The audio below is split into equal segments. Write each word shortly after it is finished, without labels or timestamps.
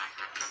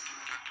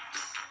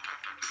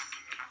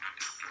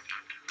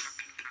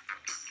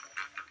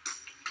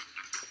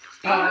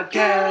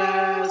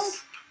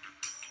Podcast.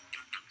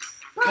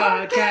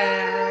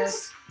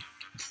 Podcast.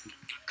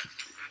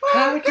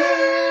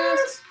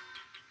 Podcast.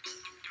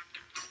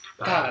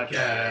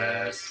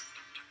 Podcast.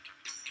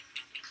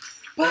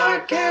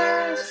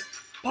 Podcast.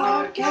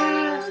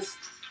 Podcast.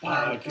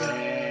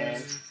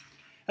 Podcast.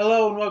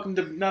 Hello and welcome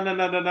to No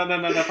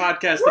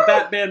Podcast, the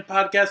Batman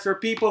podcast for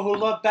people who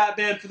love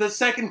Batman for the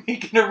second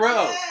week in a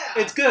row. Yeah.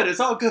 It's good. It's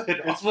all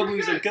good. All the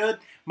movies are good.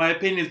 My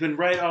opinion's been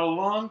right all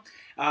along.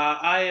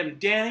 I am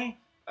Danny.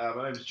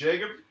 My name's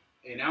Jacob.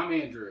 And I'm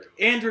Andrew.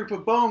 Andrew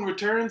Pabone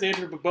returns.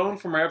 Andrew Pabone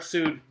from our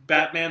episode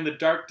Batman The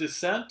Dark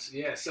Descent.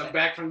 Yes, I'm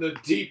back from the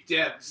deep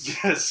depths.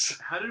 Yes.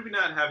 How did we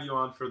not have you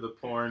on for the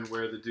porn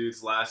where the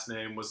dude's last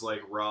name was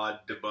like Rod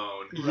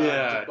DeBone?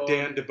 Yeah, DeBone.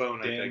 Dan DeBone,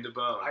 I Dan think.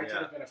 DeBone. I could yeah.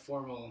 have been a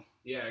formal.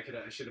 Yeah,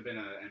 I should have been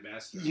an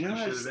ambassador. You know,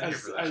 You I should was, have been here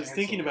for that. I was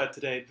thinking Cancel. about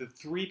today, the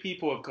three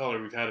people of color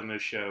we've had on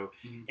this show,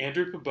 Mhm.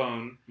 Andrew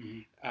Pabone,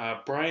 Mhm.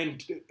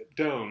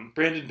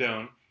 Brandon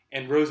Doan,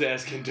 and Rosa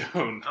Eskin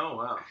Doan. Oh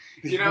wow.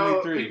 The You know,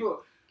 only three.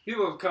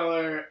 people of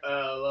color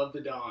love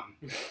the dawn.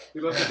 We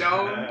love the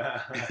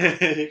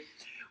dawn.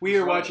 We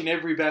are watching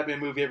every Batman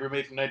movie ever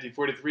made from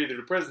 1943 to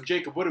the present.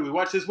 Jacob, what did we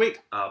watch this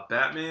week?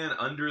 Batman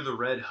Under the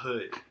Red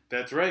Hood.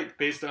 That's right,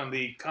 based on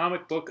the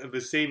comic book of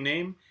the same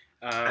name.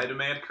 I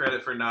demand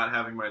credit for not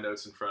having my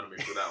notes in front of me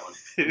for that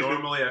one.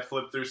 Normally I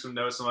flip through some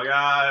notes and I'm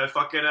like,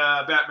 fucking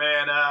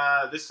Batman,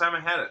 this time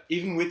I had it.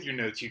 Even with your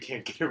notes, you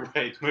can't get it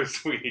right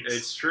most weeks.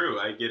 It's true,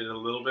 I get it a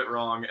little bit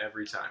wrong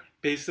every time.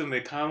 Based on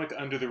the comic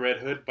Under the Red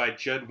Hood by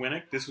Judd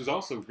Winnick. This was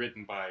also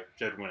written by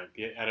Judd Winnick,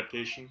 the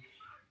adaptation.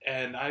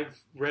 And I've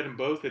read them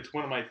both.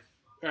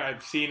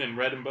 I've seen and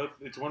read them both.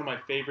 It's one of my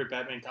favorite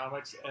Batman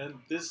comics, and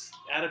this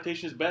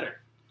adaptation is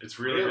better. It's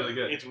really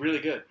good. It's really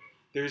good.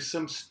 There's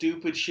some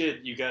stupid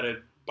shit you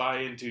gotta buy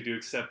into to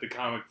accept the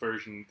comic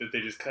version that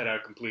they just cut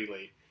out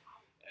completely.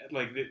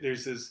 Like,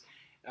 there's this,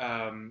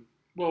 I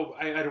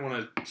don't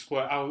want to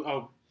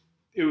spoil,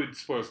 it would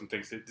spoil some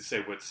things to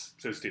say what's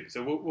so stupid.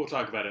 So we'll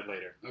talk about it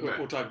later. Okay.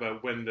 We'll talk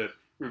about when the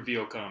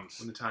reveal comes.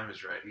 When the time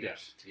is right.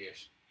 Yes.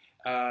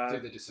 Through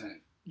the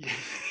descent. Yeah.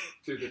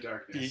 Through the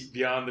darkness.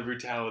 Beyond the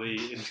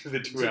brutality into the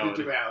To the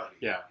duality. duality.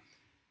 Yeah.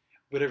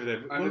 Whatever that.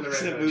 Under What the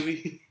was Red that Hood.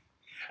 movie?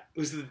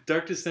 Was it the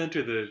Dark Descent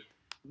or the?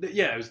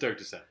 Yeah, it was Dark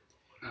Descent.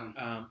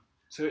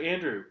 So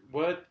Andrew,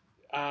 what?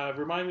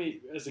 Remind me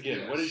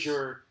Yes. what is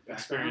your Background?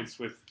 experience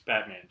with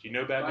Batman? Do you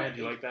know Batman?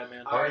 Do you like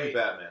Batman? Are you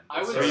Batman?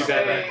 I would Are you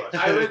say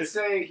Batman? I would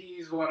say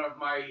he's one of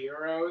my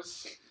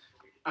heroes.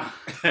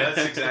 That's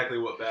exactly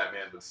what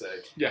Batman would say.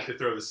 Yeah. To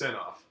throw the sin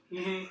off.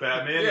 Mhm.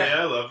 Batman, Yeah.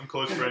 yeah, I love him.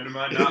 Close friend of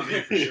mine. Not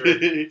me, for sure.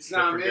 It's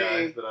not Different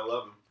guy, me. but I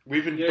love him.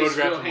 We've been Yeah, he's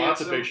photographing real lots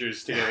of handsome.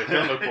 pictures together.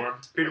 Don't look for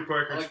Peter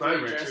Parker I and like the way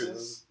he Spider-Man, too.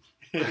 dresses.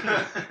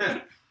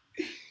 him.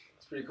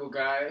 He's a pretty cool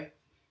guy.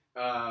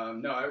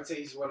 No, I would say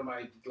he's one of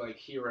my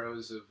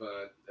heroes of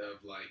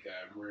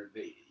where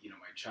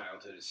my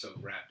childhood is so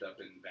wrapped up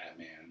in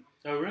Batman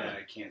Oh really? that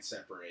I can't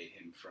separate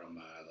him from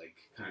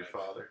Your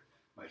father.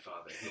 my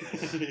father.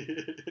 Yes.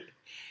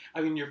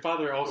 I mean, your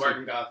father also.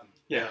 Martin Gotham.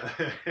 Yeah.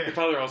 Your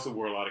father also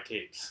wore a lot of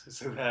capes,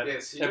 so that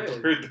Yes, he that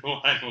did. blurred the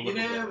line a You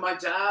little know, my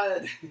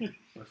dad.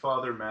 My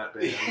father, Matt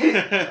Bain.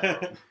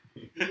 bit.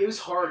 It was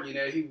hard.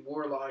 He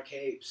wore a lot of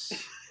capes.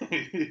 You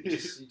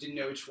didn't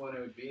know which one it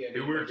would be. He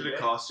worked at a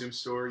costume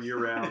store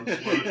year-round.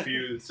 One of the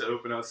few that's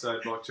open outside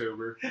of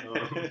October.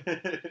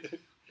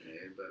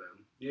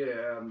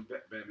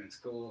 Batman's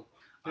cool.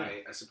 Yeah.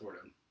 I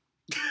support him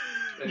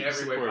in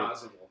every way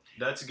possible.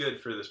 That's good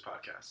for this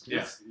podcast.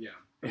 Yeah.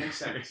 It makes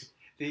sense.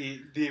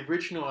 The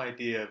original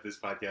idea of this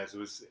podcast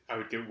was I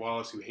would get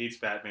Wallace, who hates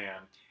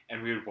Batman,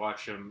 and we would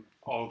watch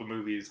all the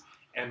movies.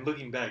 And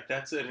looking back,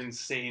 that's an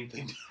insane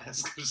thing to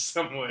ask of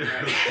someone who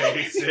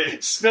hates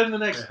it. Spend the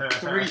next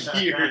 3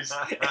 years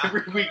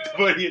every week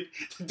devoting it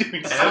to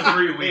doing something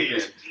Every you hate.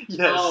 weekend.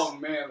 Yes. Oh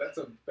man, that's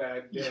a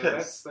bad. Yeah,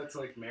 Yes. that's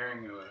like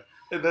marrying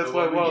a. And that's a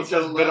why woman Wallace you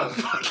hasn't been on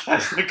the love.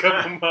 podcast in a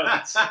couple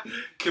months.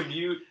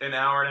 Commute an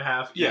hour and a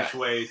half Yeah. each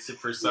way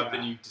for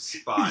something Yeah. you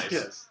despise.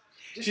 Yes.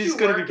 Just She's do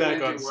going to be work back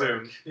and then on do soon.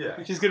 work.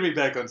 Yeah. She's going to be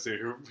back on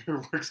soon.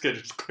 Her work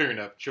schedule's clearing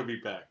up. She'll be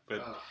back.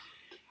 But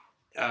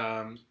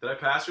Did I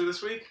pass her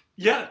this week?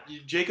 yeah,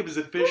 Jacob has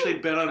officially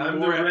been on I'm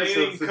more the reigning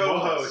episodes than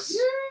co-host.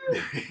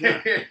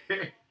 Wallace.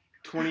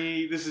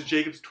 20. This is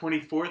Jacob's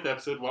 24th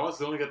episode. Wallace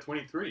has only got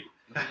 23.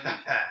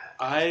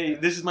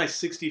 This is my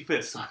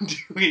 65th, so I'm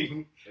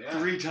doing Yeah.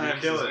 3 times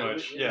as killing it.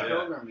 much. You're Yeah. a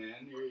pilgrim, man.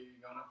 You're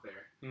going up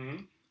there. hmm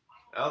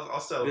I'll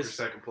settle This- for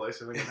second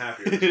place. I think I'm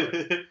happier this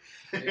way.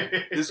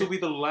 Yeah. This will be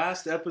the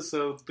last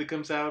episode that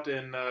comes out,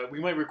 and we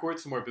might record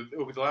some more, but it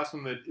will be the last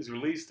one that is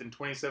released in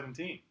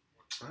 2017.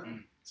 Oh.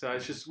 So I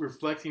was just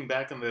reflecting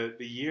back on the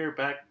year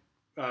back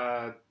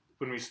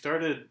when we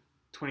started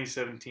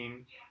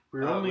 2017. We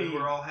were We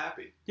were all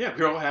happy. we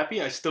were all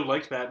happy. I still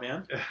liked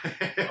Batman.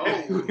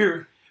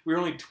 Oh. we were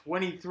only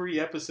 23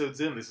 episodes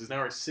in. This is now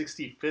our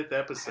 65th How do you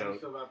episode.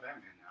 feel about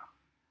Batman now?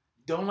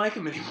 Don't like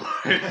him anymore.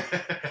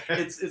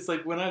 It's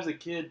like when I was a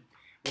kid.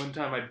 One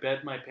time I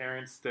bet my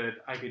parents that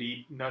I could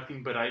eat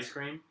nothing but ice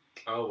cream,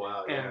 week. Oh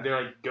wow! And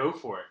they're like, go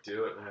for it.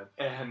 Do it, man.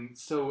 And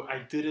so I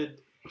did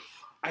it.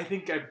 I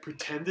think I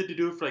pretended to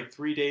do it for like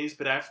 3 days,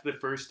 but after the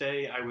first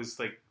day, I was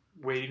like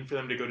waiting for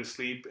them to go to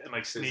sleep and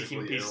like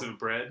sneaking Physically pieces ill. of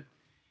bread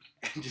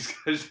and just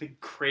like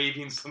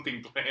craving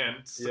something bland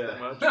so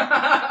much.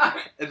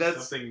 And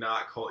that's something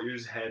not cold.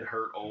 Your head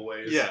hurt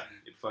always. Yeah.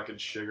 It fucking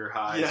sugar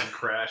highs Yeah. and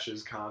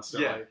crashes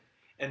constantly. Yeah.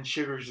 And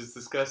sugar is just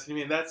disgusting to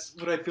me. And that's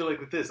what I feel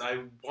like with this. I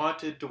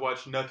wanted to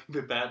watch nothing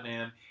but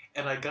Batman,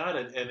 and I got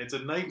it, and it's a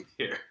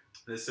nightmare.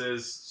 This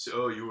is,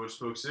 you want to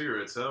smoke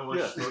cigarettes, huh? Why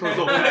Yeah. don't you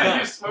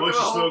smoke Smoke a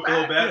whole a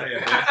whole Batman? You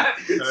Why don't you smoke a whole Batman,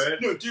 man? All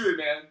right? No, do it,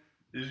 man.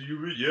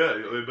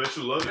 Yeah, I bet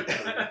you love it.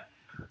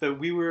 That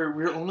we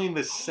were only in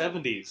the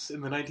 70s, in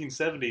the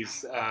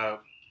 1970s,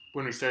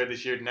 when we started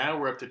this year. Now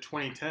we're up to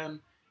 2010.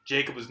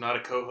 Jacob was not a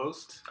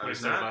co-host when we was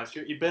started not. last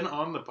year. You've been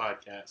on the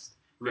podcast.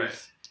 Right.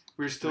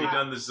 We're still We've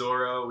done the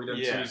Zorro. We've done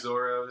Yeah. 2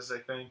 Zorros, I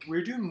think.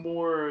 we're doing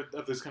more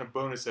of those kind of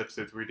bonus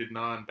episodes where we did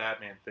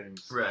non-Batman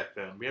things Right. back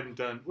then. We haven't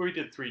done. We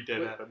did 3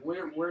 Dead Adam.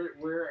 Where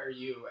are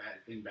you at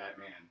in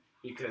Batman?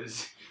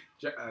 Because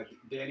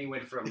Danny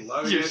went from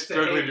loving You're it to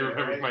struggling hating to it,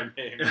 remember right?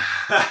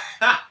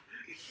 my name.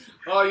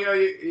 Oh,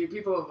 you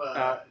people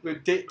of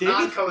David,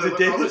 non-color is it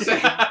look all the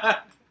David?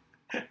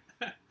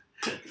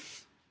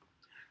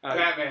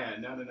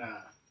 Batman. No.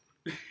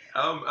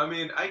 I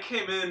mean, I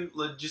came in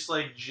just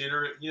like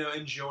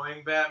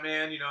enjoying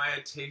Batman. I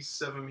had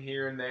tastes of him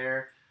here and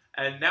there,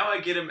 and now I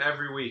get him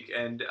every week,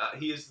 and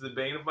he is the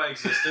bane of my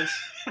existence.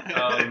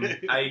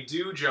 I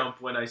do jump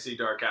when I see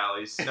dark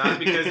alleys, not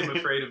because I'm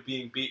afraid of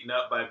being beaten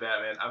up by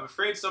Batman. I'm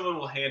afraid someone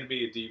will hand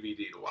me a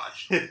DVD to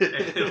watch, and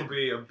it'll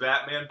be a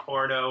Batman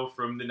porno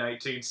from the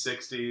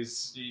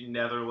 1960s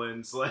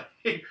Netherlands.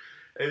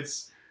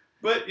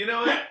 But you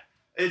know what?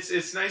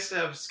 It's nice to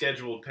have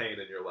scheduled pain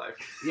in your life.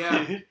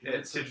 Yeah,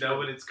 And to know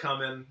when it's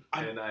coming.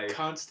 I'm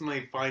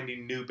constantly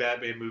finding new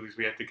Batman movies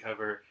we have to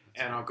cover,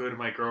 and I'll go to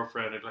my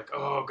girlfriend and be like,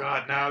 oh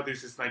god, now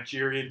there's this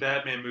Nigerian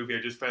Batman movie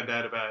I just found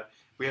out about.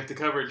 We have to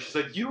cover it. She's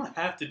like, you don't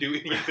have to do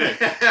anything.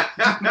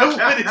 No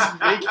one is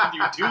making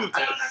you do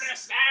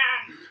this.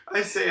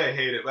 I say I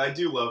hate it, but I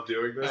do love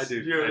doing this. I do.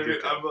 You know what I I do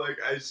mean? too. I'm like,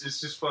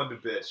 it's just fun to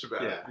bitch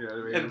about it. You know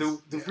what I mean? And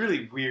the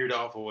really weird,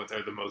 awful ones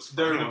are the most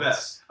fun They're the ones.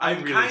 best.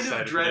 I'm really kind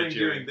excited of for dreading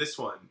Nigerian. doing this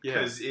one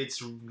because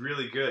it's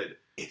really good.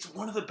 It's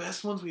one of the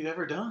best ones we've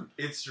ever done.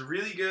 It's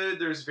really good.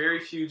 There's very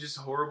few just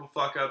horrible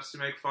fuck ups to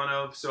make fun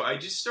of. So I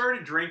just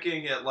started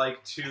drinking at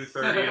like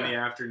 2:30 in the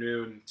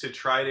afternoon to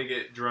try to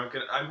get drunk.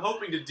 And I'm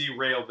hoping to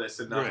derail this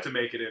enough Right. to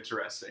make it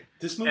interesting.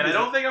 This movie And I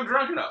don't think I'm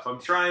drunk enough. I'm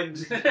trying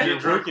to get You're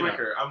drunk working on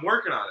quicker. I'm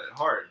working on it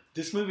hard.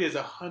 This movie is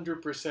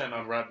 100%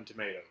 on Rotten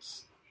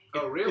Tomatoes.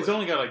 Oh, really? It's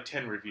only got like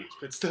 10 reviews,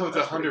 but still it's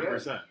That's pretty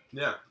 100%.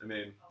 Yeah, I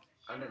mean,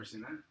 I've never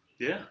seen that.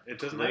 Yeah, it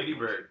doesn't Lady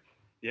Bird.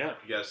 Yeah,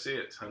 You gotta see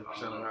it. It's 100%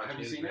 on Rotten Have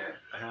you seen Tomatoes.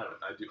 it? I haven't.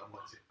 I do. I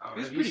want to. Oh, It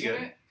was have pretty you seen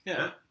good. it?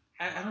 yeah.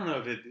 I don't know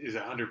if it is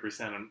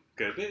 100%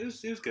 good, but it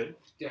was good.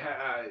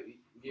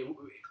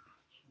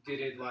 Did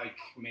it like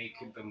make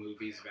the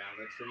movies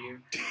valid for you?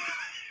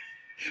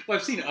 Well,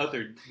 I've seen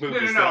other No,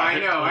 movies. I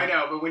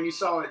know. But when you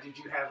saw it, did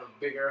you have a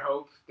bigger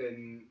hope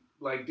than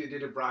like did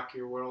it rock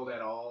your world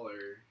at all, or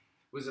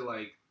was it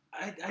like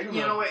I don't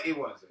you know what? It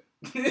wasn't.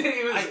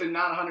 It was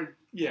not 100.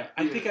 Yeah,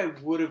 I think I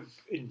would have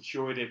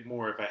enjoyed it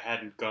more if I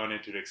hadn't gone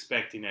into it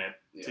expecting it.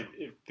 Yeah.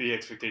 If the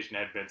expectation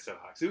had been so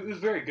high, so it was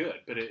very good.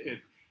 But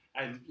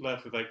I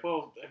left with like,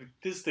 well, I mean,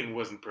 this thing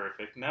wasn't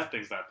perfect, and that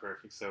thing's not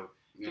perfect. So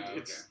Yeah,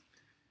 it's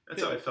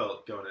That's how I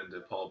felt going into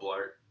Paul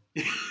Blart.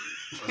 I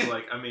was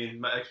like, I mean,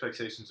 my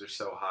expectations are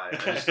so high. I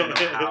just don't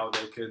know how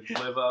they could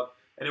live up.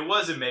 And it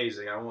was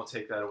amazing. I won't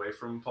take that away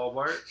from Paul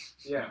Blart.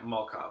 Yeah.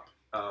 Mall Cop.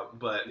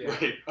 But Yeah.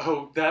 wait.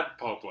 Oh, that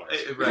Paul Blart.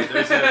 right,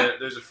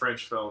 there's a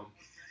French film.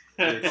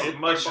 It's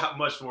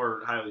much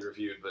more highly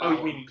reviewed. But Oh, that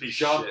you one mean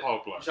piece of Jean shit.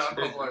 Paul Blart? Jean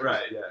Paul Blart.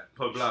 Right, yeah.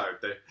 Paul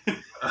Blart. That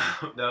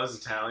was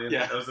Italian.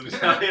 Yeah. That was an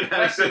Italian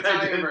That's the accent. I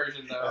Italian did.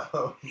 version, though.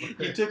 Oh,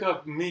 You took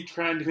off me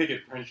trying to make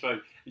it French,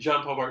 like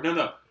Jean Paul Blart.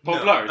 No, Paul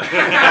No. Blart.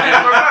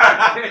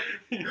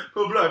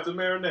 Paul Blart, the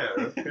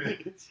marinara.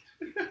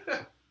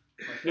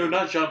 No,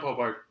 not Jean Paul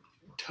Blart.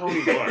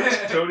 Tony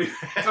Blart. Tony.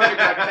 Tony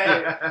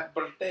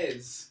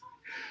Cortez.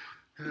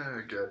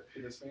 Oh, good.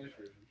 In the Spanish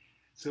version.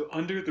 So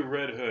Under the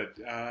Red Hood,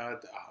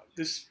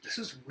 this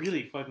was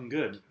really fucking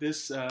good.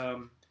 This we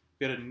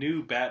had a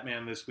new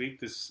Batman this week.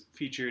 This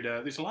featured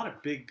there's a lot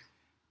of big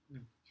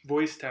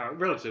voice talent,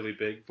 relatively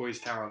big voice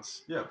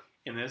talents. Yeah.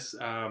 In this,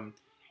 the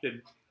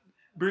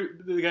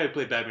guy who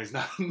played Batman is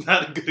not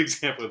a good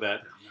example of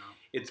that. No.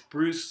 It's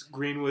Bruce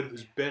Greenwood,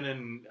 who's been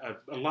in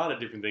a lot of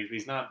different things, but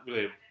he's not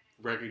really a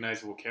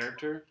recognizable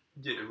character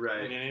Yeah, in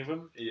right. any of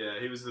them. Yeah,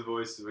 he was the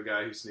voice of a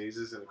guy who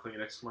sneezes in a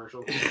Kleenex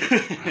commercial.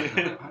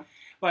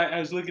 Well, I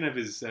was looking up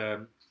his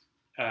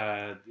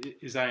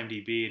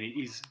IMDb, and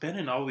he's been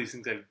in all these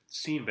things I've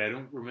seen, but I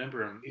don't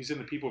remember him. He's in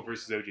The People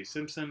vs. O.J.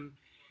 Simpson.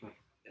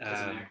 As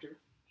an actor?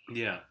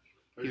 Yeah.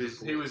 He was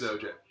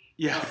OJ.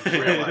 Yeah.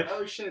 real life.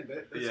 Oh, shit.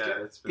 That's Yeah, good.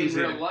 it's been In He's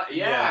real in- life.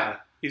 Yeah.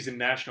 He's a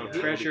National Yeah,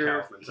 Andy Treasure.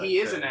 Kaufman type He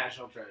is a thing.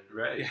 national treasure.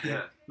 Right,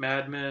 yeah.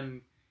 Mad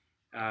Men.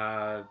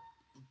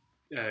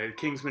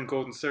 Kingsman: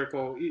 Golden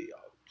Circle,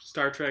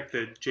 Star Trek,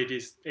 the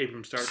J.J.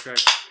 Abrams Star Trek.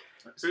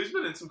 So he's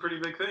been in some pretty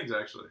big things,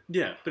 actually.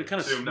 Yeah, but kind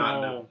of Assume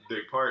small. not in a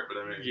big part, but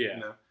I mean, Yeah. you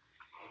know.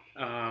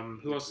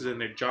 Who else is in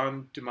there?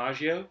 John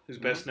DiMaggio, who's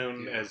best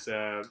known as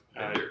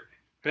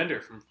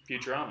Bender from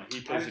Futurama. He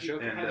plays the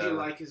Joker. How did you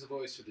like his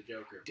voice for the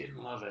Joker? Didn't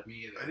love it.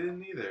 Me I either.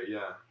 didn't either,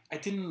 yeah. I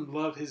didn't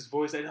love his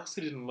voice. I also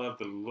didn't love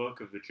the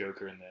look of the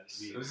Joker in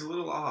this. It was a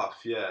little off,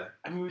 yeah.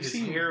 I mean, we've His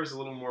seen hair was a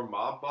little more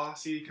mob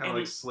bossy, kind of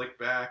And like slick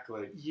back,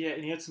 like... Yeah,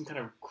 and he had some kind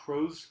of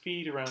crow's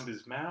feet around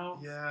his mouth.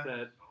 Yeah.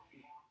 That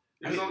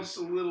It was all just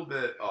a little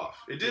bit off.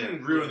 It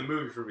didn't ruin the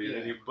movie for me,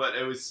 Yeah. but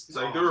it was It's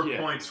like off. there were Yeah.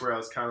 points where I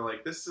was kind of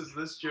like, this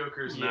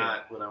Joker's Yeah.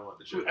 not what I want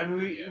the Joker. I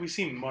mean, Yeah. we've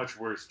seen much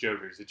worse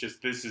Jokers. It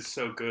just this is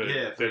so good.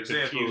 Yeah, for that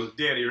example,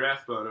 Danny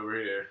Rathbone over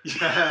here.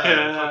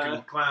 Yeah.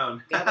 Fucking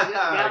clown.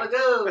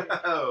 Gabagoo.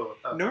 Oh,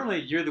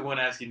 Normally, you're the one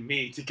asking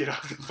me to get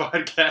off the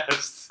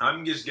podcast.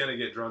 I'm just gonna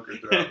get drunker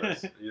throughout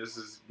this. This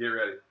is get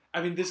ready.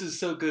 I mean, this is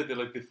so good that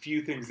like the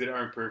few things that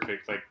aren't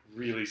perfect like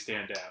really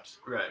stand out.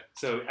 Right.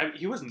 So I mean,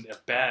 he wasn't a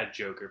bad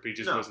Joker, but he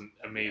just No. wasn't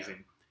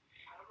amazing.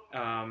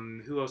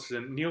 Who else is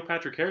in? Neil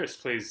Patrick Harris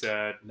plays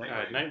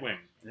Nightwing.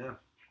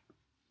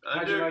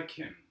 How'd you like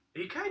him?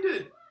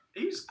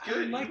 He was I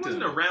good. He liked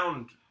wasn't him.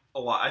 around a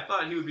lot. I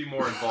thought he would be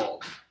more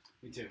involved.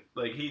 Me too.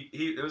 Like he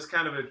it was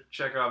kind of a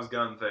Chekhov's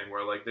gun thing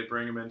where like they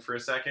bring him in for a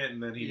second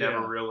and then he Yeah.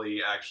 never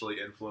really actually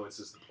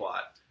influences the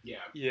plot. Yeah.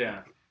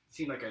 Yeah,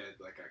 Seemed like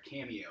a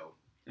cameo.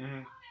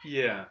 Mm-hmm.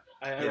 yeah.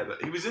 Yeah,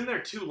 but he was in there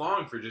too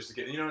long for just to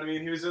get. You know what I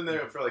mean? He was in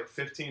there for like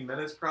 15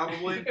 minutes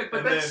probably. But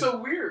and that's then, so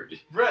weird.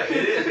 right.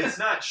 It is. It's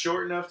not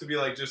short enough to be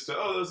like just that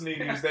was neat.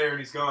 He's there and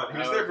he's gone. He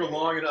was there for Okay.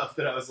 long enough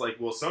that I was like,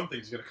 well,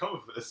 something's gonna come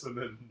of this, and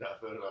then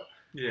nothing at all.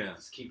 Yeah.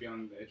 Just keep you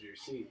on the edge of your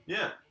seat.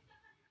 Yeah.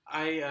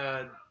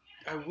 I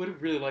would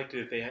have really liked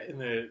it if they had, in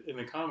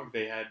the comic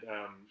they had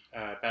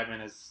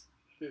Batman as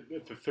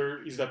the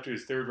third. He's up to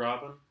his third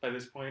Robin by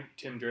this point,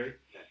 Tim Drake,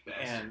 That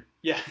bastard. and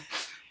yeah,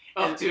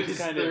 Up and to it's his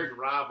kind of- third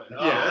Robin.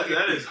 Yeah,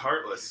 that is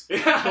heartless.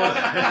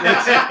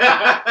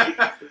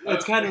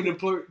 that's kind of an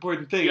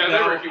important thing. Yeah,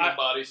 Now, they were human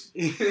bodies.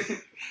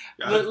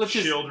 Let's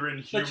just- Children,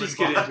 human Let's just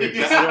get into it.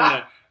 bodies. 'Cause I don't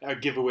want to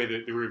give away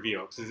the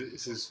reveal. Because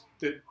this is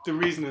the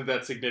reason that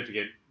that's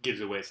significant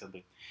gives away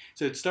something.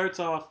 So it starts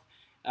off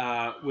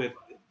with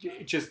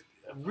just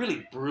a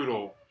really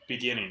brutal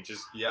beginning.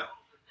 Just Yeah.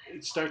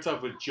 it starts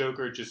off with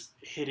Joker just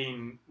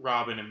hitting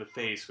Robin in the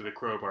face with a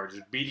crowbar,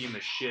 just beating the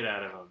shit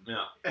out of him.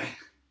 Yeah.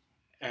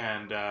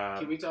 And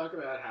Can we talk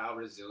about how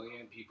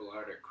resilient people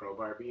are to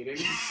crowbar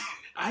beatings?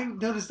 I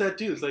noticed that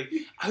too. It's like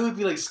I would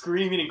be like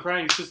screaming and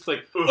crying. It's just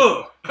like,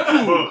 Ugh.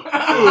 ugh,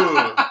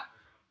 ugh.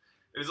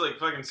 It was like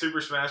fucking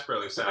Super Smash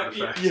Brothers sound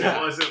effects. Yeah.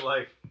 It wasn't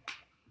like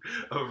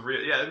a real.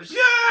 Yeah. It was,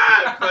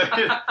 yeah.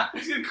 Fucking,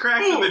 he's gonna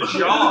crack in the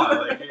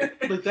jaw.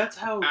 Like, Like that's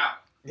how Ow.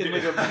 in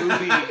like a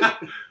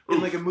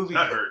movie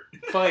that hurt.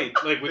 fight,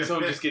 like when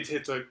someone just gets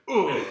hit, it's like,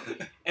 oh.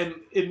 And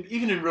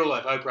even in real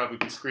life, I'd probably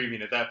be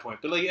screaming at that point.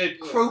 But like a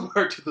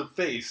crowbar to the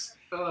face,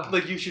 Ugh.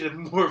 like you should have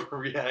more of a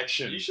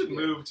reaction. You should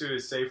move to a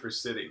safer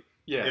city.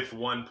 Yeah. If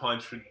one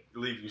punch would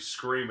leave you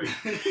screaming.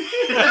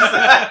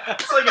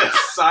 It's like a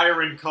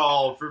siren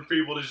call for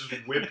people to just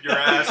whip your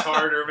ass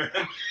harder,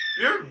 man.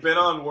 You ever been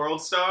on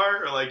World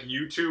Star or like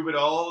YouTube at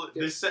all?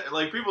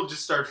 Like people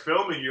just start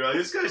filming you. Like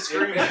this guy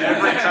screams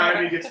every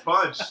time he gets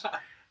punched.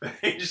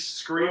 He's just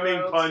screaming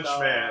World punch Star.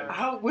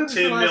 man. When was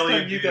the 10 last million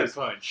time you views.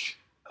 got punched?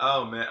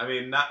 Oh man, I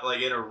mean not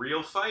like in a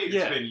real fight. It's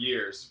Yeah. been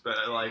years,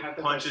 but like How'd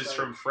the punches fight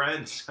from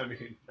friends. I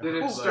mean, Did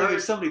it Oh, start- like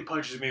if somebody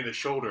punches me in the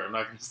shoulder, I'm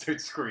not going to start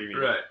screaming.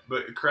 right?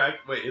 But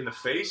wait in the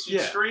face, you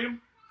Yeah.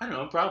 scream. I don't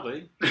know,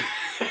 probably.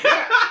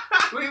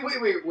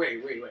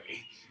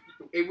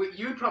 Wait.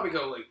 You'd probably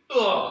go like,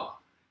 ugh.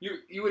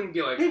 You wouldn't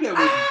be like, Maybe I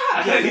wouldn't.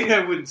 "Ah!" Yeah, maybe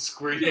I wouldn't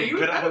scream, Yeah, you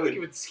would, but I I don't would. think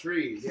you would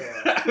scream. Yeah.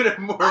 I would have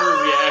more of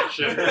a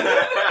reaction.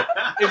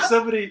 If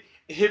somebody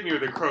hit me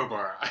with a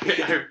crowbar, I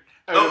would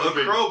Oh, have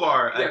a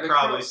crowbar! Yeah, I'd the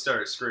probably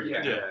start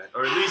screaming. Yeah.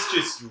 Or at least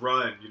just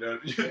run. You know,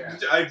 Yeah.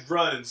 I'd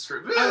run and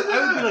scream.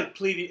 I would be like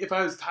pleading if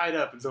I was tied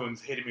up and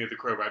someone's hitting me with a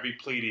crowbar. I'd be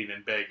pleading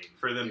and begging.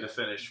 for them Yeah. to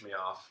finish me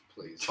off.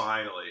 Please.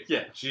 Finally.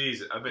 Yeah.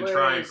 Jesus, I've been Please.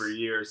 trying for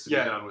years to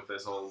Yeah. be done with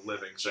this whole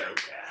living thing.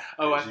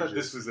 Oh, I You thought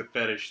this just- was a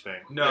fetish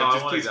thing. No, Yeah, I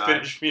just wanna please die.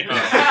 finish me off.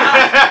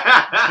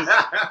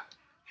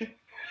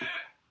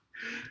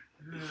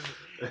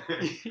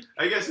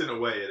 I guess in a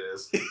way it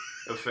is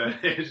a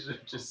fetish.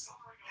 Just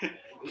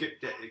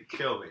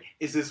kill me.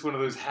 Is this one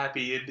of those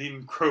happy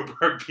ending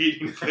crowbar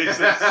beating places?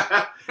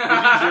 Would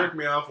you jerk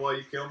me off while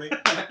you kill me?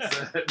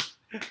 Is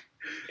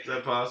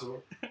that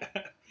possible?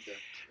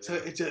 So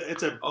it's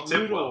a I'll tip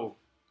brutal.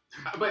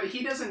 But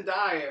he doesn't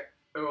die.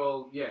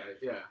 Well, yeah.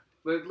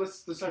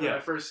 Let's talk about Yeah.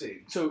 that first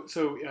scene. So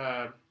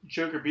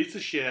Joker beats the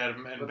shit out of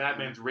him, and But-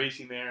 Batman's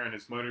racing there on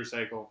his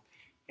motorcycle,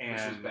 Which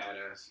is and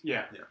badass.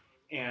 yeah, Yeah.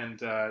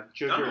 and I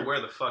Joker. don't know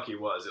where the fuck he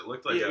was. It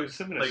looked like Yeah, it was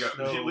some in a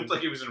snow. he looked like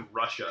he was in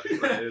Russia.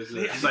 Like it was I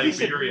in think he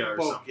said Siberia or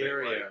something.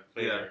 Bulgaria Like,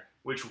 later. yeah.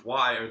 Which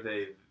why are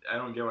they? I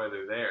don't get why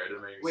they're there. It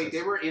doesn't make Wait, sense.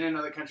 they were in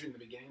another country in the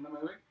beginning of the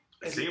movie?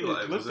 It seemed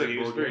like looked like it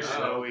was very Bulgaria.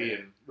 snowy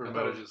and I thought it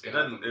remote. was just It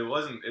Gotham.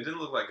 doesn't. It didn't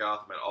look like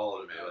Gotham at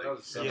all to me. Yeah, Like, that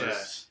was it Yeah.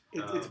 was,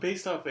 It's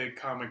based off a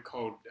comic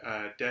called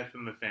Death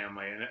in the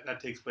Family, and that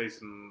takes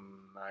place in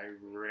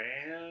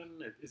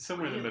Iran. It's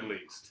somewhere in the Middle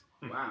East,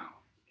 Wow.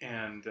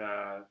 and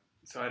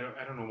so I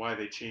don't know why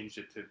they changed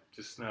it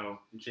to snow,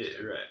 yeah,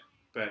 right.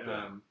 but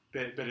Yeah.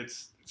 but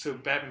it's so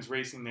Batman's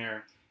racing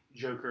there.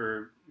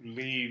 Joker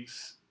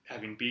leaves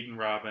having beaten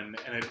Robin,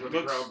 and it With a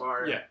looks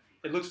crowbar. yeah,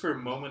 it looks for a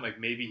moment like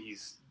maybe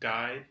he's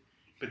died,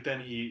 but then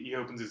he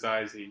opens his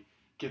eyes, he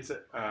gets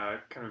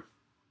kind of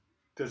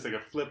does like a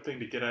flip thing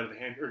to get out of the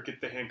hand or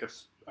get the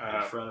handcuffs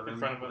In front of him.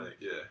 Like,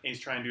 yeah. and he's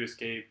trying to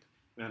escape.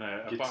 And then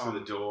a Gets bomb. to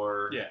the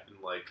door. Yeah. And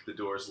like the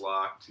door's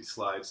locked. He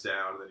slides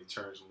down, and then he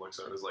turns and looks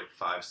over. There's like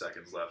 5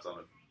 seconds left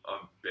on a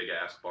big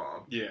ass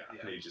bomb. Yeah.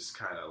 And he just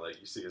kind of like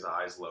you see his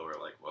eyes lower.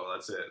 Like, well,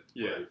 that's it.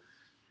 Yeah. Like,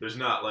 there's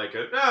not like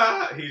a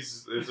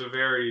It's a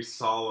very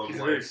solemn. He's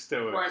like, very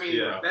stoic. Well, I mean,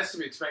 Yeah. that's to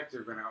be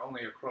expected when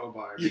only a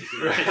crowbar. Yeah.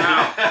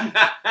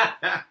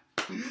 Right.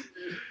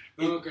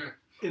 Okay.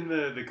 In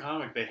the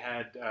comic, they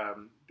had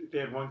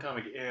one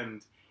comic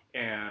end,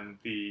 and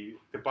the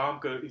bomb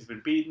goes. He's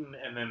been beaten,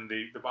 and then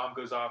the bomb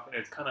goes off, and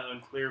it's kind of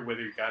unclear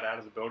whether he got out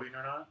of the building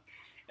or not.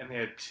 And they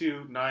had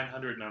 2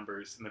 900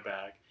 numbers in the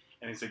back,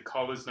 and he said,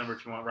 "Call this number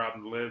if you want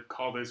Robin to live.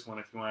 Call this one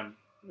if you want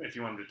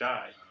him to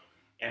die."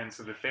 And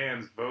so the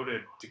fans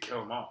voted to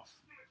kill him off.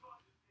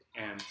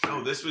 And so,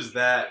 Oh, this was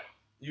that.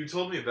 You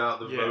told me about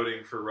the Yeah.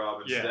 voting for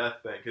Robin's Yeah.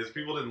 death thing because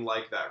people didn't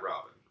like that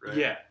Robin, right?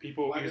 yeah,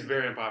 people. Why He was did-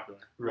 very unpopular.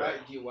 Right.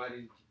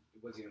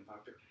 Was he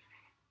unpopular?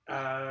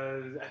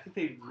 I think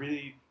they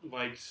really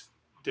liked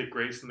Dick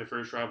Grayson, the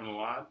first Robin, a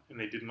lot, and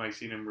they didn't like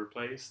seeing him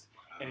replaced.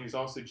 And he was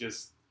also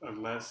just a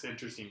less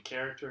interesting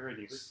character, and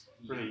he was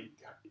really.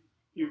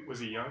 Was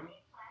he young?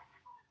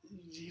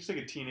 He was like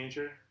a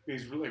teenager. He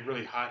was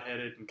really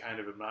hot-headed and kind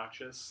of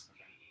obnoxious.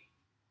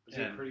 Was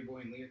he a And- pretty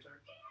boy in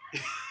leotard?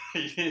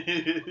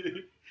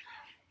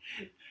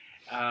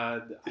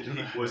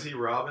 Was he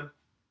Robin?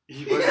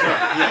 He was not.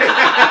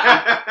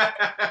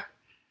 Yeah.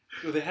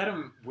 Well, they had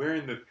him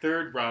wearing the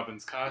third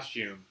Robin's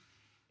costume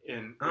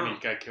when he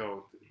got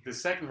killed. The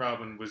second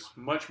Robin was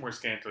much more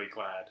scantily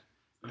clad.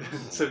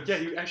 So yeah,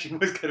 he actually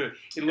was kind of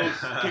in little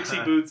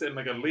pixie boots and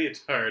like a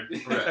leotard.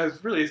 Right. That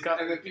was really his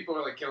And then people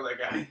were like, kill that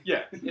guy.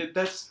 Yeah,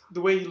 that's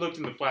the way he looked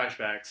in the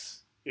flashbacks.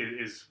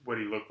 Is what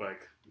he looked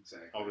like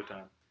Exactly. all the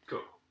time.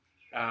 Cool.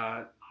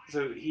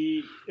 So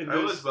he. In I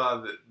was this,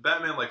 bothered that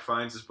Batman like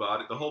finds his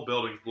body. The whole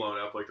building's blown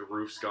up, like the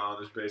roof's gone.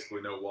 There's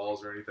basically no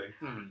walls or anything.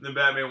 Mhm. Then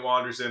Batman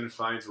wanders in and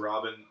finds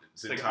Robin's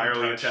Like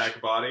entirely untouched. intact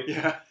body.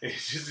 Yeah.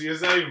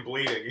 He's not even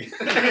bleeding. He's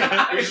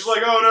just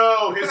like,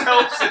 oh no, his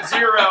health's at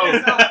 0.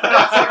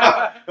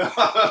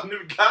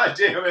 God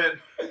damn it.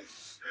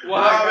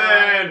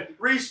 Robin,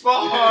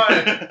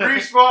 respawn!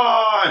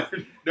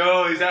 Respawn!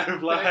 No, he's out of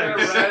Can I get a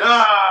lives. res?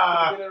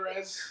 Ah! Can I get a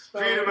res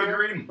spell Feed him a here?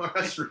 green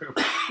mushroom.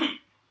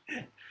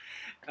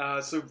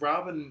 So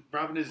Robin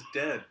is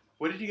dead.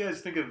 What did you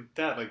guys think of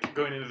that? Like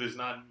going into this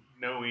not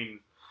knowing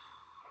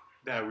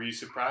that, were you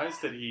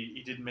surprised that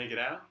he didn't make it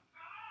out?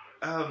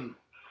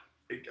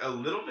 A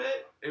little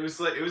bit. It was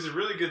a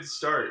really good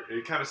start.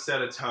 It kind of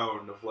set a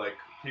tone of like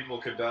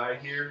people could die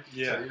here.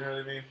 Yeah. So, you know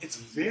what I mean? It's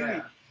very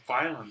Yeah.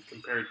 violent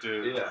compared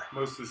to Yeah.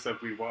 most of the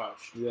stuff we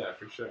watched. Yeah,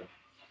 for sure.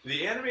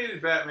 The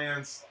animated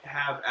Batmans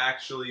have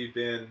actually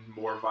been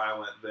more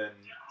violent than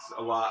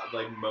a lot,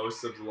 like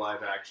most of the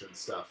live action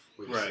stuff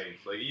we've Right. seen.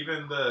 Like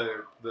even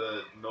the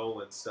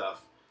Nolan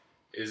stuff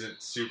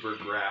isn't super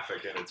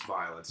graphic in its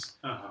violence,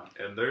 Uh-huh.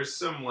 and there's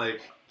some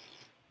like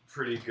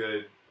pretty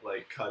good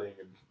like cutting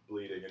and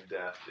bleeding and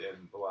death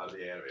in a lot of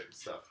the animated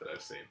stuff that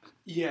I've seen.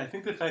 Yeah, I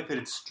think the fact that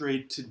it's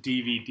straight to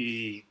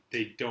DVD,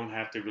 they don't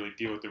have to really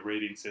deal with the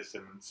rating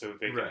system, so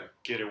they can Right.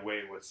 get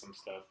away with some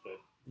stuff that.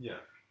 Yeah.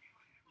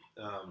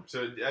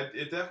 So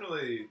it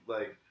definitely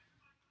like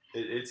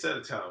it set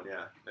a tone.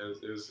 Yeah,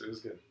 it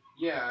was good.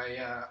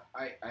 Yeah,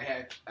 I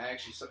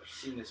actually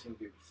seen this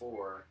movie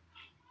before,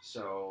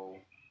 so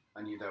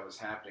I knew that was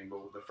happening.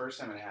 But the first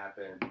time it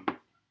happened,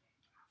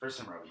 first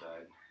time Robin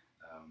died,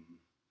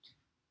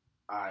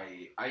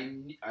 I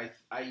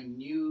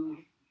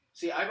knew.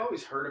 See, I've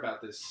always heard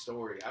about this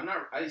story. I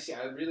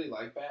really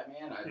like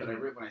Batman, but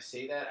when I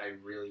say that, I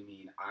really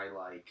mean I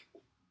like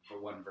for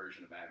one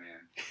version of Batman,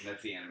 and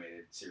that's the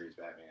animated series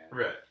Batman.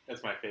 Right.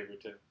 That's my favorite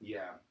too.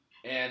 Yeah,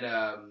 and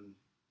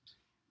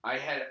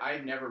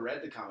I've never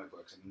read the comic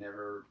books. I've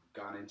never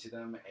gone into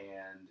them,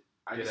 and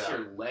I Get just out.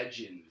 hear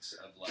legends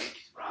of like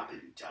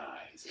Robin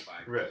dies.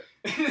 Right.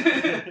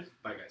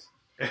 Bye guys.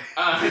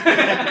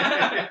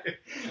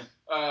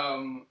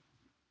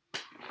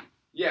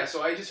 Yeah,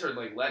 so I just heard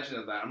like legend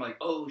of that. I'm like,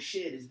 oh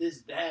shit, is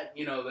this that?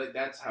 You know,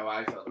 that's how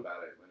I felt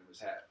about it when it was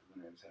happening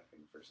the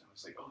first time. I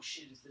was like, oh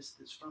shit, is this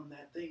from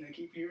that thing I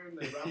keep hearing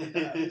that Robin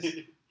dies?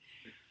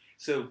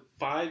 So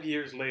 5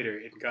 years later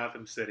in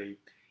Gotham City,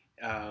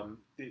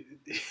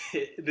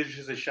 there's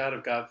just a shot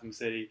of Gotham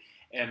City,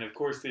 and of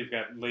course they've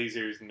got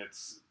lasers, and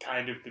it's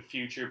kind of the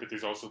future, but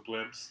there's also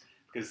blimps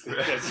because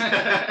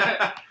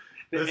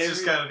That's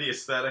just kind of the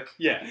aesthetic.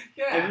 Yeah.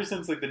 Yeah. Ever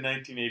since like the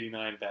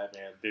 1989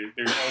 Batman, there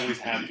always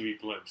have to be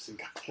blimps in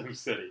Gotham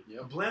City.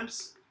 Yep.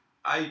 Blimps,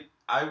 I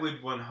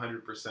would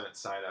 100%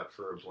 sign up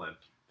for a blimp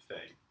thing,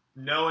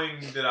 knowing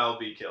that I'll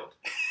be killed.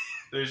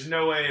 There's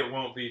no way it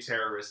won't be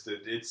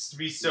terroristed. It's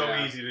be so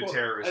Yeah. easy to Well,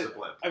 terrorist a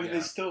blimp. I mean, Yeah. they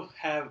still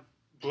have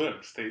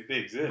blimps. They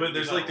exist. But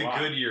there's like the not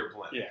a lot. Goodyear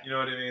blimp. Yeah. You know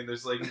what I mean?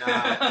 There's like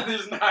not.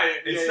 There's not.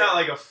 It's not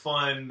like a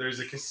fun.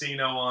 There's a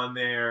casino on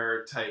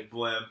there type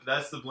blimp.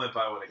 That's the blimp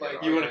I want to get.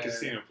 Like, on. You want a Yeah.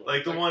 casino blimp.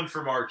 Like the like- one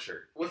from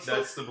Archer.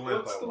 That's the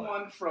blimp What's I the want.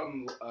 one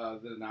from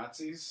the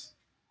Nazis?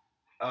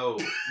 Oh,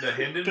 the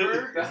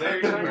Hindenburg? Is that what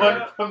you're the talking one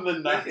about? from the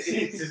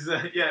Nazis. Is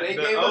that yeah? They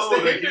the, gave us oh,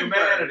 the the Hindenburg.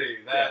 humanity.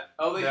 That.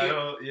 Oh, that yeah.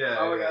 whole- yeah.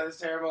 Oh my yeah. god, it's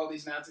terrible.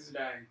 These Nazis are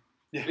dying.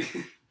 Yeah.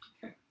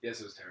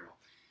 Yes, it was terrible.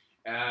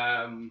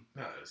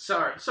 No,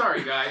 it's-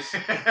 Sorry, guys.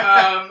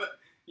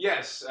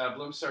 Yes,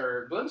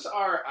 blimps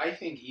are, I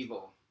think,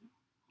 evil.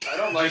 I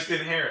don't like. Just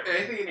inherent.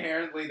 I think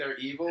inherently they're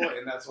evil,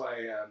 and that's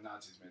why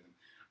Nazis made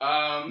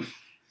them.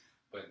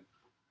 But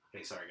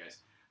hey, sorry,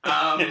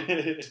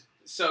 guys.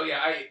 So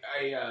yeah, I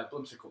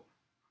blimps are cool.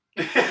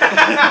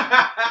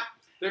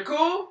 They're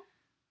cool.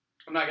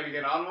 I'm not gonna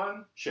get on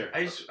one. Sure.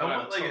 I But want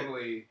I'm like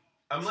totally.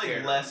 I'm like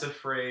scared. less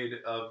afraid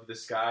of the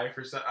sky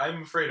for some.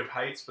 I'm afraid of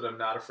heights, but I'm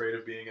not afraid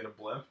of being in a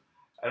blimp.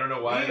 I don't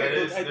know why Yeah, that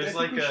is. I There's think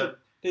like we a. should-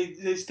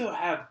 They still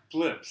have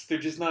blimps. They're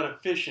just not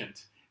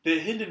efficient. The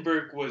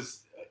Hindenburg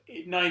was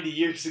 90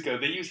 years ago.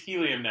 They use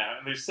helium now,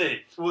 and they're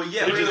safe. Well,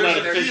 yeah, They're but just there's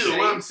not a few. efficient.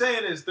 What I'm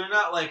saying is they're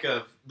not like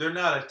they're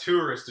not a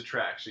tourist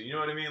attraction. You know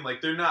what I mean?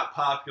 Like they're not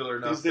popular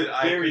enough Because they're that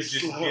I very could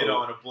just slow. get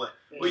on a blimp.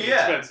 Well, It's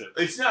yeah, expensive.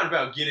 it's not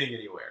about getting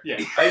anywhere.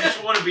 Yeah. I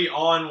just want to be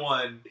on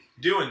one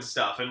doing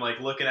stuff and like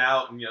looking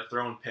out and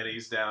throwing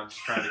pennies down,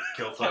 just trying to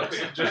kill folks.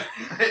 Just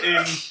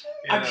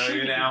I'm sure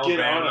you in could get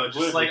Alabama, on a just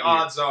blimp like if you-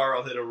 odds are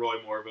I'll hit a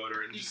Roy Moore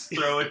voter and just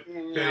throw it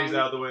pennies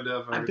out the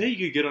window. I bet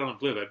you could get on a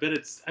blimp. I bet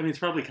it's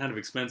probably kind of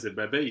expensive,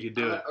 but I bet you could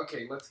do it.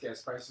 Okay, let's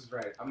guess. Price is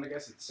right. I'm gonna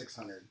guess it's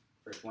 $600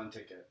 for one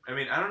ticket. I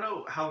mean, I don't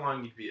know how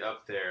long you'd be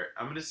up there.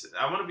 I want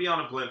to be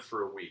on a blimp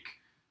for a week.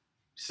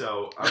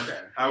 So Okay.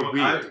 I've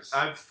Weeks.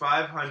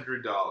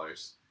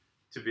 $500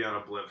 to be on a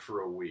blimp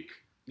for a week.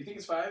 You think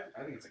it's $5?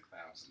 I think it's like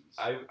thousands.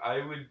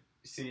 I would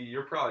see.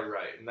 You're probably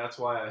right, and that's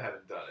why I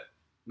haven't done it.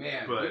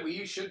 Man, but-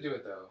 you should do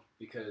it though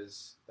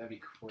because that'd be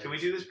crazy. Can we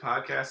do this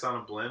podcast on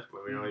a blimp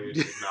when we don't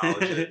even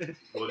acknowledge it?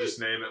 We'll just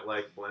name it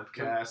like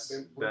Blimpcast,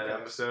 that Blimpcast.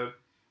 episode.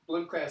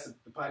 Blimpcast,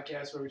 the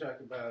podcast where we talk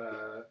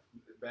about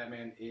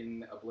Batman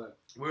in a blimp.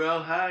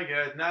 Well, hi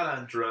guys, not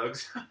on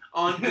drugs,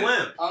 on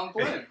blimp. On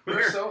blimp.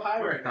 We're so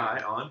high We're right now.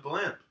 high on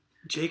blimp.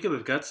 Jacob,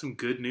 I've got some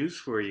good news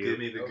for you. Give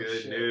me the Oh,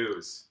 good shit.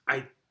 news.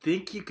 I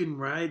think you can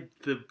ride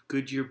the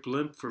Goodyear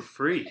blimp for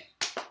free.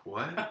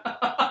 What?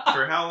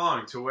 For how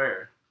long? To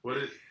where? What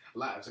is?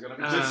 Lives are gonna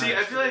be. But see,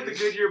 I feel like the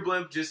Goodyear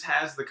blimp just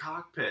has the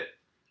cockpit.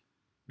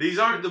 These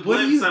aren't the What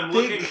do blimps you I'm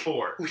think? looking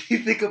for. What do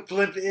you think a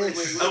blimp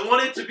is? wait. I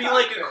want it to be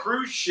like a Cockpit.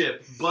 cruise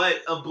ship, but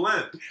a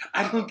blimp.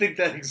 I don't think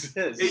that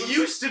exists. It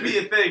used to be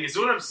a thing. Is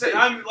what I'm saying.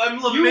 I'm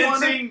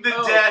lamenting the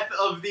death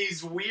of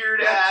these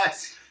weird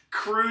ass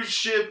cruise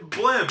ship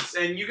blimps,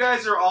 and you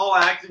guys are all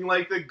acting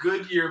like the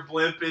Goodyear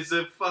blimp is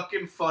a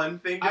fucking fun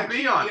thing to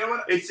be on. You know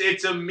what?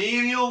 It's a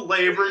menial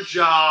labor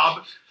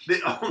job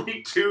that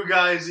only 2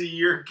 guys a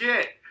year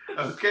get.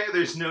 Okay,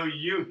 there's no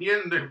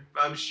union.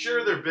 I'm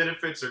sure their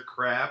benefits are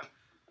crap.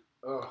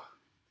 Ugh.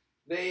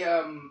 They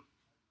I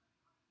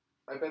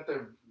bet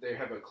they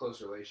have a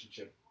close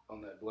relationship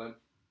on that blimp.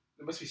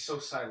 It must be so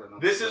silent. On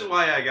This that is blimp.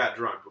 why I got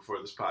drunk before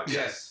this podcast.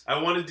 Yes.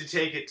 I wanted to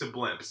take it to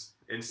blimps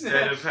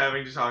instead of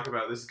having to talk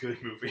about this good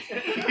movie.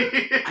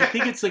 I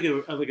think it's like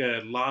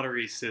a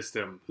lottery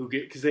system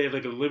because they have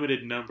like a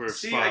limited number of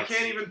See, spots. I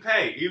can't even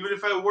pay. Even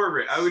if I were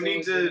rich, I would So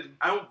need to.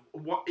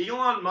 good.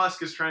 Elon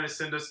Musk is trying to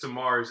send us to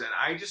Mars, and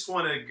I just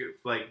want to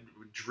like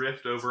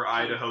drift over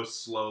Idaho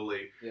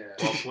slowly Yeah.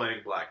 while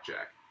playing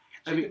blackjack.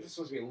 I think this is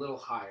supposed to be a little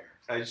higher.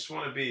 I just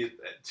want to be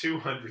at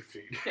 200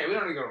 feet. Yeah, we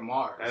don't need to go to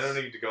Mars. I don't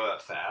need to go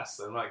that fast.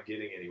 I'm not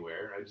getting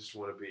anywhere. I just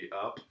want to be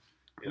up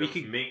in We a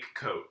could- mink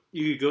coat.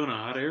 You could go in a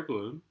hot air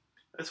balloon.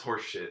 That's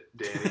horseshit,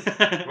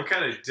 Danny. What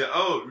kind of...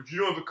 oh, you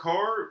don't have a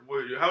car?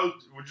 How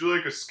would you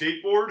like a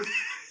skateboard?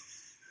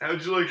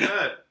 How'd you like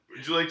that?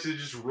 Would you like to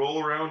just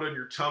roll around on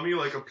your tummy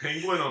like a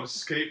penguin on a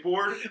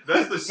skateboard?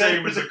 That's the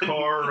same as a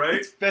car, right?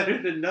 It's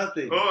better than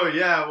nothing. Oh,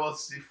 yeah, well,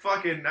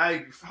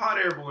 hot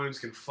air balloons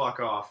can fuck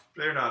off.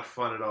 They're not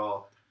fun at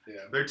all.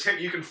 Yeah.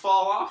 You can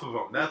fall off of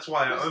them. That's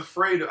why I'm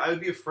afraid. I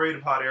would be afraid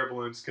of hot air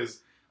balloons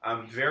because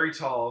I'm very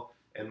tall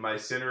and my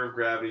center of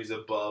gravity is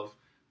above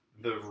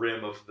the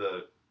rim of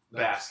the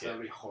basket.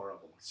 That'd be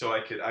horrible. So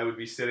I would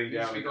be sitting You'd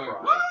just down be and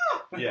going, cry.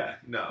 Yeah,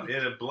 no.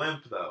 In a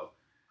blimp, though.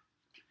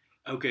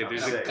 Okay, I'm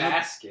there's In a a safe.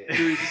 basket.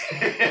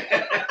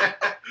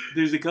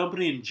 there's a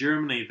company in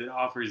Germany that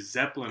offers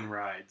Zeppelin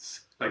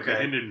rides, like the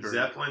Okay, Hindenburg.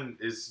 Zeppelin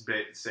is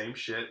same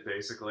shit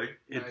basically.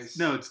 It's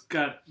Nice. it's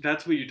got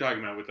that's what you're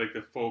talking about with like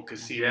the full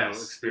casino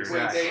Yes, experience. Wait,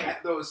 exactly. they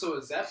have those. So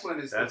a Zeppelin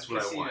is That's the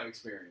what I casino want.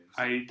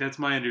 experience. That's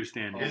my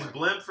understanding. Oh Is my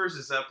Blimp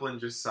versus Zeppelin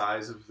just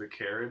size of the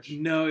carriage?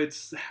 No,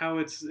 it's how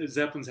it's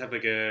Zeppelins have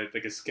like a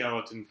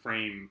skeleton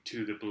frame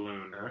to the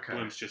balloon. Okay.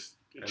 Blimp's just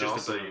And just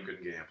also a you balloon.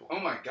 can gamble. Oh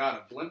my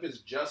god, a blimp is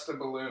just a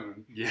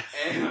balloon. Yeah.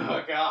 And,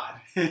 oh god.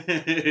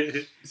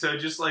 So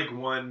just like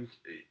one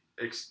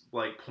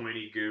like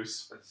pointy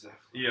goose. A Zeppelin.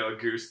 You know, a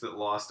goose that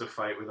lost a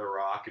fight with a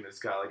rock and it's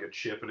got like a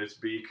chip in its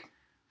beak,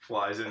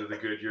 flies into the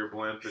Goodyear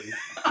blimp, and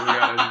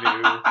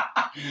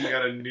we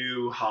got a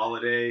new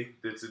holiday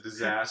that's a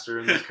disaster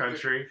in this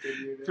country.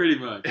 Pretty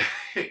much.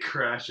 It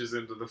crashes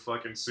into the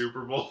fucking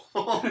Super Bowl.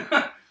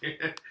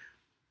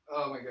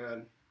 Oh my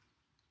god.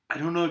 I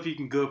don't know if you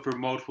can go for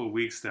multiple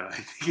weeks though. I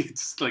think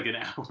it's like an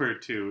hour or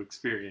two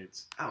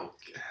experience. Oh,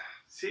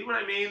 see what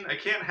I mean? I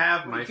can't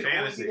have my You can only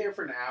fantasy. be there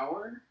for an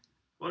hour?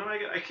 What am I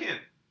gonna? I can't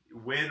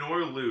win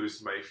or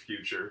lose my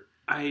future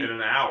in I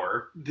an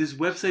hour. this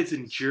website's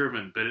in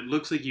German, but it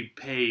looks like you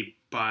pay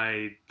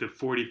by the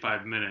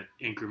 45-minute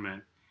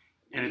increment,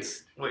 and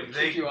it's Wait,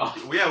 Kick you off.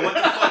 Yeah, what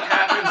the fuck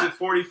happens at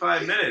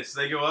 45 minutes?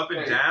 They go up and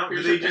Hey, down. Do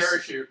here's they your just?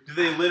 parachute. Do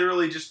they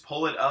literally just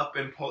pull it up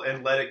and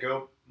let it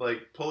go?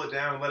 Like pull it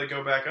down and let it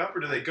go back up, or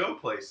do they go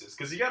places?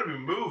 Because you got to be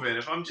moving.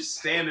 If I'm just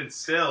standing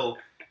still,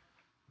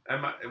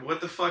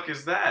 what the fuck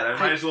is that? I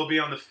might as well be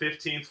on the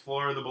 15th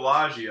floor of the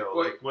Bellagio.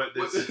 What- Like what?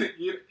 What This... the-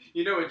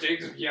 you know what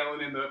Jake's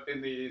yelling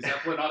in the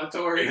Zeppelin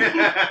auditorium?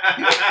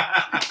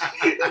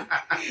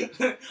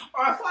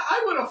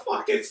 I would have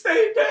fucking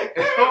stayed back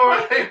there.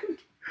 Alright.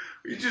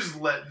 You just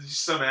let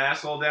some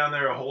asshole down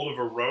there a hold of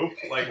a rope,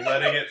 like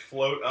letting it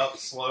float up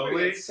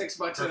slowly It's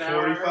 $6 for an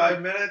hour.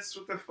 45 minutes?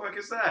 What the fuck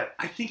is that?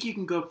 I think you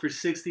can go for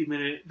 60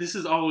 minutes. This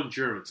is all in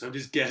German, so I'm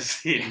just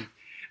guessing.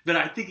 But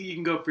I think you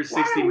can go for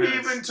 60 Why are we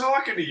minutes. even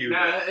talking to you?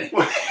 Nah.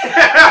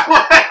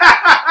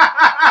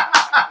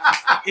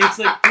 It's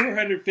like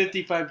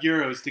 455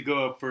 euros to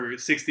go up for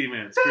 60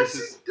 minutes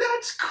versus.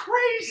 That's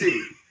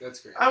crazy. That's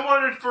great. I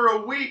wanted for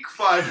a week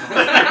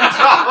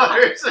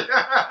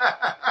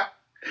 $500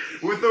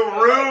 with a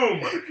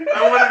room.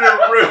 I wanted a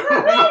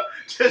room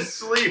to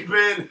sleep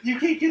in. You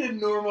can't get a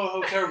normal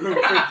hotel room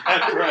for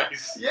that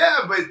price. Yeah,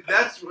 but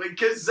that's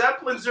because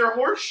Zeppelins are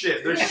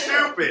horseshit. They're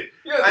stupid.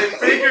 Yeah,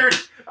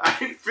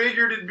 I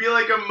figured it'd be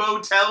like a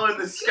motel in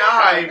the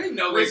sky they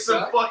know with they some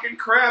suck. fucking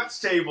craps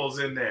tables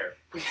in there.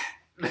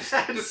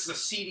 That's the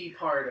seedy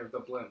part of the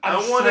blimp. I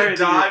I'm want sorry a that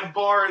you're- dive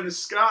bar in the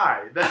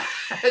sky.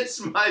 That's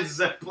my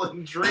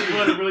Zeppelin dream. You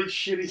want a really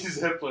shitty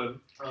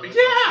Zeppelin,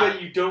 Yeah.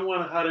 but you don't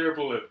want a hot air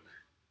balloon.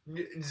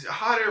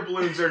 Hot air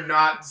balloons are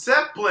not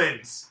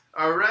Zeppelins.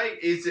 All right,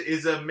 is a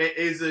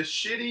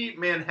shitty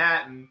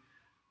Manhattan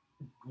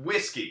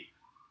whiskey.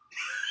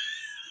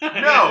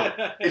 No,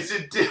 it's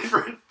a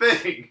different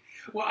thing.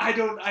 Well, I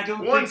don't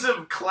One's think.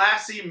 a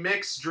classy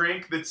mixed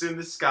drink that's in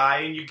the sky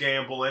and you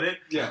gamble in it,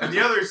 Yeah. and the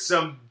other's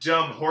some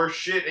dumb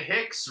horseshit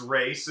Hicks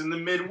race in the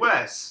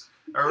Midwest.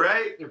 All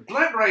right. They're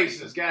blimp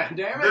races, god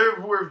damn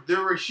it.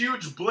 There were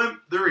huge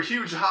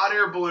hot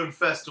air balloon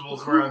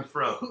festivals where I'm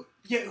from.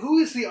 Yeah, who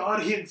is the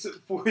audience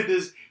for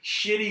this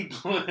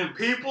shitty blimp?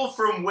 People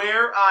from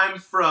where I'm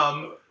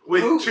from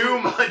with Who- too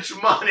much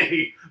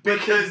money But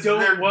because they don't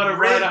their wanna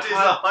ride rent a is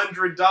hot-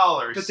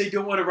 $100. But they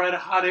don't want to ride a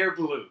hot air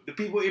balloon. The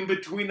people in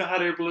between the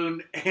hot air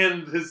balloon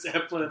and the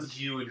Zeppelin.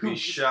 You would who be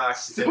shocked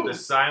still- at the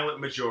silent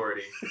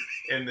majority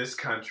in this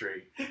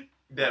country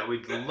that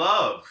would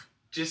love,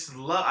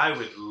 I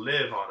would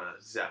live on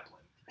a Zeppelin.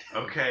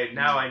 Okay,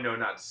 now I know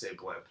not to say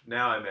blimp.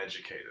 Now I'm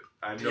educated.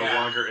 I'm no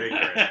Yeah. longer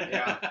ignorant.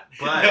 Yeah.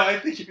 But No, I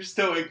think you're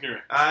still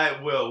ignorant.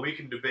 I will. We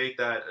can debate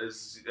that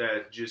as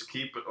just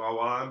keep it while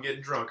I'm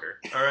getting drunker.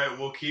 All right,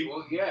 we'll keep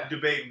Well, yeah.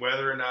 debating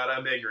whether or not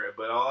I'm ignorant.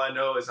 But all I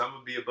know is I'm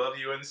gonna be above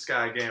you in the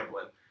sky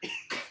gambling,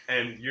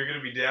 and you're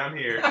gonna be down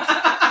here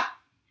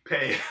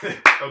paying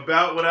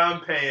about what I'm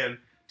paying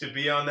to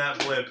be on that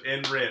blimp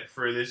in rent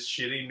for this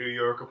shitty New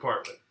York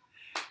apartment.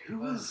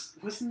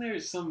 Wasn't there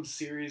some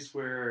series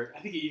where I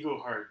think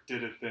Eagleheart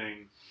did a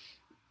thing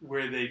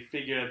where they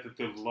figured out that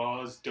the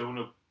laws they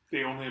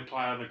only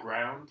apply on the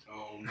ground,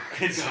 Oh my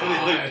and so they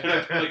like put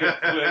up like a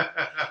flip,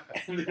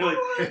 and they're like,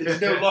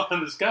 "There's no law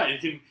in the sky. You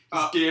can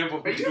just gamble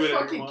Are and do you whatever you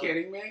fucking want."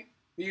 kidding me?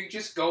 You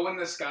just go in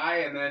the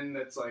sky and then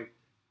it's like,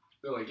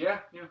 they're like, yeah.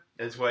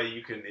 That's why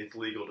it's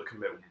legal to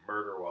commit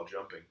murder while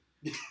jumping.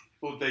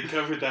 Well, they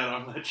covered that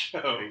on that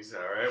show. All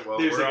right. Well,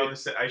 There's we're like on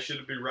the I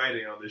should be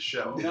writing on this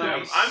show.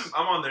 Nice.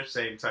 I'm on their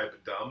same type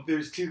of dumb.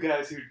 There's two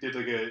guys who did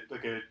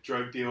like a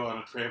drug deal on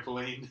a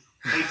trampoline.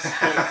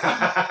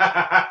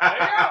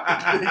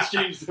 They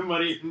exchanged the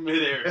money in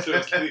midair, so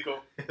it's legal.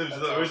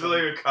 Was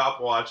like a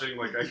cop watching,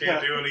 like I can't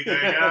Yeah. do anything.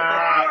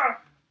 Ah!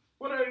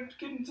 What did I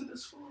get into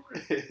this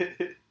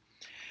for?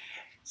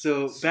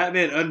 So,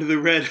 Batman Under the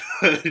Red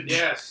Hood.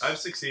 Yes. I've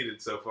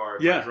succeeded so far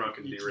in Yeah, my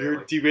drunken you're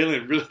derailing.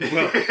 derailing really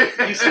well.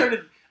 You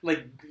started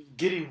like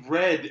getting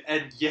red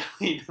and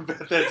yelling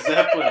about that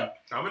Zeppelin.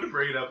 I'm gonna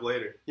bring it up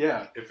later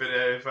Yeah. if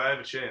I have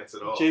a chance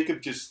at all.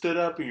 Jacob just stood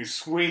up and you're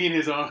swinging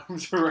his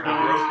arms around.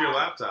 I broke your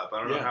laptop. I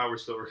don't know Yeah. how we're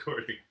still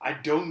recording. I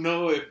don't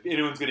know if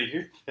anyone's going to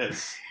hear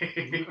this.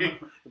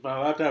 My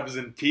laptop is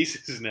in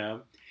pieces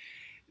now.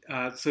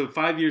 So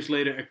 5 years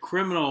later, a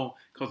criminal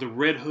called the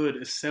Red Hood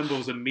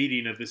assembles a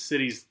meeting of the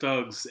city's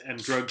thugs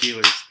and drug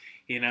dealers.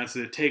 He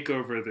announces a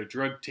takeover of the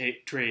drug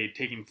trade,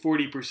 taking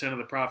 40% of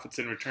the profits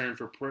in return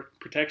for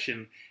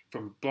protection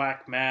from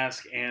Black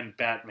Mask and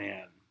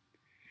Batman.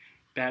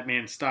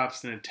 Batman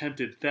stops an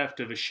attempted theft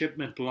of a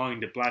shipment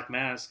belonging to Black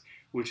Mask,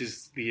 which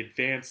is the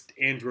advanced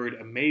android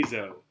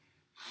Amazo.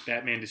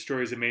 Batman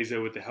destroys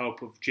Amazo with the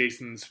help of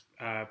Jason's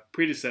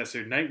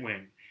predecessor,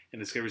 Nightwing, and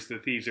discovers the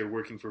thieves are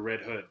working for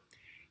Red Hood.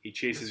 He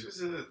chases...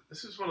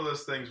 This was one of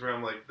those things where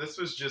I'm like, this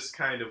was just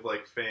kind of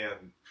like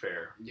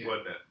fanfare, Yeah.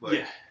 wasn't it? Like,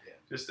 Yeah.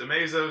 just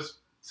Amazo's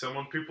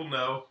someone people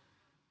know.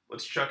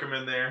 Let's chuck him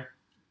in there.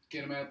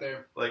 Get him out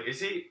there. Like, is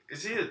he a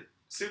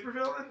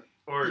supervillain?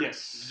 Or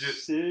Yes.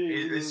 just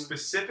a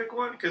specific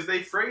one? Because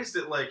they phrased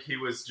it like he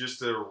was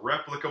just a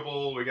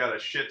replicable, we got a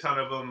shit ton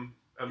of them,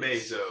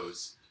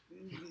 Amazos.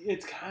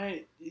 It's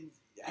kind of...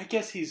 I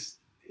guess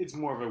it's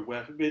more of a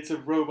weapon. It's a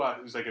robot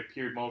who's like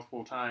appeared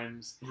multiple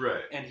times.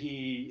 Right. And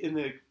in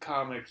the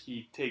comic,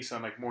 he takes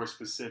on like more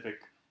specific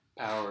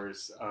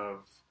powers of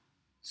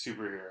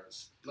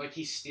superheroes. Like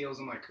he steals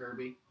them like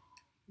Kirby.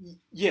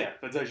 Yeah,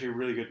 that's actually a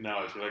really good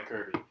analogy, like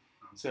Kirby.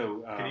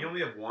 So Can he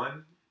only have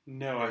one?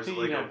 no, or I is think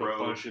it like you a have a rogue?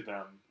 bunch of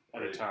them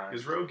at a time.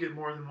 Does Rogue get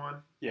more than one?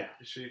 Yeah,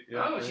 Is she?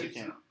 Oh, okay. she's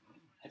can.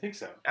 I think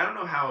so. I don't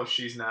know how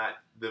she's not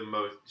the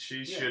most. She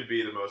Yeah. should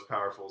be the most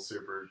powerful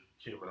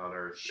superhuman on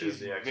Earth.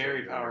 She's in the X-Men very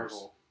universe.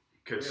 powerful.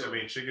 Because Really? I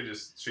mean, she could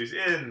just. She's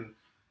in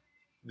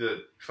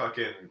the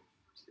fucking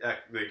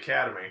the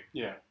academy.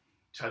 Yeah.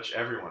 Touch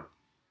everyone.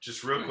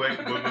 Just real quick.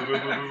 Boo, boo, boo, boo, boo,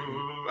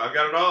 boo, boo. I've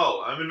got it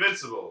all. I'm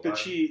invincible. But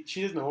she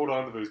doesn't hold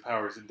on to those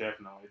powers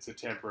indefinitely. It's a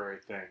temporary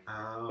thing.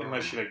 Oh.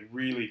 Unless she like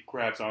really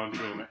grabs onto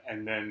him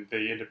and then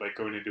they end up like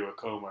going into a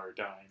coma or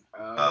dying.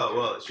 Oh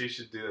well, she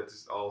should do that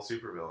to all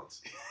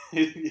supervillains,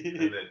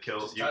 and then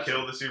Just you touch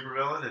kill the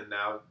supervillain, and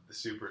now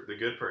the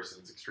good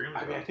person's extremely.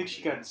 I mean, I think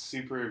she got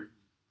super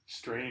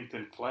strength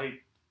and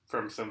flight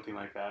from something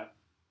like that.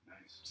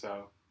 Nice.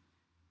 So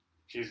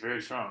she's very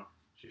strong.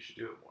 She should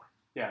do it more.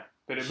 Yeah,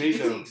 but She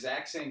gets the Amazo,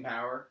 exact same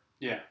power.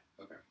 yeah.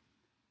 Okay.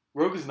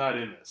 Rogue is not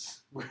in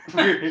this. We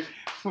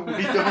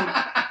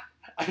don't.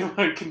 I don't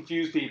want to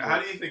confuse people. How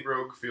do you think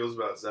Rogue feels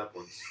about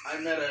Zeppelins? I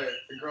met a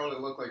girl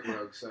that looked like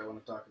Rogue, so I want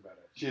to talk about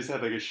it. She just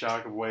had like a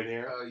shock of white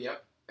hair.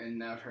 Yep. And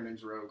now her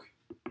name's Rogue.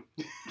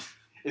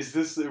 Is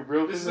this a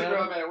real This is thing? the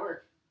girl I now? met at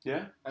work.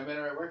 Yeah. I met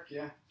her at work.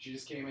 Yeah. She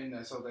just came in. And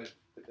I saw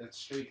that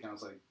streak, and I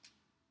was like,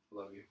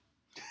 "Love you."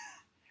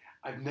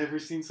 I've never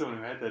seen someone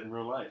who had that in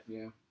real life.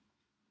 Yeah.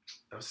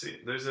 I've seen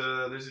there's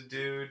a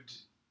dude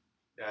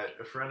at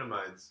a friend of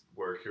mine's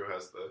work who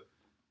has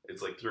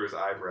it's like through his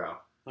eyebrow.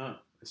 Huh.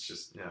 It's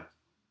just yeah.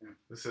 Yeah.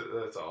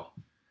 That's all.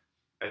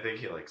 I think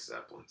he likes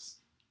Zeppelins.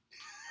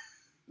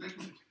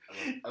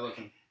 I love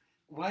him.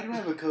 Why do I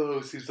have a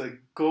co-host whose like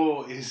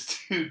goal is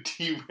to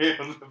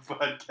derail the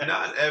podcast?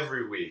 Not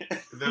every week.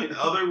 The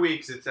other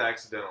weeks it's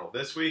accidental.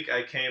 This week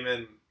I came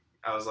in.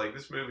 I was like,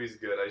 this movie's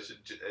good. I should.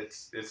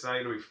 It's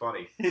not gonna be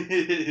funny,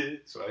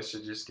 so I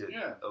should just get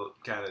Yeah.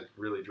 kind of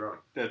really drunk.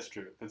 That's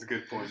true. That's a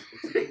good point.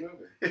 It's a good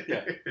movie.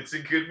 Yeah. It's a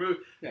good movie.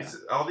 Yeah.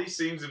 All these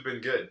scenes have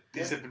been good.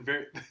 These have been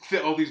very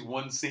all these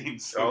one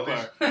scenes so All these.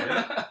 far.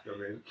 Yeah, I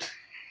mean,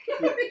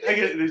 I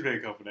get there's been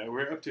a couple now.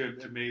 We're up to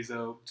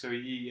Amazo. So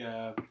he,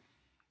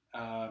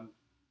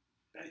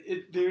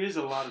 there is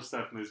a lot of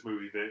stuff in this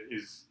movie that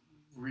is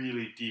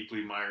really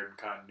deeply mired in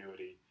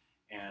continuity,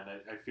 and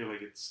I feel like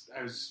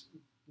I was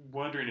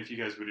wondering if you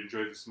guys would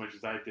enjoy this as much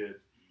as I did,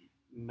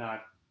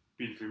 not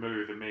being familiar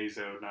with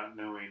Amazo, not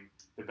knowing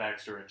the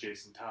backstory of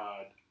Jason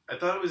Todd. I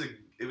thought it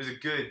was a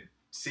good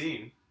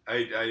scene. I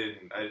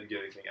didn't get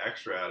anything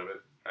extra out of it.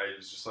 I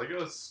was just like, oh,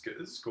 this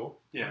is cool.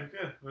 Yeah. Like,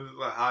 yeah. It was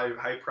a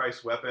high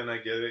price weapon. I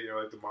get it. You know,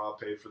 like the mob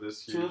paid for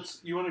this. So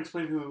you want to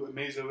explain who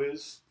Amazo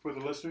is for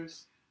the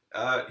listeners?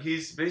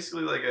 He's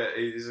basically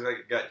he's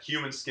got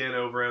human skin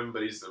over him,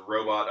 but he's the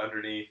robot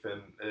underneath.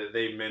 And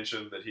they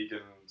mentioned that he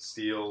can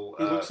steal.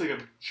 He looks like a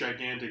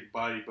gigantic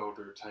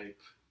bodybuilder type.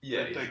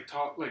 Yeah, like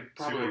tall, like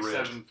probably super like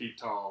ripped. 7 feet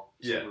tall,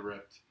 Yeah. super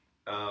ripped.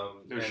 no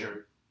No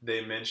shirt.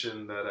 They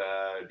mentioned that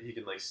he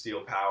can like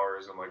steal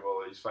powers. I'm like,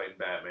 well, he's fighting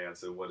Batman,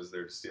 so what is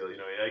there to steal? You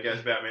know, I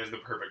guess Batman's the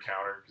perfect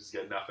counter because he's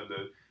got nothing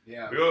to.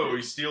 Yeah. Oh,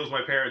 he steals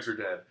my parents are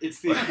dead. It's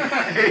the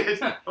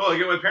Oh, I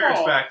get my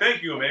parents Aw. back.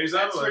 Thank you, Amazo.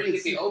 That's where Like, you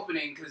get the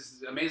opening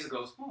because Amazo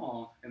goes,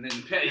 "Oh," and then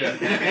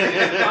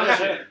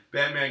Yeah.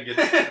 Batman gets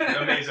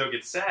Amazo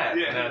gets sad,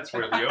 Yeah. and that's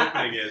where the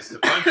opening is to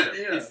punch him.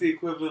 Yeah. it's the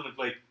equivalent of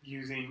like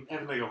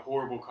having like a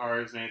horrible car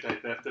as an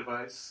anti-theft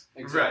device.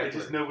 Exactly. It's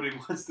just nobody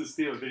wants to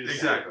steal it. They just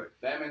Exactly.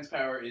 Batman's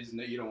power is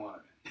no, you don't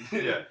want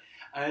it. Yeah.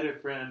 I had a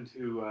friend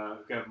who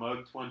got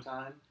mugged one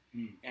time,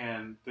 Hmm.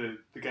 and the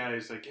guy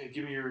is like, "Hey,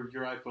 give me your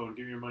iPhone,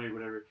 give me your money,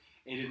 whatever."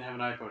 and he didn't have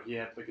an iPhone. He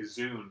had like a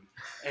Zune,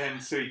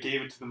 and so he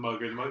gave it to the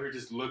mugger. The mugger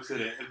just looks at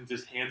it and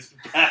just hands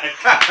it back.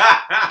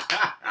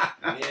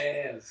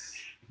 Yes.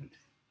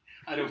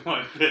 I don't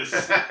want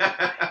this.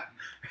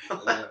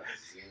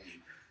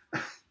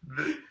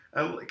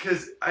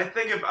 Because I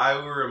think if I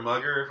were a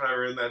mugger, if I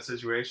were in that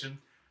situation,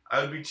 I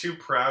would be too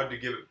proud to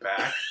give it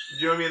back.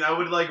 You know what I mean? I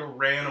would like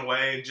ran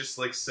away and just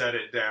like set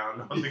it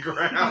down on the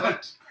ground.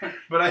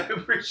 But I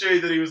appreciate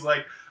that he was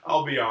like,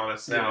 I'll be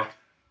honest now.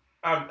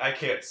 I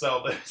can't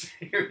sell this.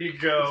 Here you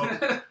go.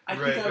 I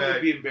Right think I back.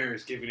 would be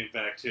embarrassed giving it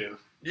back too.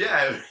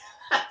 Yeah,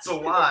 that's a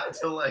lot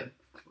to like.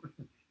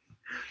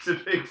 It's a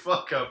big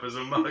fuck up as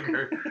a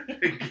mugger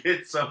to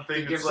get something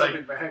Give that's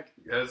something like, back.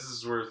 yeah, this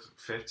is worth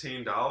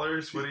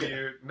 $15. What do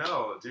you?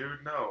 No, dude,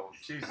 no.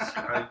 Jesus,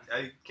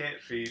 I can't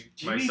feed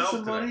Do you need myself some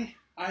today. money?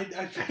 I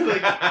feel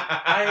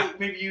like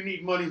maybe you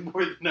need money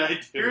more than I do.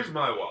 Here's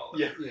my wallet.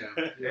 Yeah.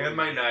 Yeah. And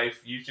my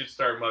knife. You should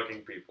start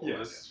mugging people. Yeah.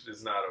 This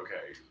is not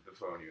okay. The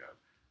phone you have.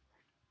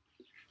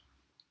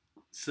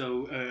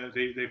 So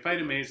they fight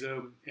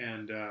Amazo,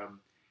 and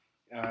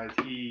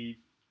he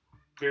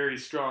very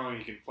strong.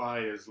 He can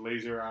fly. He has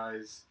laser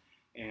eyes,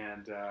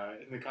 and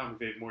in the comic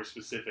they have more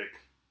specific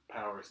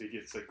powers. He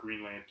gets like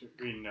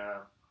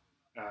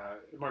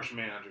Martian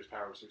Manhunter's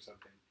powers or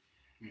something.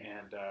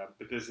 And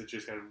but this is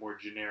just kind of more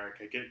generic.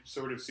 I get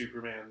sort of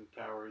Superman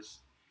powers,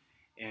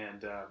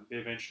 and they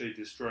eventually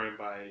destroy him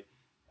by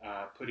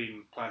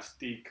putting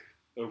plastique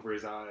over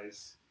his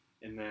eyes,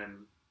 and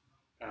then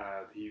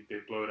they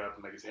blow it up,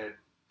 and like his head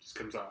just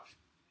comes off,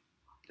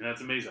 and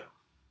that's Amazo.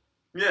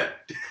 Yeah.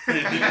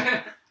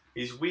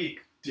 He's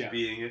weak to Yeah.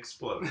 being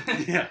exploded.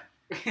 Yeah,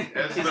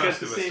 As he's got most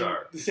the of us same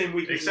are. the same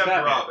weakness Except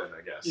as Batman. Robin,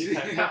 I guess.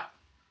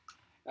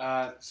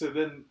 Yeah. So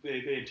then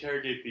they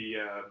interrogate the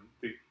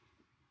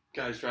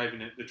guys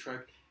driving the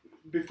truck.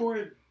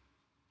 Before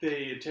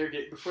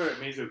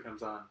Amazo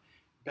comes on,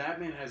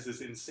 Batman has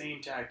this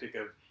insane tactic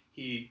of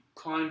he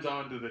climbs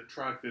onto the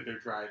truck that they're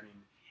driving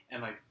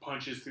and like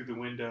punches through the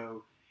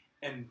window,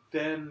 and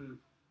then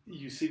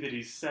you see that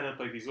he's set up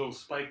like these little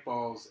spike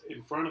balls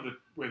in front of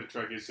where the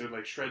truck is, so it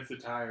like shreds the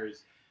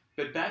tires.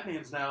 But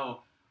Batman's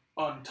now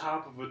on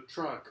top of a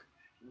truck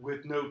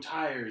with no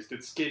tires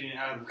that's skidding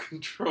out of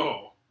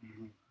control.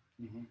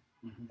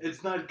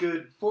 It's not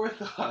good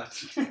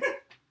forethought.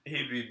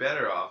 He'd be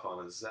better off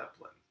on a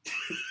Zeppelin,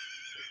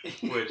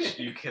 which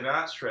you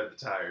cannot shred the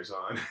tires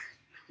on.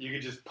 You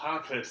could just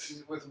pop it.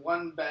 With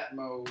one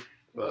Batmo.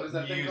 What But is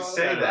that thing you called?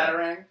 say that,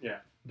 Batarang?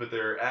 but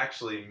there are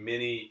actually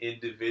many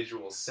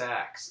individual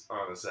sacks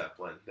on a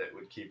Zeppelin that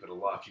would keep it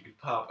aloft. You could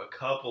pop a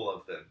couple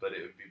of them, but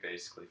it would be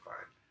basically fine.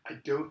 I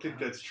don't think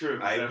that's true.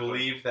 I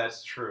believe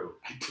that's true.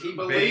 He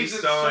believes Based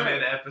it's on true.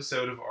 an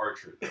episode of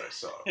Archer that I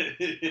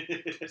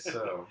saw.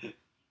 So,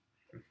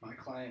 My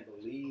client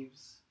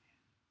believes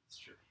it's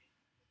true.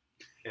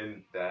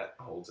 and that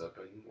holds up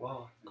in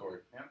law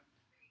court. Yep.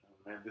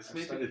 Oh, man, this I've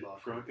may be the studied law.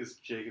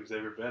 drunkest Jacob's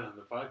ever been on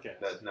the podcast.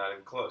 That's not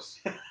even close.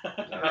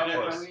 How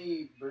close.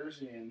 many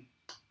burrs are you in?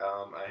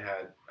 I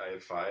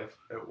had 5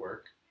 at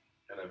work,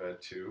 and I've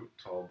had 2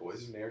 tall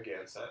boys in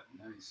Narragansett,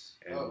 Nice.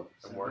 and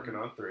I'm working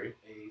on 3.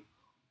 8.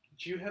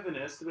 Do you have an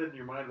estimate in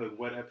your mind, like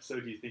what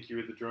episode do you think you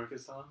were the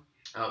drunkest on?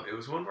 It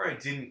was one where I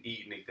didn't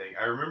eat anything.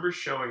 I remember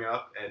showing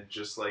up and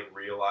just like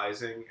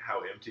realizing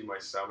how empty my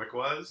stomach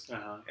was,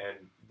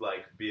 and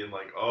like being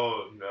like,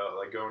 "Oh no!"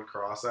 Like going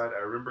cross-eyed. I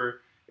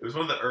remember it was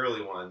one of the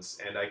early ones,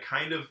 and I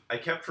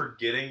kept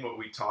forgetting what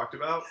we talked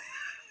about.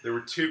 There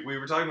were 2. We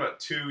were talking about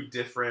 2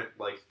 different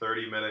like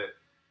 30-minute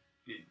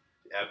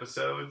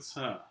episodes.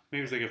 Maybe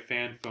it was like a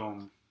fan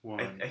film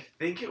one. I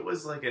think it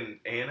was like a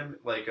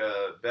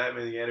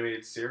Batman the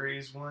Animated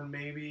Series one,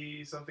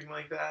 maybe something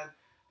like that.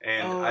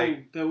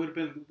 And that would have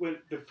been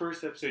the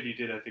first episode you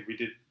did. I think we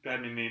did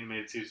Batman the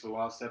Animated Series, the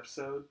lost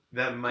episode.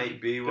 that might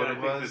be what But it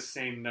I think the was.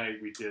 same night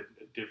we did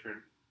a different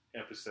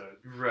episode.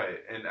 Right,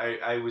 and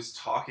I was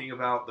talking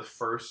about the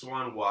first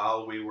one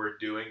while we were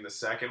doing the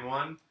second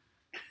one.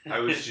 I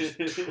was just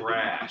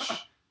trash,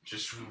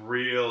 just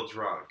real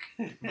drunk.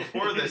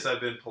 Before this, I've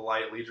been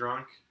politely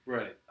drunk.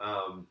 Right.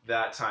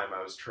 That time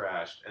I was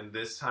trashed, and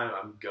this time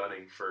I'm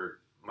gunning for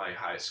my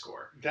high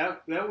score.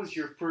 That was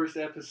your first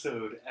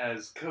episode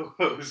as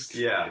co-host.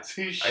 Yeah,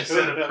 So you I showed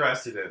set a up.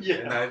 precedent, Yeah.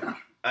 and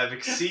I've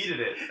exceeded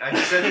it. I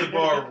set the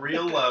bar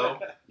real low,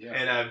 Yeah.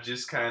 and I've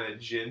just kind of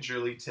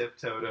gingerly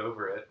tiptoed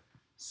over it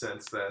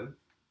since then.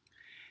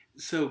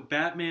 So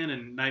Batman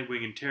and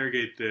Nightwing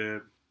interrogate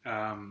the.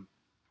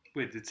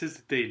 It says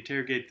that they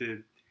interrogate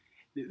the.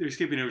 They're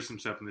skipping over some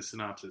stuff in the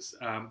synopsis.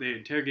 They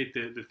interrogate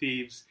the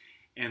thieves,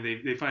 and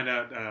they find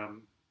out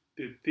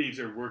the thieves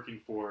are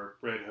working for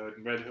Red Hood,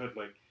 and Red Hood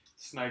like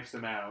snipes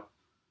them out.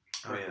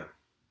 Oh yeah.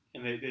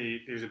 And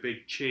there's a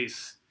big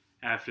chase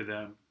after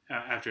them.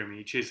 After him,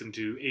 he chases them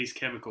to Ace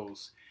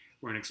Chemicals,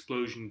 where an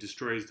explosion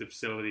destroys the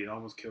facility and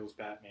almost kills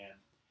Batman.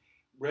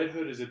 Red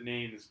Hood is a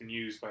name that's been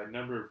used by a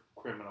number of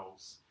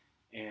criminals,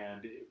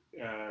 and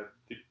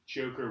the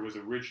Joker was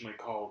originally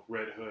called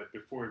Red Hood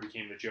before he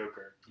became the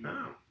Joker.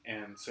 Oh.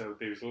 And so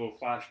there's a little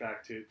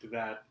flashback to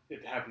that.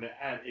 It happened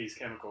at Ace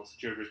Chemicals.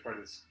 Joker's part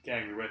of this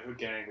gang, the Red Hood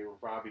gang. They were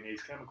robbing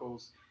Ace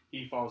Chemicals.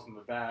 He falls in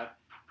the vat.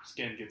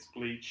 Skin gets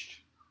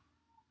bleached.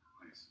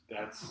 Nice.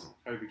 That's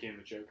how he became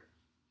the Joker.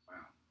 Wow.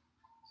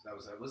 So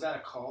was that a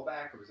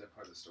callback or was that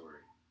part of the story?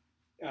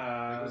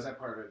 Was that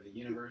part of the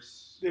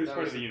universe? It was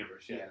part of the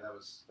universe, yeah. Yeah, that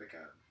was like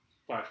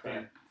a Flashback.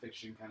 fan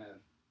fiction kind of.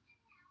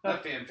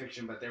 Not fan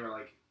fiction, but they were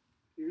like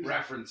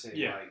referencing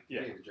like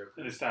hey, the Joker.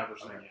 An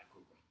establishment, Okay,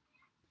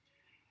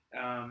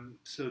 yeah. Cool.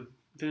 So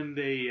then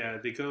they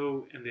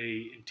go and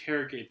they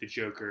interrogate the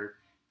Joker,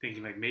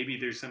 thinking like maybe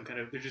there's some kind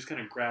of, they're just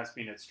kind of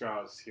grasping at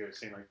straws here,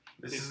 saying like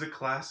This is the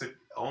classic.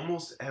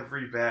 Almost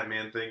every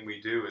Batman thing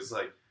we do is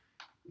like,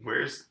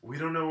 we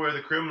don't know where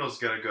the criminal's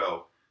gonna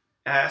go.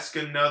 Ask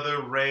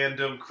another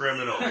random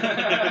criminal.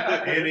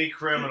 Any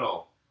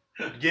criminal.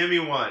 Give me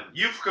one.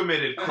 You've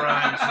committed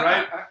crimes,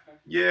 right?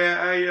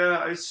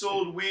 Yeah, I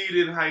sold weed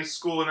in high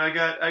school and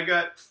I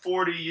got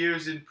 40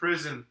 years in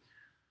prison.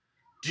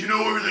 Do you know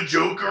where the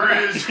Joker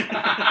is?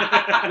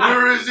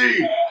 Where is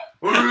he?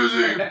 Where is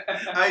he?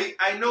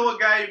 I know a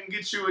guy who can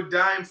get you a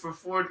dime for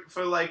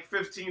like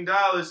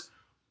 $15.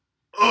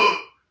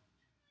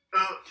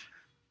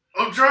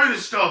 I'm trying to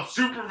stop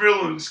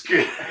supervillains,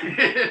 kid.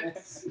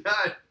 It's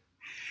not.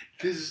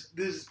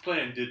 This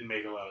plan didn't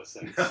make a lot of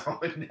sense. No,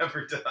 it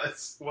never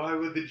does. Why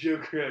would the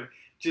Joker have,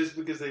 just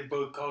because they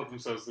both called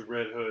themselves the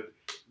Red Hood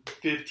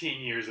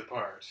 15 years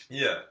apart,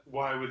 Yeah.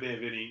 why would they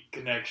have any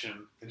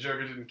connection? The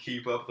Joker didn't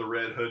keep up the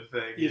Red Hood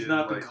thing. He's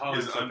not been calling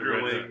his himself the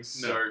Red Hood.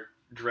 underlings No. start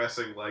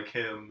dressing like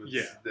him. It's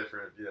Yeah.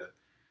 different, yeah.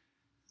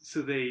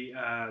 So they,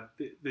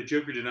 the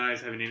Joker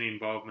denies having any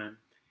involvement,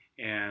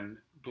 and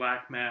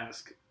Black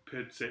Mask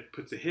puts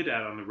a hit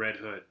out on the Red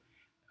Hood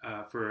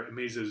for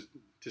Amazo's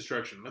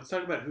destruction. Let's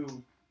talk about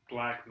who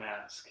Black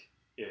Mask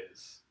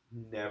is.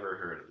 Never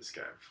heard of this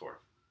guy before.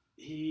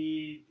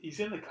 He's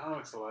in the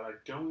comics a lot.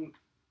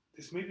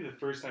 This may be the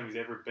first time he's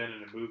ever been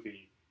in a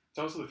movie. It's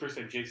also the first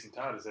time Jason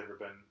Todd has ever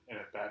been in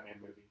a Batman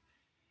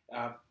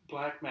movie.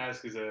 Black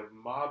Mask is a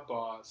mob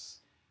boss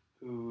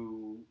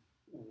who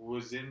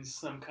was in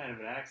some kind of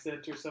an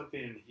accident or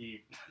something, and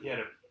he had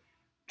a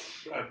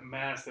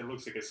mask that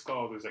looks like a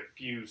skull that was like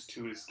fused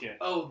to his skin.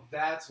 Oh,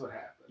 that's what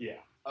happened. Yeah.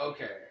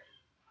 Okay.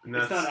 And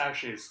It's not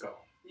actually a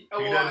skull. Oh,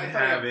 He well, doesn't I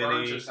thought he have had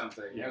burns any- or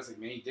something. Yeah. I was like,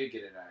 man, he did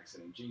get in an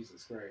accident.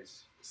 Jesus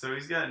Christ. So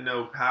he's got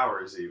no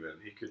powers even.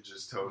 He could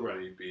just totally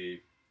Right.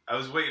 be... I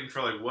was waiting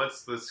for like,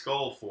 what's the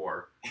skull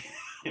for?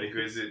 Like,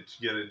 is it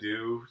gonna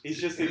do? He's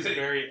just this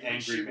very He angry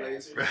shoot man.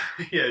 lasers.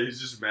 Yeah,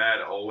 he's just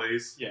mad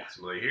always. Yeah.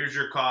 So like, here's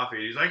your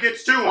coffee. He's like,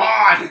 it's too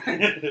hot! I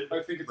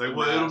think it's Like, the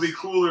well, it'll be mask.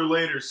 cooler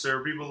later,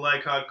 sir. People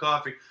like hot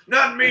coffee.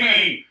 Not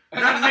me!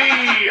 Not me!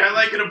 I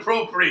like an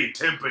appropriate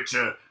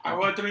temperature. I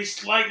want to be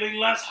slightly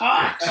less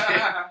hot.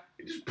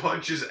 He just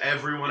punches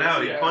everyone Yes,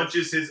 out. he He does.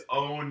 punches his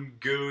own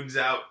goons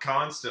out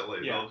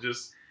constantly. Yeah. They'll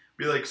just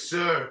be like,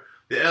 sir,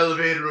 the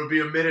elevator will be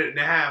a minute and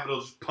a half. It'll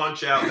just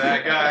punch out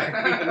that guy.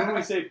 And when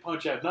we say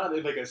punch out, not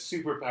in like a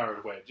super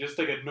powered way, just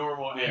like a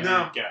normal angry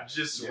No, guy.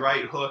 just Yeah.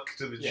 right hook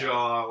to the Yeah.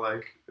 jaw,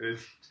 like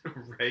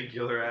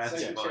regular ass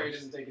Secretary punch.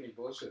 doesn't take any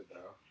bullshit,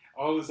 though.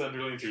 All his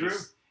underlings are True.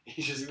 just,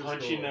 he's just He was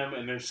punching cool. them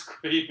and they're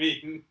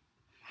screaming.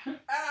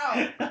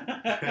 Ow!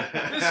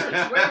 This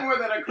hurts way more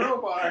than a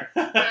crowbar.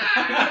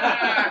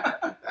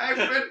 I've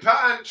been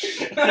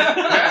punched.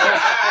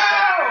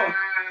 Ow!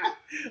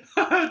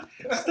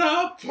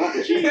 Stop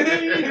punching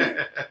me!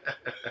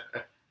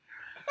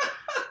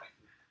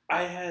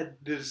 I had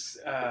this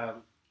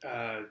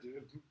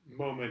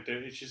moment that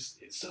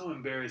it's so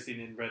embarrassing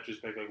in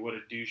retrospect, like what a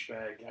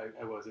douchebag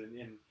I was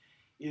in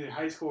either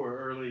high school or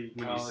early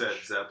When college. you said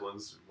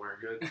Zeppelins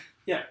weren't good.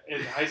 Yeah,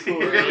 in high school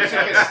or You early took a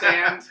college,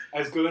 stand. I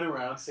was going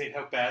around saying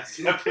how bad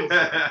stuff was.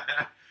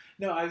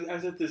 No, I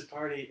was at this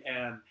party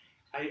and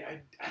I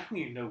don't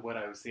even know what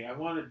I was thinking. I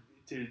wanted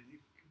to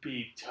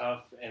be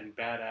tough and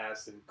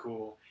badass and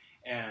cool,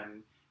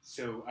 and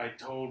so I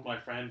told my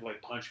friend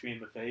like punch me in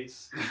the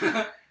face,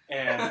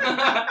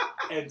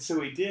 and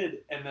so he did,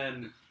 and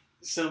then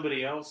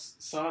somebody else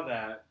saw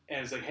that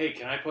and was like, "Hey,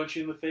 can I punch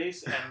you in the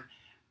face?"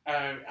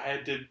 And I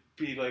had to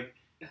be like,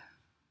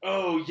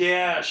 "Oh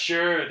yeah,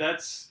 sure,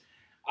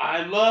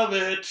 I love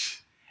it."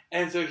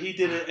 And so he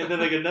did it, and then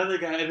like another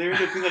guy, and there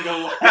ended up being like a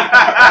line of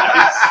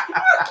guys.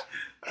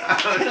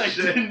 Oh And I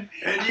shit! didn't-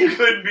 And you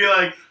couldn't be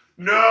like,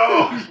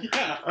 no,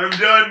 Yeah. I'm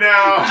done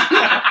now.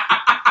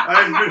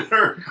 I've been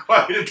hurt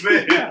quite a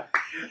bit. Yeah.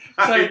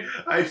 like-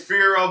 I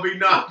fear I'll be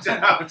knocked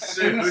out It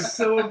soon. was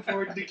so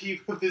important to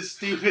keep up this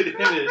stupid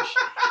image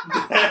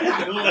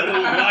that a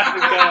little line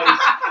of guys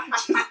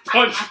just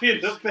punched me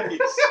in the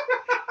face.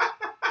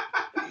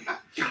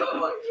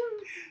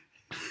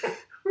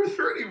 Were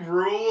there any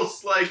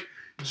rules like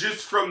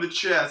just from the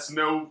chest?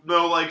 No,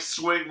 like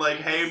swing, like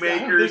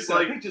haymakers, I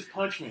like. think just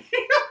punch me.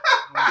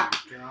 Oh my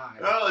god.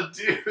 Oh,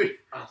 dude,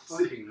 A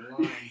fucking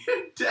line.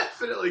 you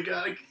definitely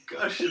got a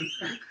concussion.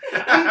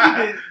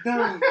 I think no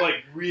one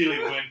like really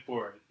went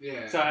for it.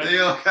 Yeah. So They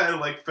all kind of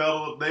like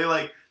felt. They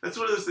like that's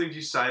one of those things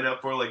you sign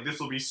up for. Like this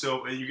will be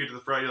so, and you get to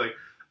the front, you're like,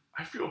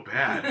 I feel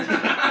bad.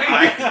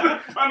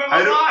 I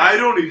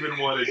don't even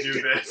want to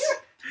do this.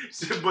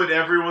 So, but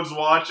everyone's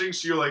watching,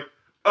 so you're like,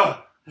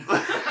 oh.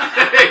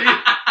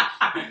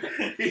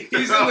 He's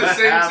in the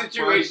same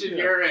situation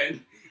you're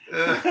in.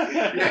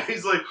 Yeah,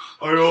 he's like,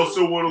 I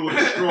also want to look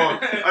strong.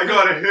 I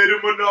gotta hit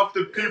him enough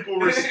that people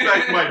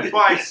respect my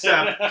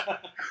bicep,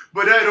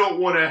 but I don't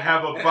want to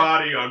have a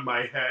body on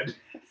my head.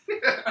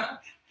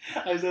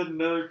 I was at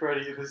another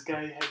party, and this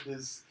guy had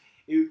this.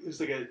 It was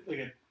like a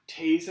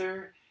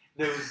taser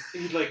that was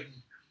he'd like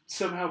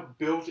somehow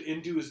built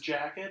into his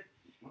jacket,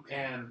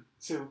 and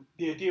so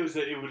the idea was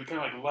that it would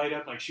kind of like light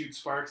up, like shoot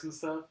sparks and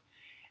stuff.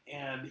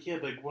 And he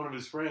had like one of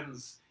his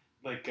friends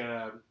like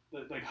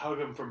hug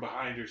him from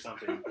behind or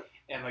something,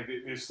 and like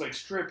this like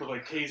strip of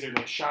like taser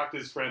like shocked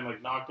his friend,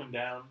 like knocked him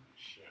down.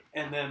 Shit.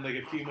 And then like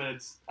a few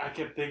minutes, I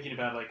kept thinking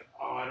about like,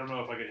 oh, I don't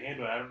know if I could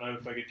handle it. I don't know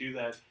if I could do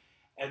that.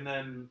 And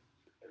then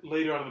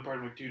later on in the party,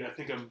 I'm like, dude, I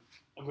think I'm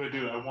gonna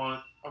do it. I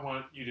want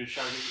you to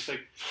shock me. He's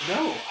like,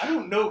 no, I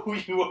don't know who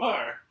you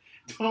are.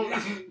 I'm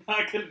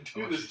not gonna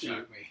do this to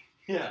you. Me.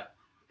 Yeah.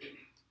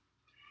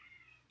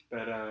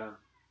 But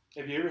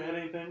have you ever had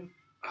anything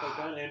like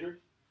that, Andrew?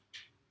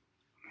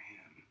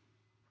 Man,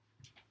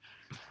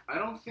 I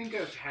don't think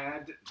I've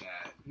had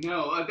that.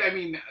 No, I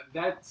mean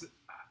that's.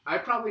 I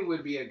probably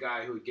would be a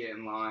guy who would get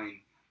in line,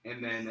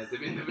 and then at the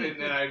end of it,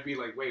 then I'd be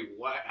like, "Wait,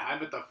 what?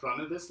 I'm at the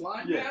front of this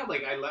line now?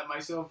 Like I let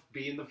myself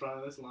be in the front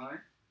of this line."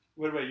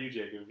 What about you,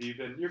 Jacob?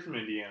 You're from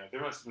Indiana.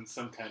 There must have been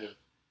some kind of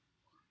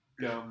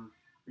dumb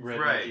rednecky.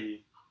 Right.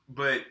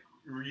 But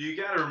you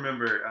gotta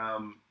remember,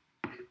 I'm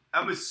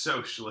a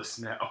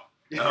socialist now.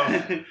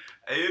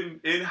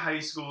 In high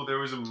school, there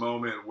was a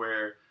moment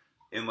where,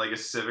 in like a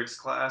civics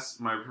class,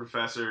 my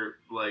professor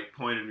like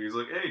pointed to me. He was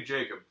like, "Hey,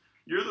 Jacob,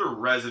 you're the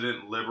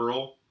resident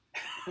liberal,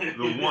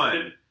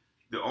 the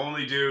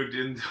only dude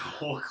in the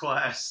whole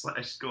class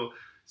 / school."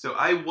 So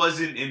I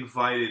wasn't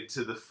invited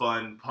to the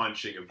fun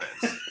punching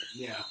events.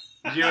 Yeah.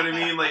 Do you know what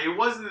I mean? Like, it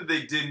wasn't that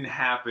they didn't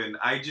happen.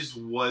 I just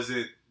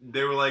wasn't.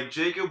 They were like,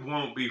 Jacob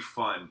won't be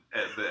fun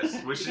at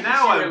this, which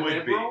now I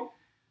would be.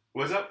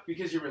 What's up?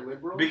 Because you were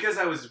liberal? Because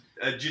I was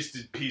just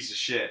a piece of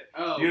shit.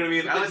 Oh. You know what I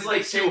mean? I was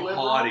like too liberal?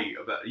 haughty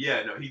about.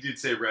 Yeah, no, he did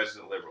say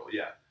resident liberal.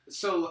 Yeah.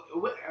 So,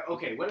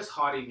 okay, what does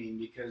haughty mean?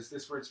 Because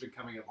this word's been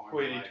coming up more.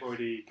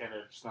 Hoity-toity, kind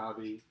of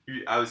snobby.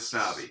 I was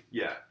snobby.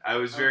 Yeah, I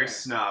was very Okay.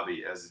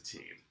 snobby as a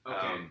teen.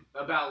 Okay.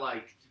 About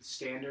like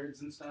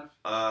standards and stuff.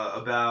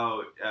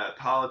 About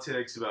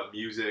politics, about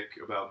music,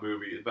 about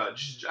movies, about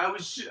just I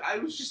was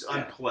just Yeah.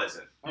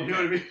 unpleasant. You Okay. know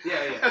what I mean?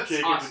 Yeah, yeah.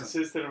 Jacob Awesome.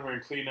 insisted on wearing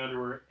clean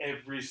underwear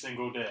every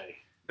single day.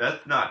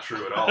 That's not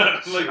true at all.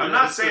 Like, I'm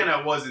not saying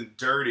I wasn't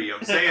dirty.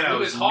 I'm saying I It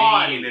was was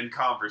haughty. mean in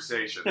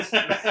conversations.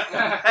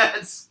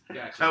 That's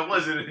Gotcha. I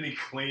wasn't any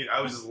clean.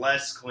 I was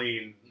less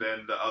clean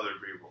than the other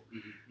people.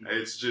 Mhm.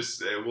 It's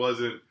just I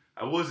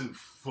wasn't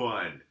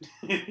fun.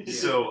 Yeah.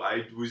 So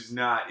I was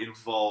not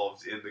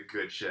involved in the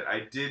good shit.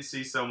 I did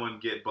see someone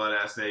get butt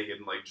ass naked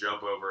and like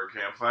jump over a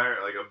campfire,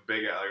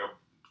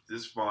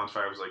 this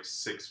bonfire was like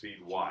 6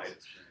 feet wide.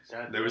 Jesus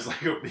Christ. God There was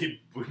damn.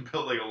 we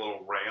built like a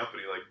little ramp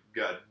and he like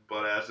got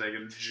butt ass naked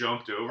and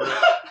jumped over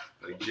it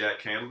like Jack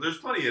Campbell. There's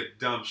plenty of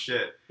dumb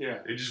shit. Yeah.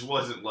 It just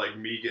wasn't like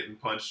me getting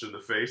punched in the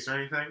face or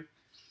anything.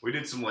 We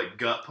did some like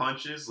gut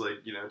punches, like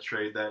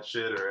trade that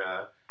shit,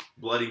 or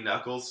bloody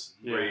knuckles,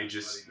 where Yeah, you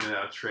just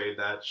trade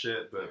that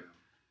shit, but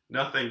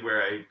nothing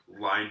where I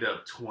lined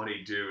up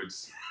 20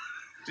 dudes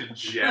to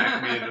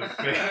jack me in the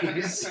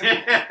face.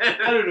 I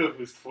don't know if it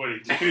was 20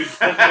 dudes.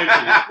 Was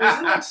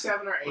it like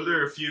 7 or 8? Well,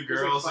 there are a few Was it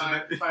girls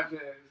like in it. 5 to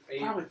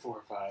 8? Probably 4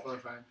 or 5. 4 or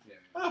 5. Yeah.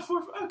 Oh,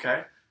 4,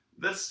 okay.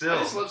 That's still. I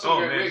just love some Oh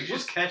great- man, wait, you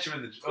just catch him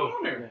in the. What's going Oh,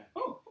 on there? Yeah.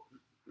 Oh.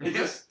 And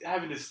just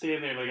having to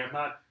stand there, like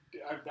I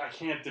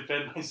can't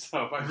defend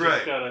myself. I just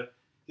Right. gotta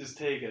just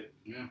take it.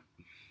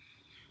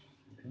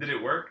 did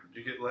it work?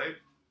 Did you get laid?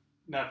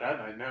 Not that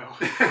night, no.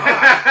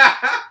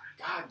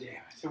 God damn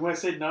it. And when I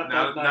say not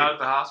Not that night, at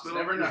the It's hospital.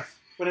 never enough.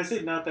 when I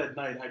say not that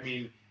night, I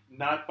mean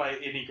not by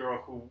any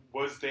girl who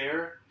was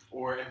there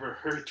or ever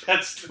heard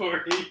that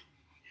story.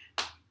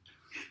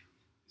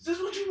 Is this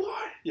what you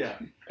want? Yeah,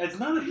 it's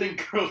not a thing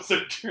girls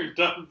are turned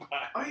on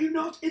by. Are you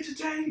not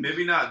entertained?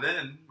 Maybe not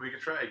then. We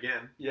could try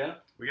again. Yeah,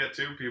 We got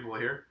 2 people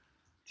here.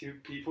 2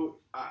 people.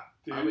 I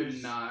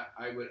would not.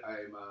 I'm gonna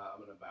bow out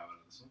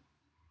of this one.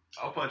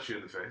 I'll punch you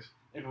in the face.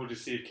 And we'll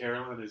just see if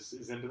Carolyn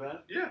is into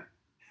that. Yeah.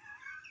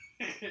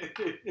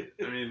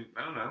 I mean,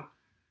 I don't know.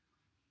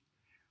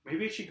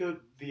 Maybe it should go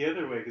the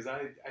other way because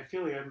I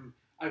feel like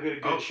I've got a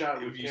good shot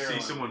with if you Carolyn.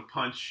 see someone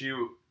punch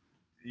you,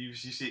 you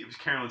see if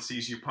Carolyn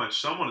sees you punch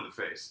someone in the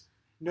face.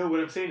 No, what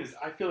I'm saying is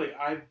I feel like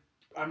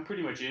I'm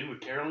pretty much in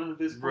with Carolyn at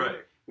this point. Right.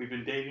 We've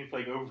been dating for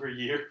like over a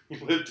year. We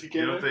live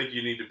together. You don't think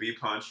you need to be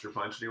punched or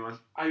punch anyone?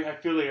 I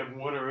feel like I've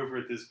won her over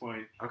at this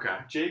point. Okay.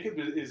 Jacob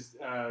is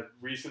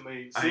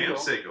recently I single.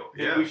 am single.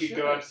 Maybe Yeah. we could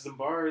go out to some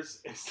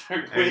bars and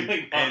start And,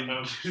 wailing on and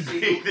them.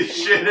 beat the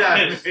shit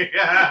out of me.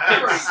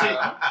 That's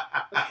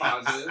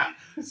positive.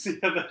 See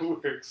how that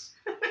works.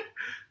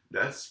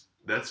 That's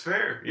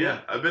fair.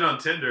 Yeah. I've been on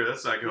Tinder.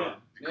 That's not going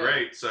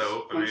great.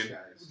 So I mean,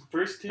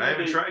 first Tinder I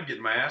haven't date, tried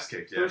getting my ass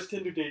kicked yet. First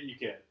Tinder date you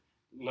get.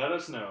 Let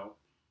us know.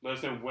 Let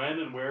us know when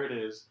and where it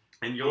is.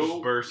 And you'll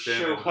just burst in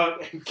show and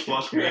up and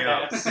fuck kick your me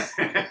up. ass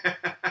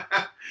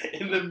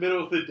in the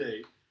middle of the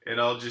date. And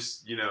I'll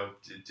just,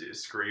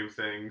 scream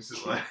things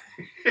like,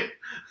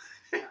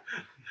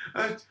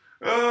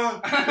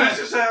 this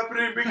is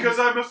happening because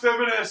I'm a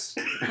feminist.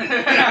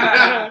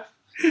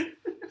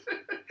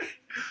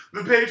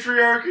 The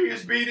patriarchy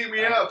is beating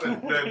me up.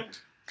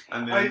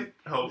 And then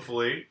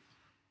hopefully,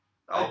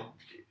 I'll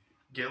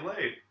get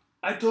laid.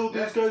 I told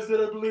these guys that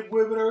I believe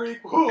women are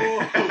equal.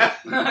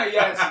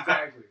 Yes,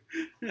 exactly.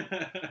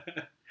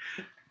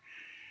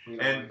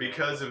 And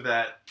because of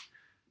that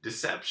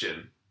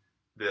deception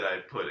that I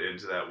put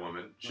into that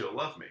woman, she'll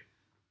love me.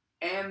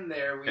 And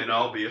there we go. And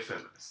I'll be a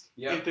feminist.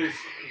 Yep.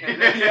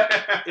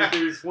 If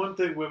there's one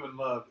thing women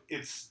love,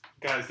 it's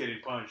guys getting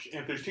punched.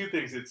 And if there's two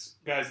things, it's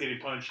guys getting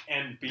punched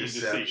and being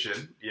Deception.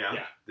 deceived.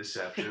 Yeah.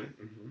 Deception.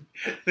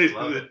 Mm-hmm. These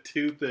Love are the it.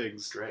 two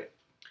things. Great.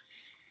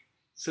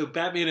 So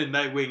Batman and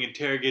Nightwing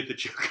interrogate the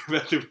Joker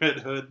about the Red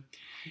Hood.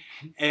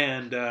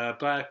 And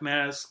Black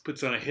Mask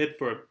puts on a hit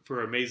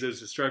for Amazo's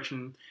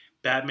destruction.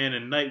 Batman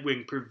and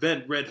Nightwing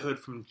prevent Red Hood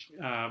from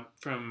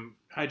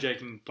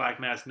hijacking Black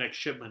Mask's next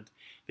shipment.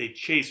 They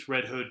chase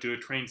Red Hood to a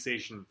train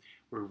station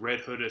where Red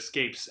Hood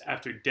escapes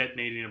after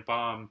detonating a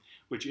bomb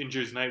which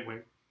injures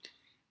Nightwing.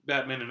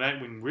 Batman and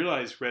Nightwing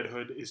realize Red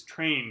Hood is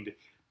trained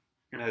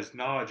and has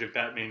knowledge of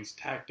Batman's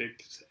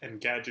tactics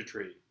and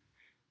gadgetry.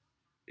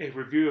 A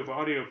review of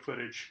audio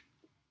footage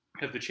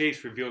of the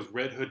chase reveals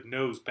Red Hood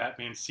knows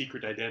Batman's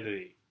secret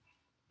identity.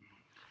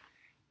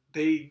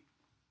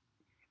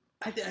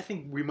 I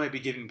think we might be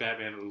giving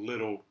Batman a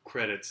little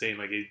credit, saying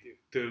like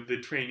the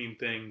training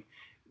thing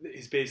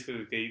is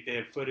basically they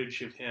have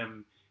footage of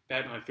him.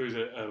 Batman throws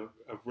a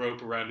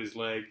rope around his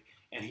leg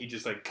and he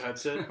just like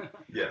cuts it.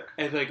 Yeah.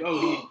 And like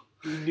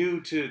he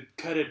knew to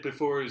cut it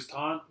before his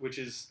taunt, which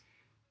is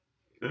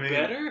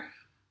better.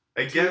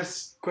 I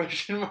guess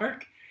question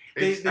mark.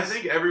 I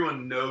think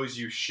everyone knows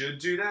you should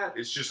do that.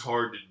 It's just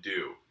hard to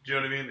do. Do you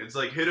know what I mean? It's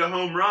like hit a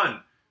home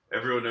run.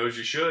 Everyone knows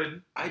you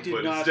should. But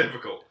it's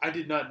difficult. I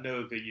did not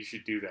know that you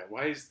should do that.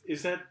 Why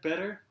is that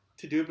better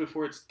to do it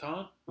before it's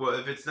taunt? Well,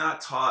 if it's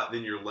not taut,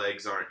 then your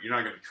legs aren't. You're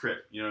not going to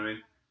trip. You know what I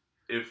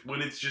mean?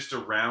 When it's just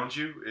around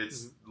you,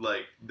 it's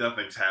like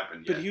nothing's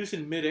happened yet. But he was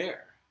in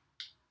midair.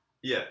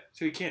 Yeah.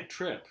 So he can't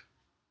trip.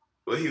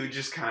 Well, he would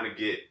just kind of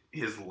get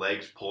his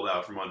legs pulled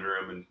out from under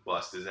him and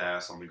bust his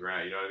ass on the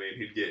ground. You know what I mean?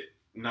 He'd get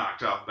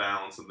knocked off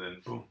balance and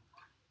then boom.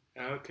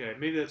 Okay,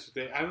 maybe that's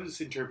what I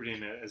was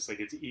interpreting it as like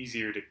it's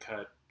easier to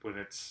cut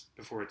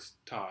before it's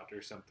taut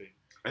or something.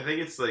 I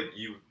think it's like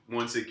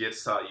once it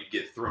gets taut, you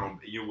get thrown.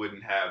 You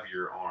wouldn't have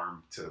your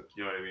arm to,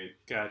 you know what I mean?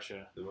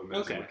 Gotcha. The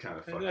momentum would kind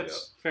of fuck you up.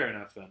 That's fair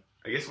enough then.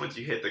 I guess once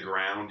you hit the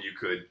ground, you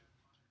could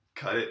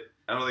cut it.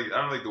 I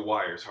don't think the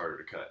wire's harder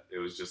to cut. It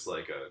was just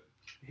like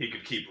he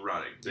could keep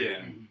running. They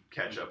didn't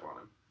catch up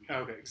on him.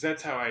 Okay, because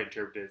that's how I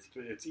interpret it.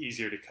 It's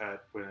easier to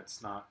cut when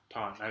it's not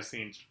taunt. I was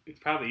thinking it's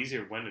probably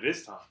easier when it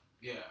is taunt.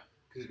 Yeah,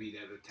 because we'd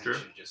have the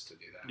tension just to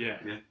do that.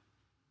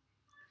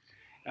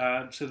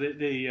 Yeah. So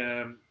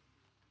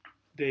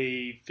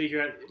they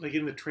figure out, like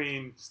in the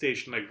train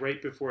station, like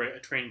right before a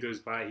train goes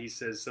by, he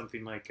says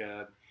something like,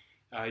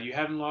 "You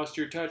haven't lost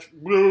your touch,"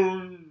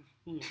 and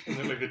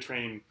then like the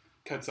train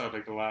cuts off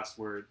like the last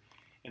word,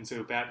 and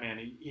so Batman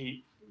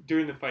he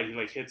during the fight he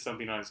like hit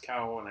something on his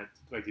cowl and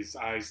like his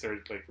eyes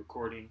started like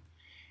recording,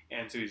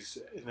 and so he's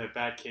in the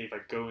Batcave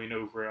like going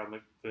over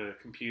on the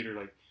computer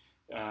like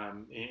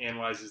he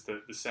analyzes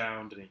the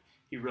sound and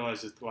he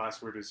realizes the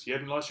last word is "You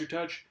haven't lost your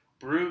touch,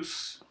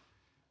 Bruce."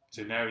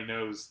 So now he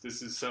knows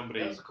this is somebody.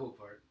 That was a cool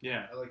part.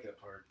 Yeah. I like that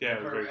part. Yeah,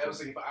 it was very I was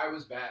cool. like, if I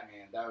was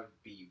Batman, that would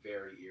be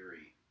very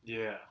eerie.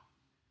 Yeah.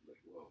 Like,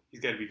 whoa. He's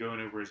got to be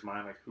going over his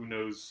mind, like, who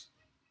knows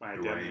my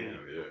Who I identity? am,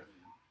 yeah.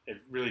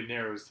 It really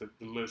narrows the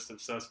list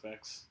of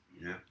suspects.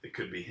 Yeah, it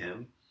could be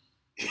him.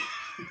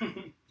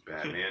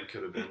 Batman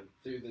could have been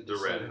Through the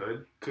Red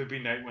Hood. Could be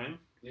Nightwing.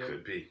 Yep.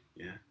 Could be,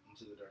 yeah.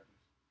 Into the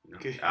darkness.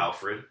 Okay.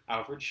 Alfred.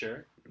 Alfred,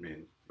 sure. I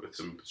mean, with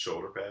some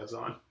shoulder pads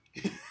on.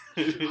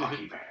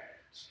 Hockey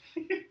pads.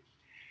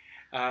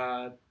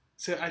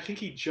 So I think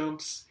he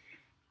jumps.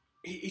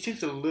 He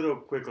jumps a little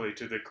quickly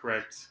to the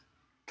correct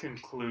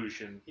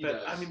conclusion. He But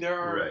does. I mean,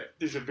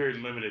 there's a very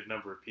limited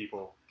number of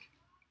people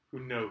who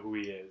know who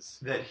he is.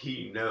 That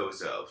he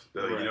knows of,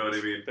 though. Right. You know what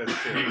I mean? That's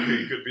true.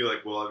 He could be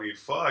like, well, I mean,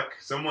 fuck.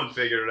 Someone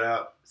figured it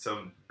out.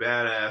 Some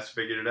badass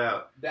figured it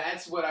out.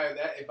 That's what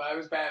if I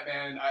was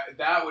Batman,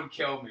 that would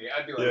kill me.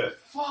 I'd be like, Yeah.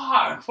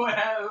 fuck, what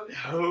happened?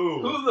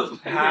 Who the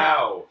fuck?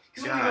 How?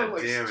 Because God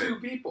we know damn like it. 2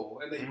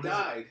 people and they Was it-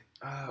 died.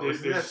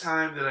 Wasn't that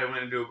time that I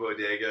went into a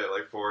bodega at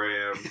like 4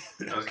 a.m.?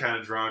 I was kind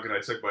of drunk and I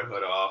took my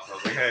hood off. I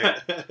was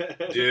like,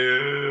 hey,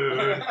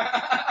 dude,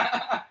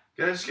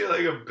 can I just get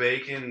like a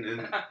bacon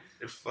and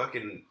a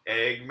fucking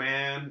egg,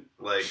 man?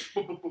 Like,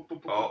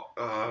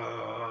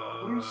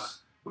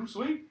 Bruce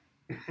Wayne?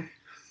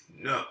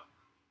 no.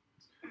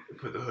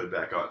 Put the hood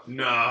back on.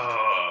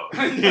 No.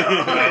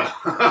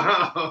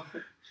 No.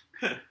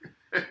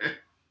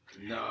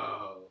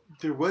 No.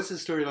 There was a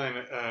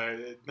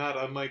storyline not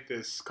unlike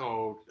this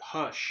called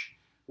Hush,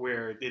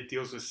 where it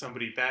deals with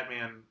somebody.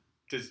 Batman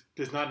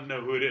does not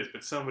know who it is,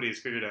 but somebody has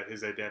figured out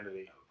his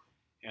identity,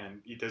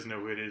 and he doesn't know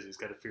who it is. He's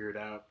got to figure it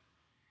out.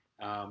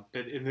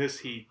 But in this,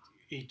 he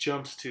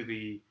jumps to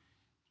the.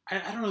 I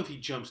don't know if he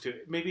jumps to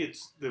it. Maybe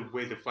it's the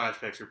way the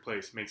flashbacks are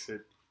placed makes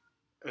it.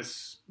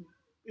 It's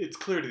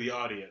clear to the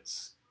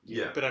audience.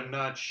 Yeah. But I'm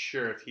not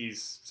sure if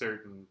he's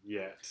certain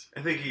yet.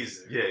 I think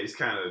he's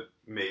kind of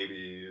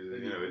maybe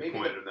it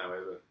pointed him that way,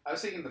 but I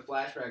was thinking the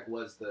flashback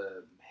was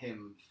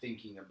him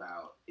thinking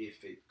about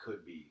if it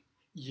could be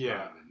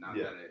Robin, not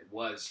that it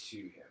was to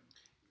him.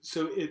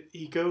 So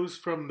he goes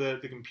from the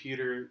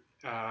computer,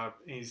 and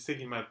he's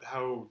thinking about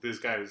how this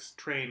guy was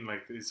trained,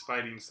 like his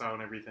fighting style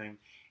and everything,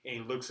 and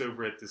he looks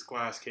over at this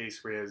glass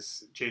case where he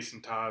has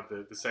Jason Todd,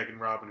 the second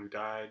Robin who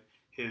died,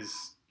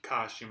 his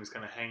costume is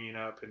kind of hanging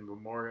up in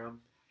memoriam.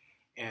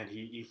 And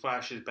he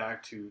flashes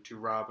back to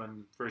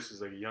Robin versus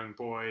like a young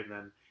boy, and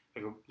then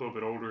like a little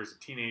bit older as a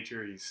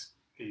teenager. He's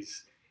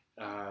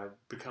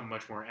become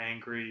much more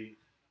angry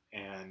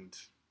and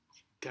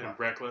kind of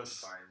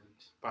reckless,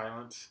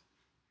 violent.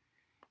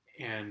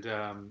 And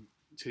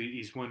so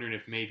he's wondering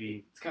if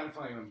maybe it's kind of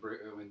funny when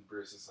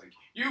Bruce is like,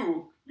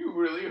 "You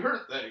really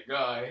hurt that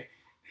guy,"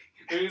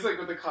 and he's like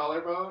with the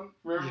collarbone.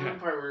 Remember the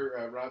part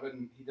where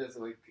Robin he does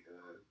like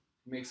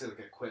makes it like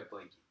a quip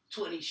like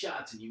 20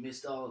 shots and you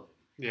missed all of them.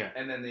 Yeah.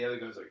 And then the other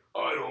guy's like,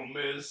 I don't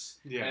miss.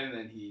 Yeah. And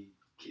then he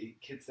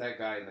hits that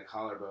guy in the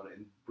collarbone,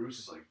 and Bruce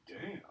is like,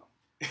 damn.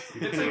 He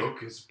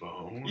broke his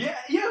bone. Yeah,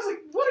 I was like,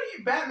 what are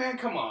you, Batman?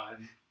 Come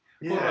on.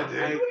 Yeah, dude.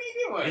 What are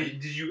you doing? Hey,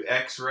 did you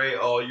X-ray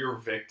all your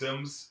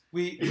victims?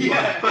 You You're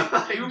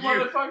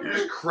motherfuckers.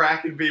 just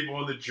cracking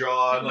people in the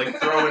jaw and like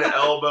throwing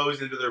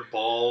elbows into their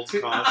balls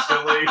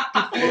constantly.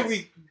 Before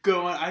we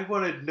go on, I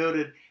wanted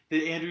noted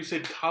that Andrew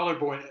said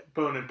collarbone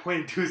and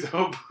pointed to his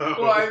elbow.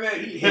 Well, I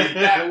meant he hit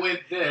that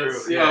with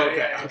this. True.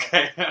 Yeah,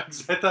 okay. I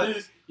thought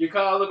your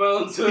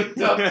collarbone's hooked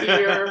up to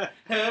your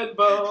head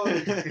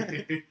bone.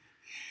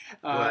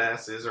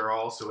 Glasses are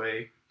also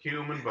a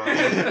human bone.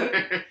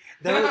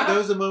 that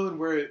was a moment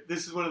where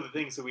this is one of the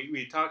things that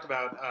we talked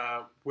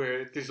about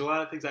where there's a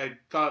lot of things I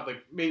thought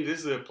like maybe this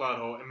is a plot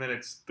hole, and then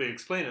they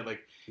explain it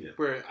like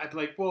where I'd be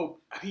like, well,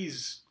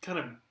 he's kind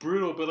of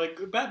brutal, but like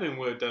Batman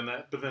would have done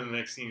that, but then the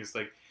next scene is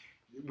like,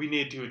 we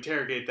need to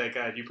interrogate that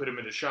guy. You put him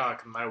into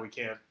shock, and now we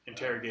can't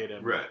interrogate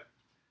him. Right.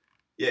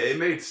 Yeah, it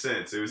made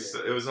sense. It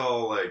was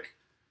all like,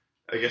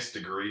 I guess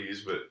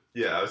degrees, but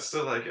yeah, I was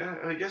still like,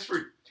 I guess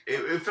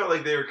it felt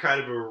like they were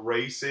kind of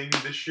erasing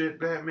the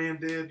shit Batman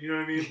did. You know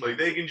what I mean? Like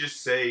they can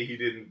just say he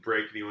didn't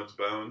break anyone's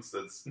bones.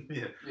 That's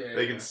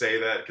they can say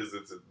that because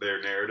it's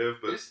their narrative.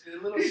 But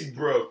he's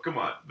broke. Come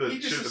on, he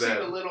just seemed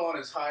a little on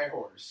his high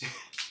horse.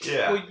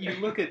 Yeah. Well,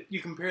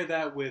 you compare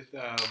that with.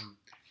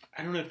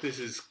 I don't know if this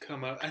has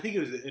come up. I think it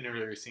was an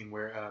earlier scene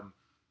where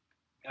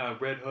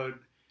Red Hood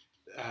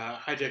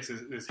hijacks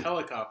this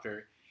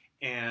helicopter,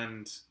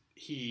 and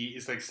he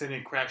is like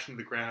sending it crashing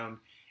to the ground,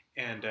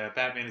 and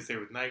Batman is there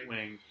with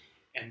Nightwing,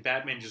 and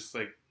Batman just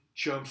like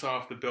jumps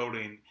off the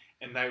building,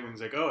 and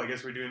Nightwing's like, "Oh, I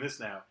guess we're doing this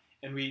now."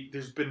 And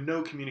there's been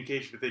no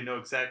communication, but they know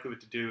exactly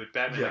what to do.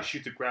 Batman like,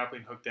 shoots a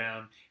grappling hook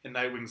down, and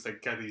Nightwing's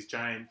like got these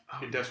giant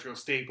industrial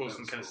staples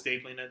and kind of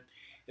stapling it.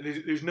 And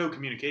there's no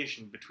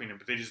communication between them,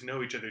 but they just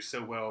know each other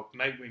so well.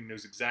 Nightwing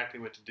knows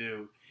exactly what to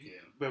do. Yeah.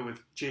 But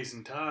with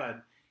Jason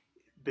Todd,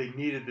 they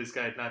needed this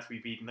guy not to be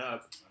beaten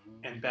up,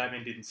 and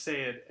Batman didn't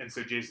say it, and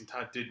so Jason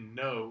Todd didn't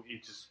know. He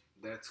just...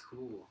 That's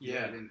cool.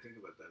 Yeah. I didn't think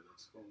about that.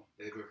 That's cool.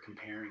 They were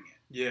comparing it.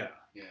 Yeah.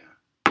 Yeah.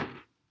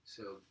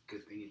 So,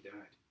 good thing he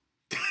died.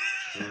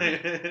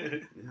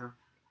 Yeah.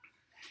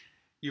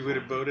 You would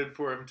have voted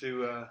for him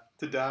to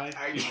die?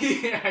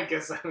 I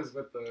guess I was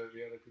with the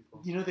other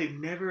people. You know, they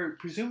never...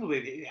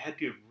 Presumably, they had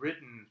to have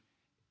written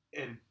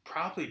and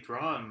probably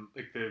drawn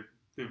like the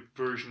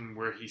version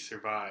where he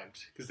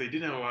survived, because they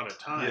didn't have a lot of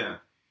time. Yeah.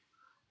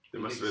 They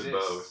must have been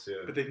both,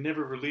 yeah. But they've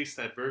never released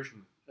that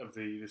version of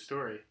the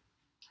story.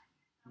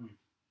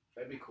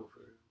 That'd be cool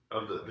for...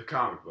 Of the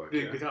comic book,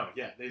 The comic,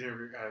 yeah. They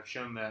never have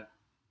shown that.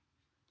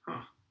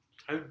 Huh.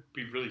 I'd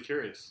be really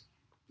curious.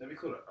 That'd be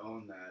cool to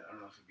own that. I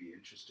don't know if it'd be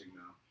interesting,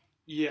 though.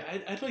 Yeah,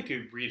 I'd like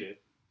to read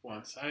it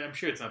once. I'm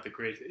sure it's not the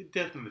greatest...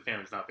 Death in the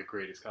Family is not the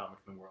greatest comic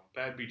in the world.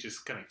 But I'd be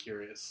just kind of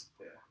curious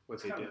what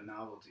it's they kind did. of a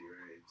novelty,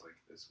 right? It's like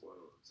this,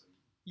 whoa. It's like...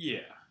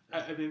 Yeah.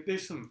 I mean,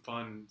 there's some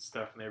fun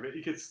stuff in there, but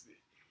it gets...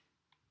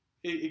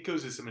 It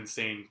goes to some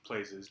insane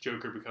places.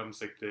 Joker becomes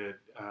like the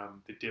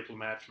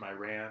diplomat from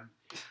Iran,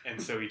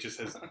 and so he just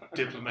has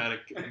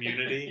diplomatic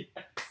immunity,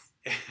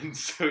 and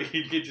so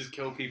he can just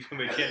kill people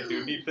and they can't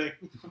do anything.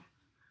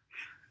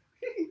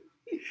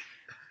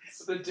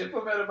 So the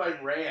diplomat of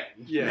Iran.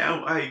 Yeah.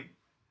 Now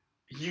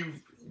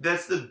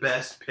that's the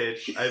best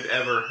pitch I've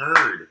ever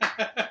heard.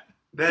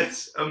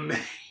 That's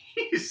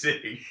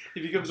amazing.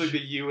 He becomes like the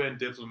UN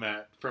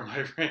diplomat from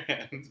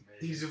Iran.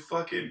 He's a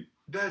fucking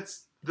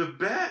That's the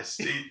best.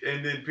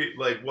 And then,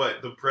 like,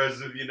 what? The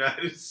President of the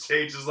United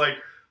States is like,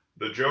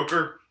 the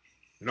Joker,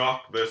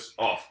 knock this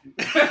off.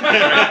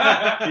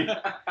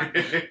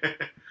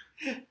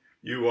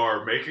 You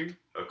are making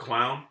a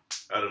clown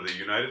out of the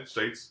United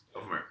States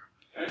of America.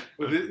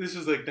 Well, this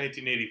was like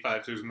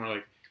 1985, so it was more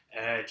like,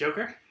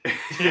 Joker,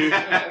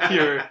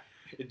 you're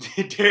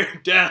tear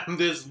down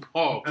this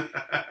wall.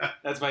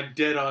 That's my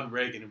dead-on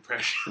Reagan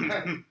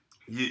impression.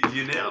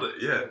 You nailed it,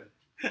 yeah.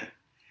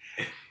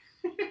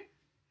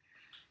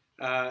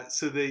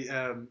 So they,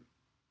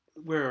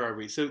 where are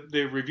we? So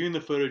they're reviewing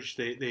the footage.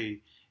 They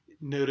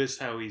notice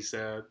how he's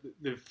the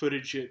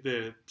footage.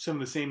 Some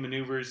of the same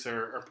maneuvers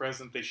are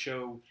present. They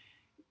show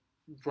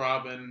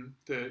Robin,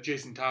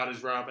 Jason Todd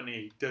is Robin.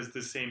 He does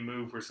the same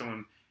move where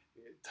someone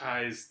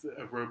ties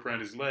a rope around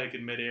his leg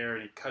in midair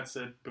and he cuts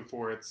it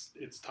before it's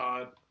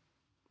Todd.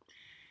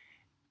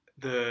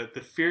 The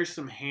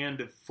fearsome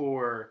hand of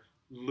four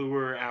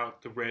lure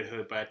out the Red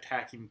Hood by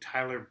attacking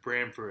Tyler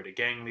Bramford, a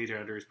gang leader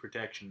under his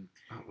protection.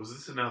 Was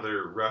this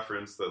another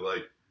reference that,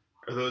 like,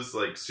 are those,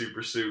 like,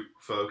 super suit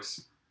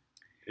folks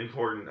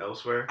important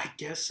elsewhere? I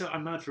guess so.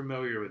 I'm not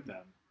familiar with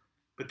them.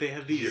 But they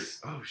have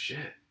these oh,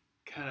 shit.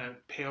 kind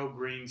of pale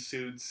green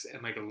suits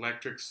and, like,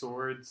 electric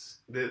swords.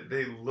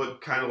 They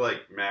look kind of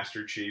like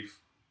Master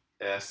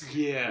Chief-esque.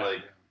 Yeah.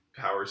 Like,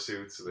 power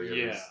suits. So they have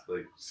Yeah. these,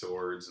 like,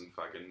 swords and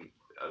fucking...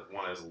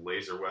 one has a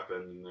laser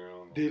weapon in their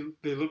own.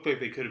 They look like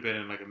they could have been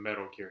in, like, a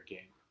Metal Gear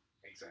game.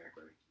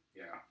 Exactly.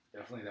 Yeah.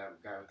 Definitely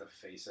that guy with the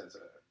face as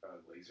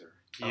a laser.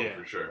 Yeah. Oh,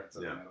 for sure. That's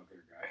a Yeah. Metal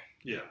Gear guy.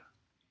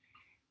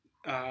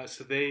 Yeah.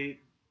 So they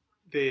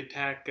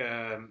attack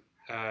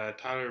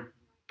Tyler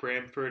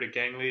Bramford, a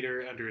gang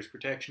leader, under his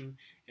protection,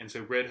 and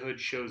so Red Hood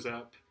shows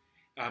up.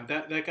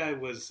 That guy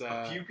was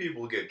A few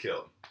people get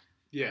killed.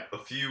 yeah. A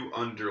few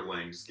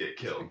underlings get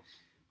killed.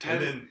 Tyler,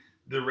 And then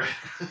the Red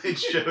Hood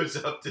shows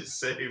up to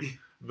save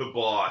the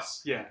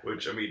boss. yeah.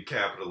 Which, I mean,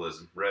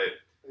 capitalism, right?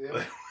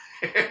 Yeah.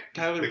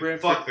 Tyler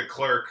Bramford. Fuck the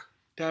clerk.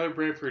 Tyler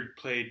Bramford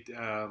played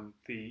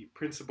the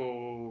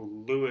Principal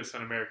Lewis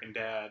on American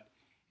Dad,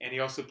 and he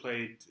also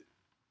played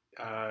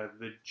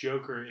the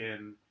Joker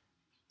in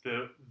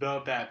the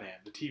Batman,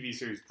 the TV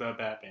series The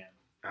Batman.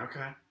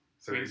 Okay.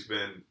 So he's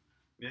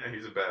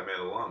a Batman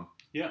alum.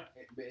 And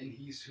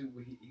he's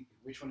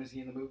which one is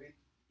he in the movie?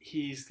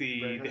 He's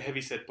the Red Hood?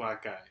 heavyset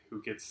black guy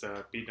who gets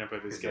beaten up by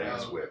this His guy.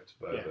 ass whipped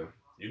by Yeah.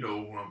 you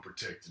know who I'm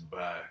protected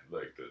by,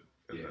 like the,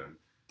 and Yeah. then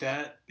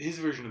That his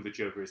version of the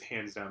Joker is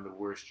hands down the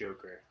worst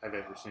Joker I've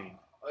ever seen.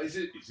 Is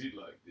it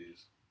like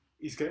this?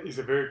 He's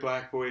a very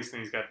black voice,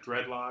 and he's got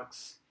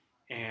dreadlocks,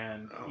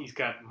 and Oh. he's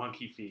got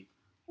monkey feet.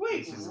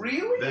 Wait, This is-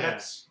 really?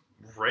 that's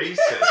racist.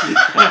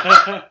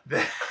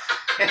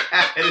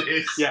 That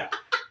is Yeah,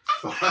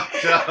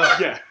 fucked up.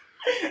 yeah.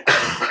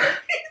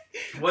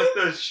 What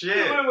the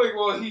shit? Like,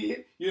 well,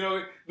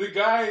 the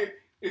guy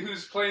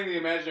who's playing the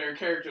imaginary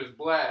character is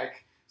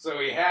black, so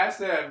he has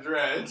to have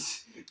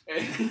dreads,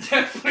 and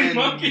definitely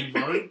And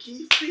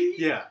monkey feet?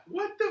 Yeah.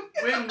 What the?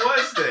 When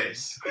was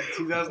this?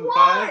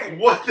 2005?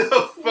 What the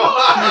fuck,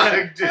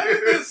 Why? dude? How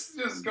did this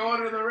just go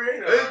under the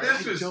radar?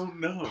 This I was don't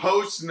know.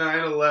 post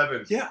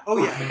 9/11. Yeah. Oh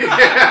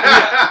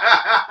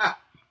yeah.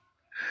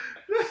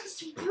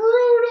 That's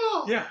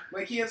brutal. Yeah.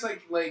 Like he has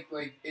like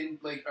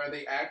are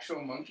they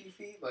actual monkey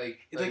feet? Like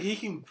He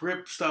can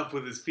grip stuff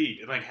with his feet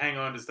and like hang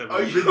on to stuff. Are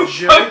with you his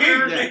feet. fucking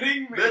Yeah.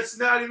 kidding me? That's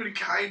not even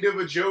kind of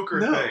a Joker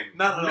No, thing.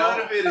 not at None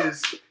all. of it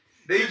is.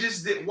 They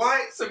just did.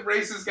 Why? Some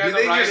racist guys. Did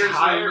they just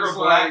hire a a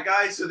black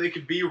guy so they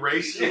could be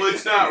racist? Well,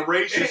 it's not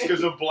racist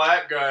because of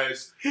black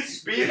guys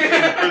speaking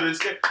for this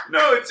guy.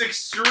 No, it's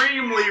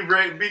extremely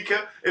racist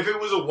because if it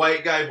was a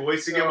white guy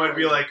voicing him, I'd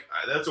be like,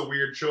 that's a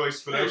weird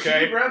choice, but Should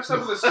okay. you grab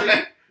some of the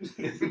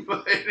feet?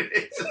 But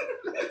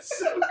it's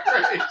so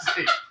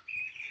crazy.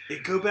 Hey,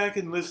 go back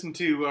and listen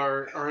to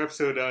our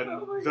episode on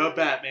Oh my The God.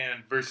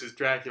 Batman versus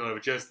Dracula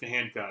with Justin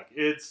Hancock.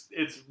 It's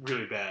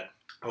really bad.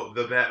 Oh,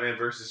 the Batman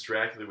versus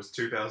Dracula was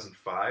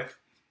 2005.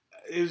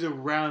 It was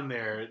around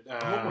there.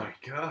 Oh my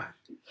god!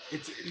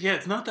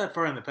 It's not that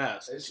far in the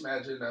past. I just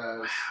imagine.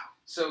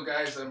 So,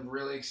 guys, I'm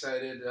really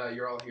excited.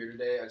 You're all here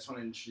today. I just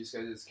want to introduce you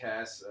guys to this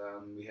cast.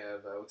 We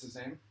have what's his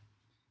name?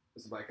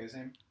 What's the black guy's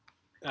name?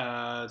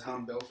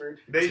 Tom Belford.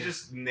 They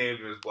just named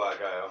him as black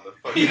guy on the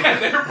fucking. Yeah,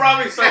 they were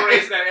probably so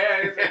racist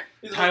that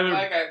he's a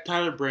black guy.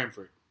 Tyler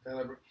Bramford.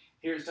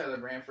 Here's Tyler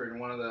Bramford, and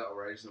one of the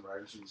writers in the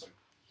writers room was like,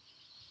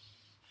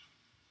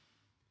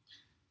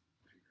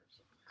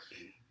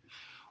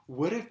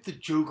 What if the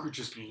Joker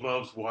just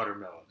loves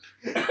watermelon?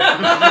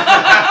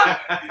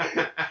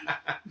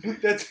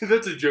 That's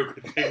a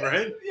Joker thing,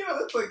 right? you know,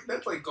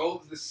 that's like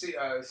gold,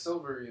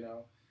 silver,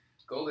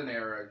 golden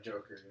era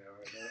Joker.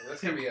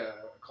 That's gonna be a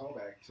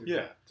callback to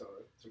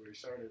where he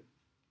started.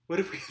 What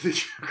if the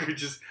Joker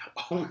just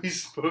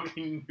always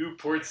smoking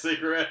Newport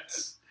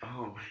cigarettes?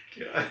 Oh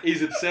my god!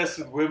 He's obsessed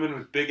with women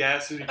with big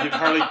asses. You give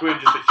Harley Quinn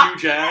just a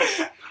huge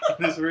ass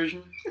in this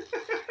version.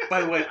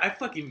 By the way, I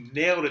fucking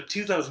nailed it.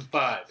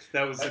 2005.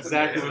 That was That's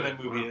exactly amazing. what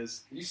that movie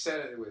is. You said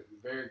it with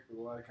a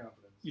lot of confidence.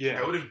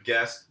 Yeah. I would have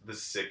guessed the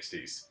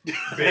 60s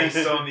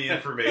based on the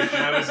information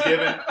I was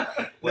given.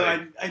 No,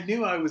 Like, I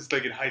knew I was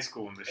like in high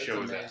school when the It's show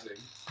was out. amazing.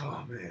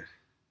 oh man,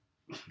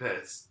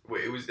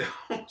 it was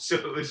so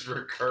it was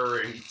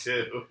recurring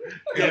too.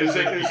 Yeah, It was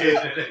it was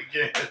again and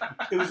again.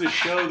 It was a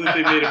show that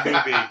they made a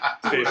movie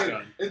based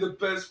on. And the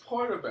best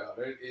part about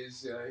it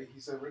is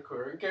he's a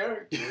recurring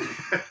character.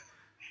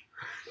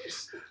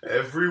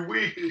 Every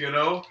week,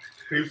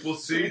 people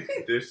see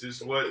this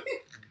is what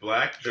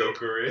Black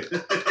Joker is.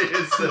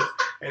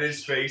 And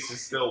his face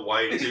is still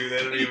white too.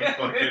 They don't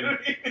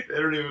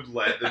even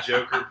let the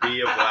Joker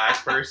be a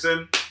black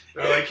person.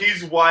 They're like,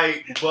 he's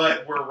white,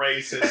 but we're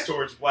racist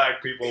towards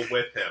black people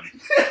with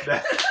him.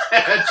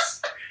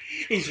 That's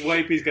He's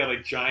white, but he's got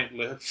like giant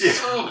lips. yeah,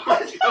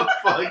 what the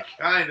fuck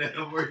kind of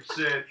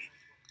horseshit.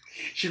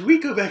 Should we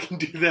go back and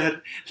do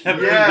that Yeah.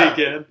 movie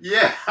again?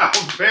 Yeah,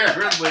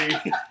 apparently,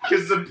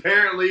 because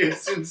apparently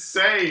it's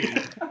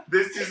insane.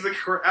 This is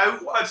I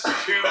watched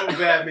 2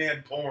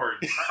 Batman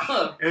porns,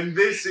 and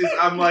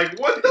I'm like,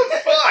 what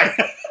the fuck?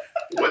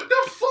 What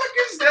the fuck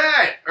is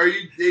that?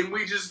 And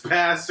we just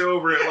passed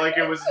over it like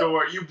it was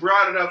normal. You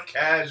brought it up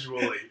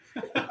casually.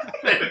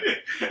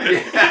 Yeah,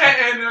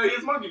 and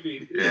his monkey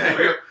feet.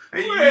 Yeah.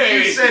 And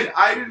you said,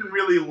 I didn't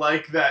really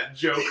like that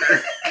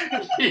Joker.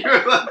 You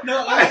were like,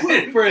 No, I I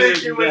didn't went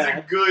think it was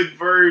a good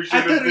version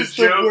I thought of it the was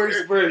the Joker.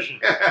 worst version.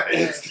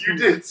 You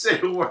did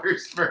say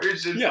worst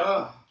version. Yeah.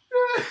 Ugh.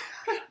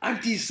 I'm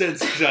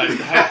desensitized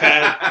to how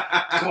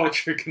bad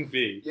culture can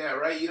be. Yeah,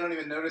 right. You don't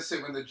even notice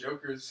it when the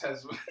Joker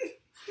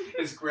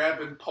is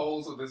grabbing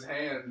poles with his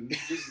hand.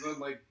 He just looks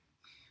like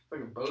a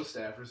bow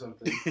staff or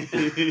something.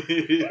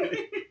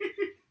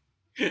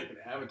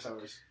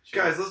 Avatars.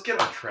 Guys, let's get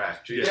on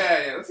track. Jeez.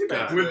 Yeah. Let's get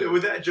back to it.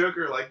 Would that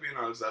Joker like being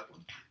on a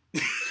Zeppelin?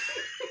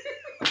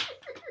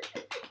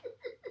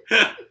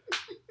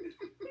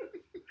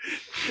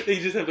 They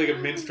just have like a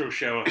minstrel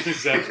show on the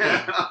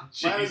Zeppelin. Oh,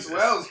 Might as Jesus.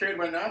 well. It's created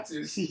by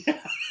Nazis. Yeah.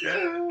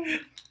 Yeah.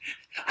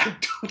 I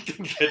don't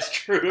think that's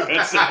true about I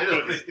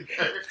don't Zeppelin.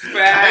 either.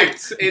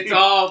 Facts. It's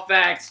all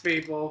facts,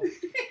 people.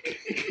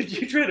 Could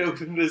you try to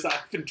open this?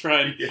 I've been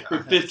trying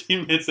for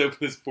 15 minutes to open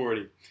this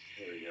 40.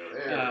 There we go.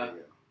 There we go.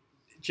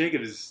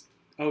 Jacob is,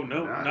 not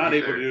Not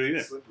able either. to do it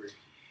either. Slippery.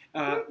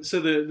 So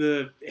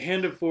the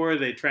Hand of Four,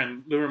 they try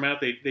and lure him out.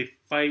 They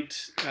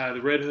fight the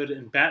Red Hood,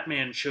 and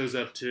Batman shows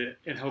up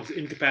and helps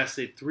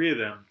incapacitate 3 of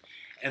them.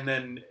 And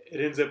then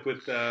it ends up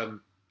with the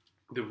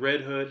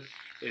Red Hood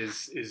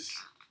is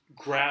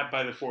grabbed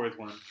by the 4th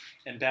one,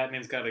 and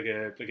Batman's got like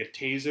a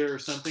taser or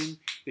something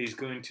that he's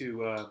going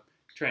to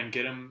try and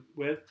get him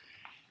with.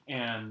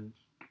 And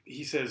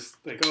he says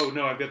like, "Oh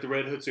no, I've got the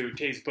Red Hood, so he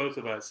tased both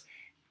of us."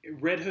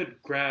 Red Hood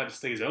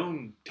grabs like his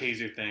own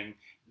taser thing.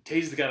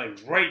 Tases the guy like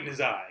right in his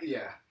eye,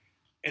 Yeah.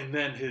 and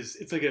then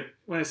it's like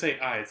when I say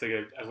eye, it's like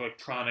an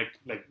electronic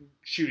like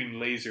shooting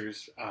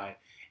lasers eye,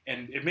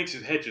 and it makes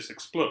his head just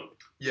explode.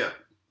 Yeah.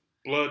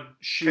 Blood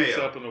shoots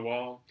KO. up in the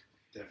wall.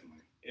 Definitely.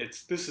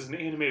 This is an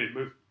animated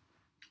movie.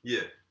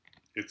 Yeah.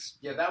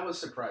 Yeah, that was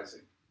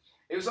surprising.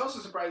 It was also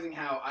surprising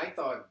how I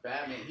thought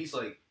Batman, he's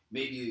like,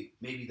 maybe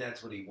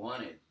that's what he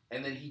wanted.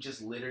 And then he just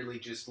literally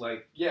it's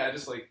like,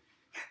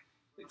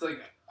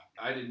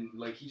 I didn't,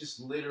 like, he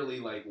just literally,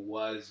 like,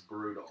 was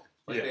brutal.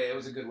 Like, Yeah. it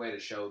was a good way to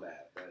show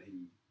that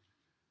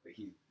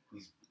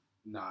he's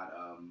not,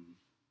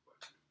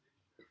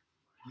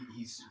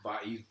 he's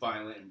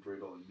violent and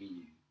brutal and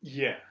mean.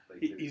 Yeah,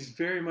 Like, he's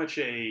very much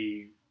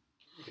a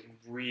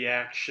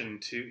reaction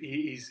to.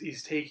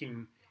 He's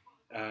taking.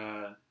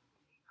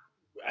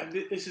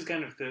 This is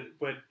kind of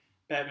what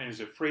Batman is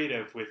afraid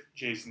of with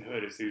Jason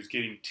Hood, is he was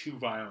getting too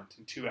violent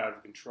and too out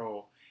of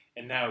control,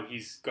 and now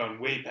he's gone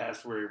way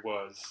past where he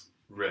was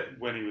Red.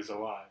 when he was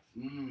alive.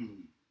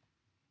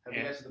 Have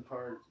you got to the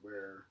part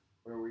where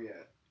were we at?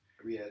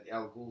 Are we at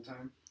Al Ghul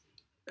time?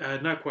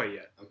 Not quite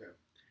yet. Okay.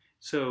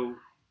 So,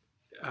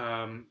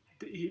 Batman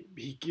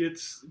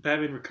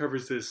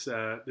recovers this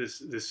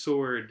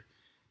sword.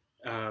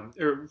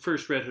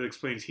 First, Red Hood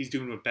explains he's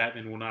doing what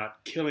Batman will not,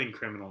 killing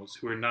criminals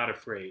who are not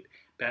afraid.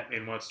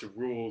 Batman wants to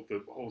rule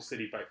the whole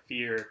city by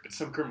fear, but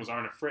some criminals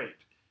aren't afraid.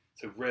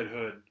 So Red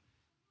Hood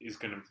is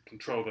going to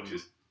control them.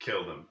 Just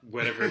kill them.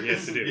 Whatever he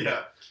has to do.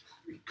 Yeah.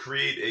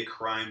 Create a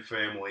crime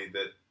family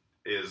that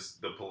is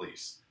the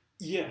police.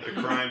 Yeah. A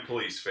crime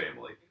police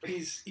family.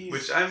 He's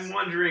Which I'm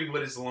wondering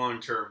what his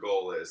long-term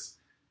goal is.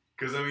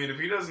 Because, I mean, if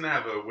he doesn't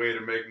have a way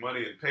to make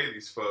money and pay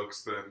these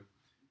folks, then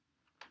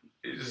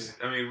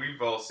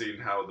we've all seen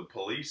how the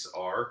police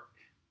are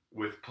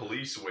with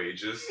police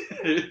wages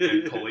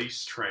and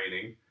police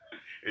training.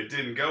 It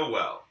didn't go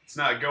well. It's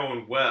not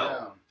going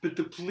well. But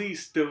the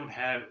police they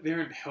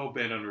aren't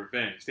hell-bent on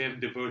revenge. They haven't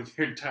devoted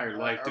their entire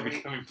life to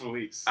becoming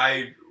police.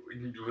 The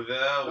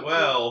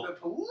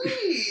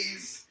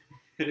police.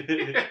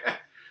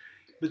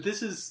 But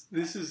this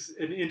is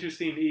an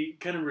interesting. He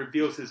kind of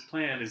reveals his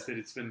plan is that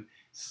it's been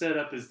set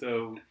up as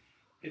though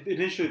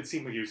initially it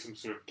seemed like he was some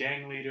sort of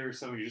gang leader or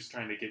somebody who's just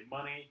trying to get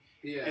money,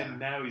 Yeah. and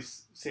now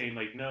he's saying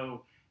like,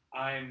 no,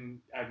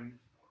 I'm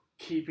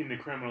keeping the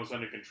criminals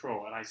under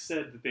control. And I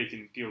said that they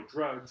can deal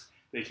drugs.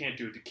 They can't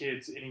do it to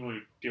kids. Anyone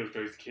who deals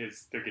drugs to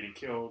kids, they're getting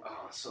killed.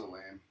 Oh, so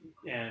lame.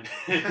 And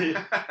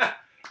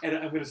and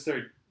I'm going to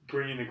start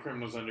bringing the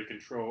criminals under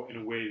control in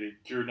a way that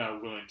you're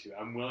not willing to.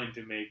 I'm willing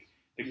to make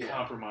the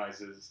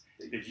compromises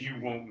that you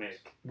won't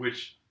make.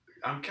 Which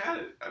I'm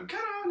kind of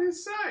on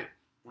his side.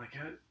 Like,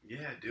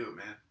 yeah, do it,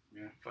 man.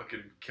 Yeah,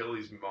 fucking kill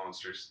these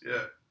monsters.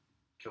 Yeah,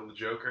 kill the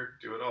Joker.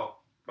 Do it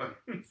all. But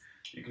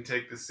you can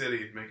take the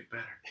city and make it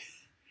better.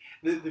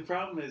 The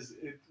problem is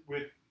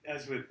with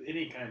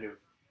any kind of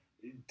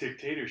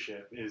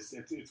dictatorship is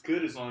it's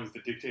good as long as the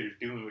dictator's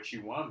doing what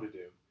you want him to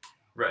do.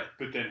 Right.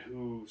 But then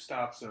who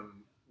stops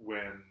him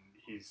when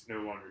he's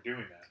no longer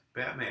doing that?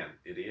 Batman,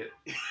 idiot.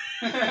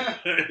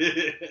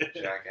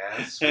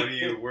 Jackass.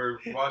 We're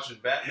watching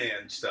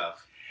Batman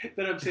stuff.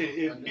 But I'm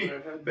saying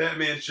if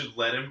Batman should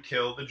let him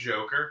kill the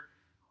Joker.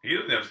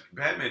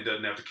 Batman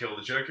doesn't have to kill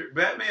the Joker.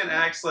 Batman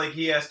acts like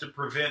he has to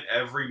prevent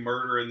every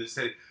murder in the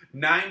city.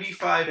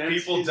 95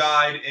 people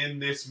died in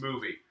this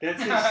movie.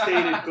 That's his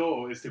stated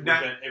goal, is to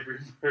prevent every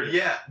murder.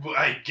 Yeah, but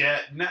I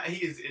get,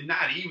 he's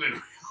not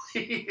even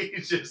really.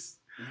 He's just,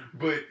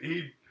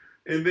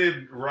 and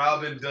then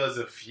Robin does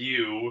a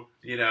few,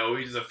 he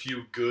does a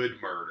few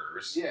good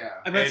murders. Yeah.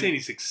 I'm not saying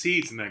he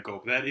succeeds in that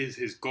goal, but that is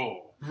his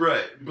goal.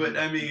 Right, but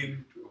I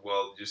mean,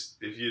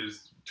 if you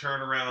just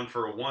turn around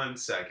for 1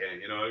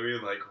 second, you know what I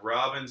mean? Like,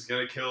 Robin's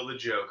gonna kill the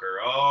Joker.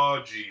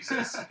 Oh,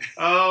 Jesus.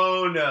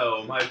 Oh,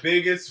 no. My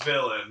biggest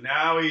villain.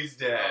 Now he's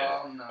dead.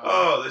 Oh, no.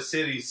 Oh, the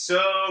city's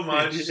so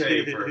much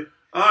safer.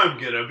 I'm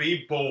gonna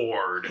be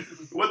bored.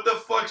 What the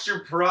fuck's your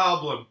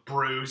problem,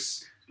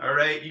 Bruce?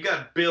 Alright? You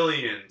got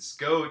billions.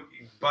 Go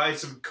buy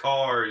some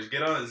cars.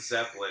 Get on a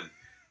Zeppelin.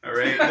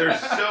 Alright? They're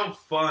so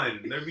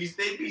fun.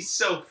 They'd be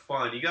so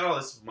fun. You got all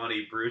this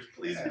money, Bruce.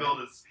 Please build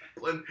a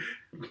Zeppelin.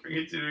 Bring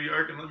it to New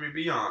York and let me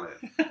be on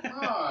it. Come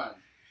on.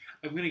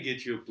 I'm going to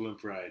get you a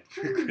blimp ride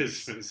for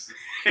Christmas.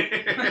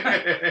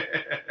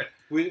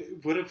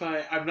 What if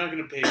I'm not going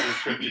to pay for a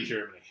trip to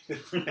Germany.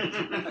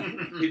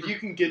 If you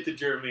can get to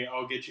Germany,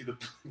 I'll get you the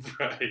blimp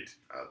ride.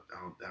 I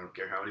don't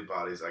care how many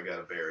bodies I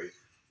gotta bury.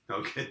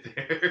 I'll get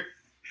there.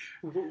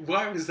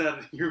 Why was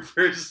that your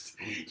first?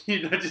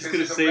 You're not just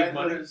going to save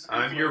money.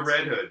 I'm your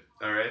Red Hood,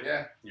 all right?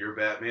 Yeah. You're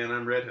Batman.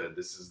 I'm Red Hood.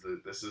 This is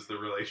the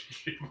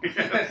relationship we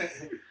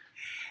have.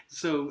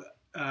 So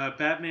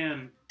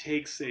Batman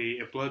takes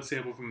a blood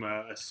sample from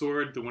a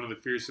sword that one of the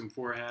Fearsome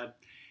Four had,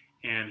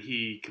 and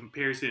he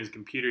compares it in his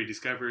computer. He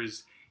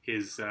discovers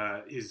his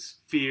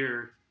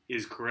fear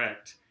is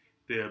correct.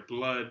 The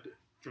blood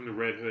from the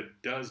Red Hood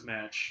does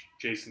match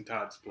Jason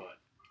Todd's blood.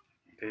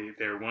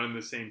 They're one and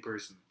the same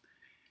person.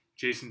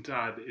 Jason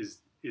Todd is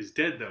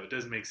dead, though. It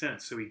doesn't make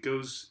sense. So he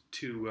goes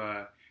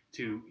to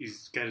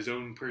he's got his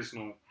own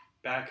personal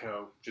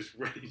backhoe just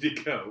ready to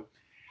go.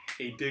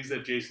 He digs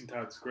up Jason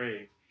Todd's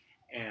grave,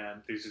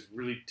 and there's this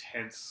really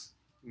tense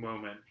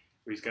moment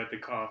where he's got the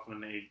coffin,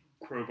 and he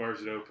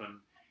crowbars it open,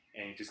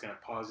 and he just kind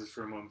of pauses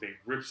for a moment. Then he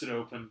rips it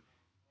open,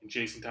 and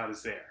Jason Todd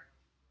is there.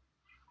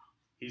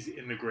 He's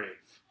in the grave.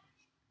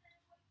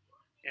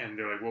 And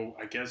they're like, well,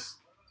 I guess,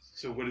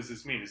 so what does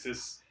this mean? Is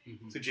this,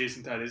 so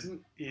Jason Todd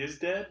he is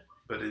dead?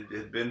 But it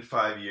had been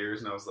 5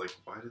 years, and I was like,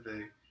 why did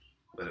they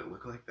let it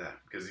look like that?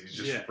 Because he's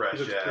just fresh he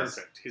looks ass.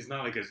 Perfect. He's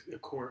not like a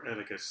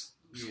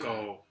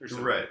skull or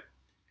something. Right.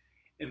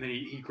 And then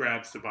he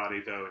grabs the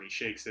body, though, and he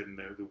shakes it, and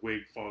the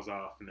wig falls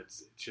off, and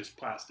it's just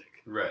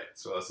plastic. Right.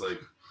 So I was like,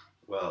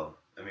 well,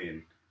 I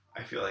mean,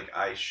 I feel like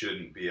I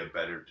shouldn't be a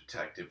better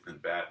detective than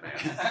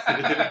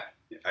Batman.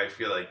 I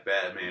feel like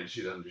Batman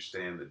should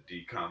understand that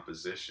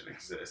decomposition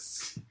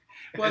exists.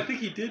 Well, I think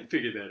he did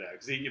figure that out,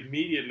 because he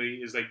immediately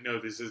is like, no,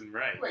 this isn't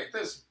right. Wait,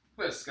 this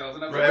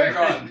skeleton has a wig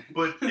on.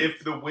 But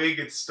if the wig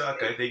had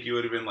stuck, I think you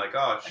would have been like,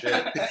 oh, shit.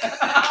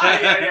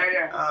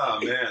 Yeah. Oh,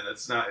 man,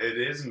 it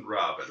isn't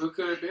Robin. Who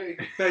could it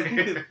be? But I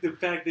think the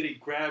fact that he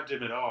grabbed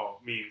him at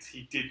all means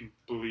he didn't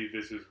believe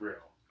this was real.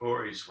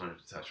 Or he just wanted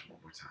to touch him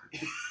one more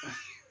time.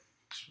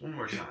 Just one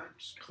more time.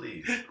 Just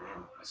please.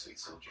 My sweet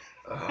soldier.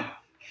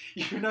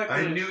 You're not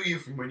gonna, I knew you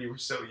from when you were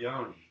so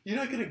young. You're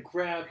not going to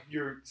grab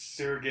your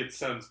surrogate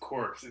son's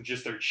corpse and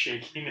just start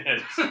shaking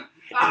it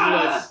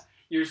unless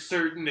you're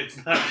certain it's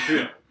not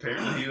real.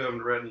 Apparently you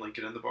haven't read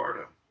Lincoln in the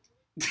Bardo.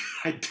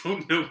 I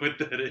don't know what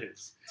that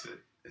is.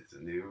 It's a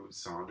new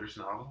Saunders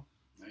novel.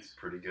 Nice. It's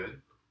pretty good.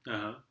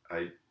 Uh-huh.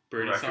 I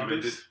Bernie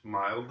recommend Sanders? it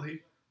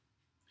mildly.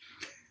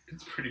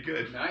 It's pretty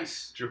good.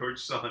 Nice. George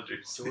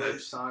Saunders.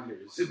 George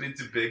Saunders.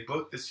 It's a big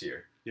book this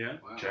year. Yeah.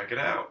 Wow. Check it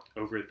out.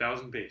 Over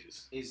 1,000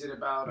 pages. Is it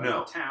about a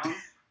No. town?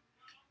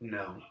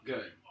 No.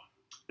 Good.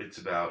 It's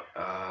about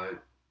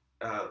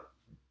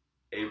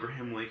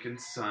Abraham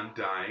Lincoln's son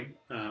dying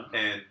Uh-huh.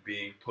 and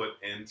being put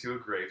into a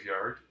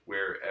graveyard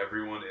where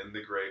everyone in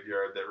the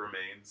graveyard that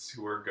remains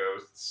who are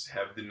ghosts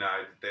have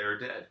denied that they are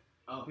dead.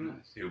 Oh,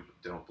 nice. Who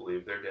don't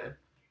believe they're dead.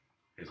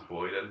 His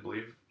boy doesn't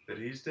believe that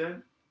he's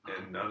dead,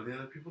 and none of the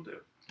other people do.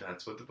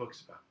 That's what the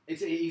book's about.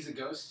 He's a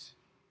ghost?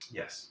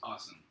 Yes.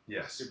 Awesome.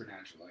 Yes.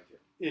 Supernatural, like it.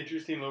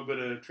 Interesting little bit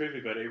of trivia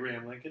about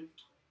Abraham Lincoln.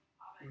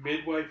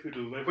 midwife who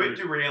delivered Quit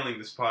derailing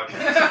this podcast.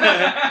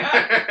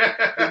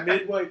 the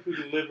midwife who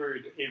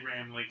delivered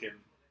Abraham Lincoln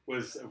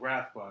was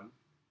Rathbun.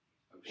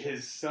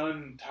 His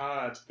son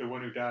Todd, the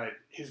one who died,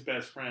 his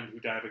best friend who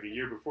died like a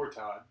year before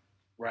Todd,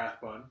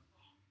 Rathbun,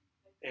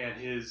 and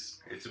his.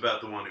 It's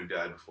about the one who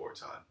died before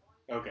Todd.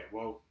 Okay,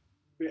 well,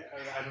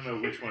 I don't know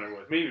which one it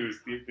was. Maybe it was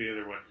the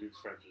other one he was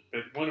friends with.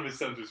 But one of his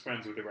sons was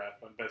friends with the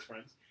Rathbun, best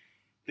friends.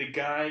 The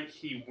guy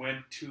he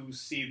went to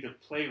see the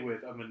play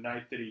with on the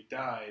night that he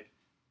died,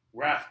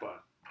 Rathbun.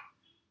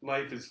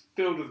 Life is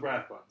filled with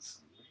Rathbuns.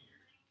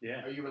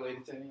 Yeah, Are you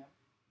related to any of them?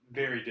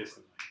 very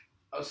distantly.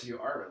 Oh, so you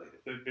are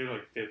related. They're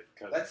like fifth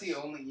cousins. That's the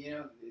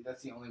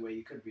only way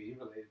you could be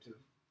related to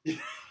them.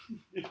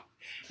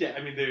 Yeah,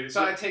 I mean, there's.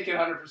 So I take it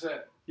 100%.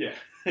 Yeah.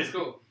 It's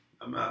cool.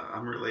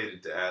 I'm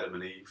related to Adam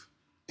and Eve.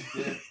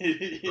 Yeah.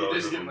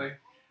 Distantly.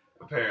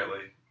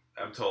 Apparently,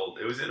 I'm told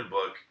it was in a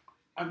book.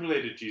 I'm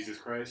related to Jesus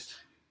Christ.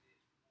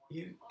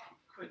 You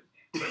quit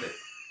it.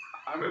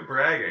 Quit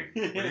bragging.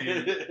 What do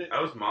you, I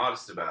was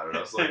modest about it.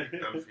 I was like,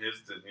 I'm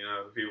his, the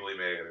people he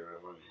made.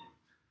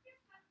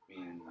 I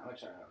mean, how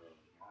much I got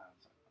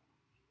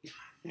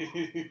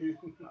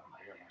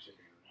my shit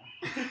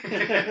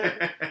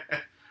together.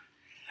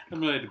 I'm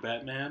related to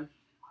Batman.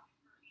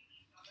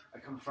 I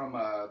come from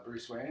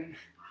Bruce Wayne.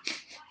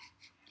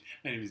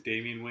 My name is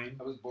Damian Wayne.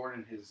 I was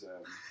born in his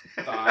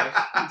thigh.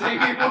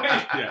 Damian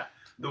Wayne. Yeah.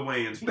 The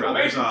Wayans The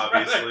brothers, Wayans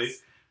obviously.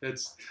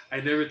 brothers.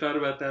 I never thought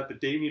about that, but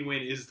Damian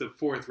Wayne is the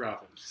fourth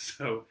Robin.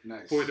 So,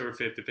 Nice. fourth or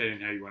fifth, depending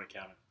on how you want to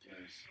count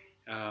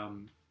it.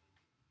 Nice.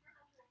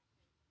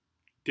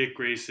 Dick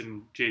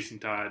Grayson, Jason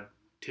Todd,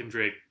 Tim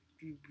Drake,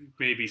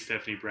 maybe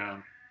Stephanie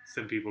Brown.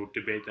 Some people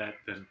debate that,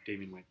 then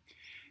Damian Wayne.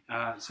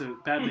 So,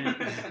 Batman,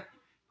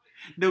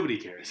 nobody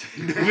cares.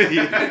 Nobody.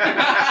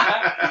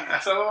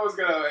 Someone was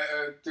going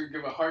to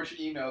give a harsh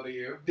email to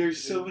you.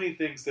 There's so many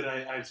things that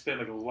I've spent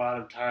like a lot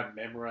of time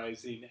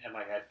memorizing, and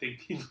like I think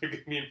people are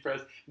going to be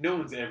impressed. No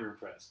one's ever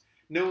impressed.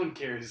 No one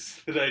cares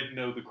that I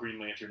know the Green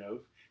Lantern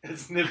Oath.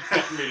 That's never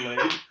gotten me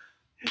laid.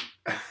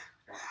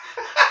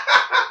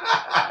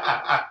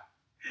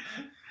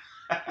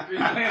 Green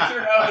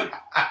Lantern Oath.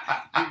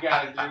 You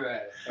gotta do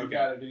that. You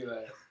gotta do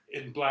that.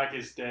 In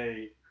Blackest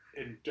Day,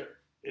 in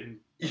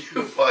You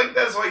fuck.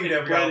 That's why you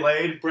never got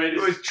laid. You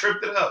always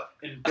tripped it up.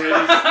 In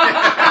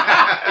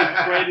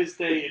brightest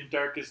day, in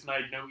darkest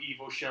night, no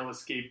evil shall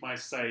escape my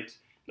sight.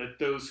 Let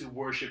those who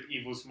worship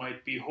evil's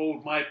might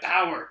behold my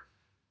power.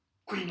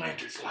 Green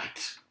Lantern's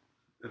light.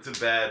 It's a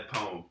bad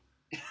poem.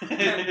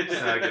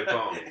 It's not a good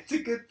poem. It's a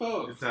good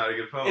poem. It's not a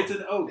good poem. It's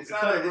an oath. It's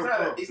not a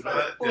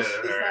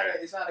Alright.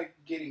 it's not a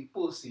getting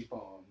pussy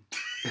poem.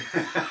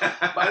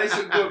 But it's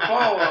a good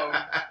poem.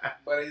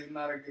 But it's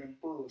not a getting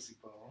pussy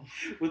poem.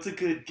 What's a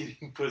good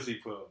getting pussy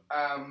poem?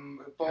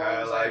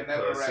 Poems I've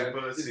never read.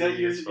 Is that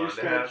your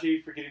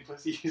strategy for getting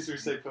pussy? Is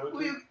recite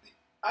poetry? Well,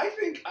 I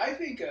think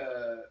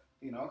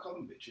I'll call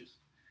them bitches.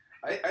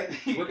 I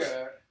think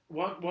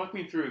Walk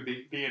me through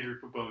the Andrew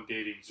Pabone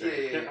dating.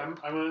 Yeah.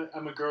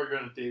 I'm a girl you're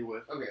on a date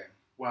with. okay.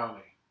 Wow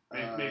me.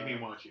 Make me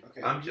want you.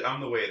 Okay.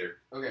 I'm the waiter.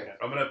 Okay.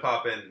 I'm gonna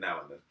pop in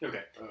now and then.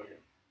 Okay. Okay.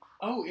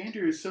 Oh,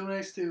 Andrew, it's so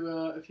nice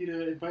of you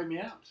to invite me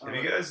out. Have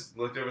you guys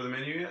looked over the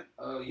menu yet?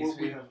 Yes, Well,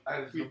 we have.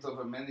 I've looked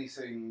over many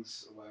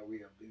things while we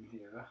have been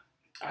here.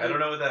 I don't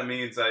know what that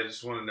means. I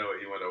just want to know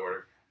what you want to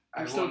order.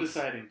 I'm still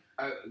deciding.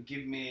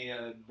 Give me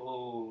a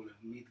bowl of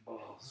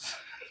meatballs.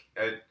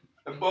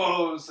 Uh,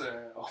 Balls, Fine.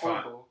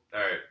 horrible. All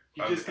right.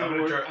 You I'm just gonna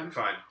gonna try. order.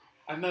 Fine.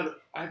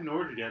 I haven't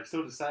ordered yet. I'm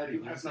still deciding.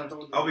 You have not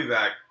ordered. I'll be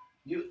back.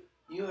 You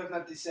have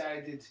not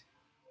decided.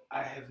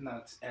 I have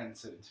not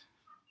answered.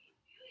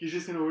 You're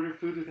just gonna order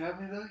food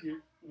without me though?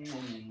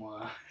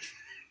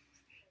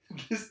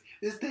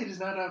 This date is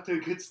not off to a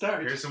good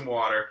start. Here's some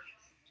water.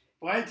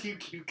 Why do you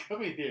keep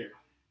coming here?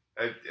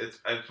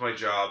 It's my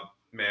job,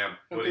 ma'am.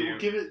 What Okay, do you?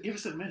 well, give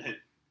us a minute.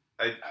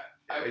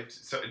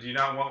 So, do you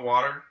not want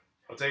water?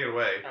 I'll take it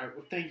away. All right.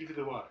 Well, thank you for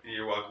the water.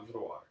 You're welcome for the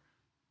water.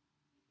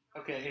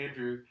 Okay,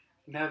 Andrew.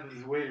 Now that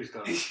the waiter's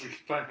gone, we can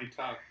finally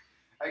talk.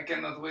 I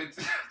cannot wait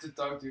to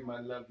talk to you, my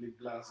lovely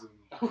blossom.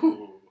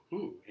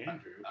 Ooh,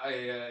 Andrew.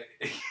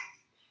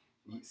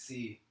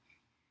 Sí,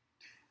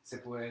 se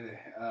puede.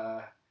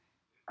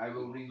 I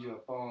will read you a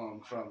poem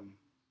from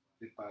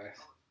the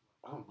past.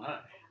 Oh my.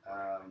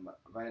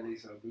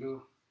 Violets are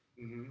blue,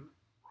 Mm-hmm.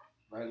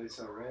 violets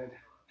are red.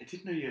 I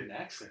didn't know you had an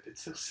accent.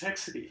 It's so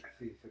sexy. I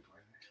think se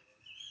puede.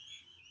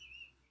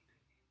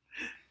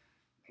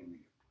 Give me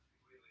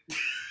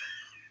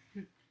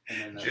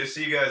and then, Just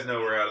so you guys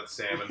know, we're out of the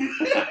salmon.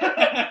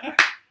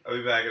 I'll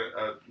be back.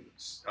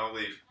 I'll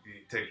leave. You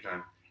take your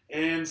time.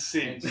 And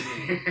scene. and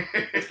see.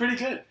 It's pretty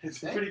good. It's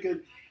Thank pretty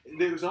good.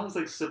 There was almost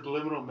like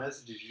subliminal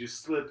messages. You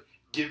just slip,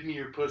 give me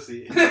your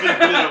pussy in the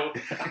middle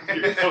of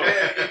your phone.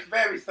 It's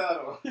very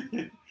subtle.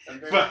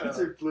 Vines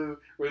are blue,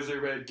 roses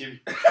are red, give me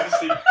your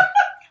pussy.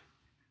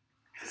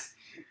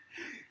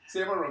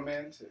 See, I'm a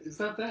romantic. It's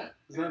not bad.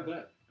 It's not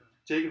bad.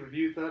 Jacob, have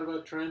you thought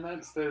about trying that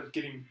instead of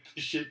getting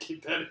the shit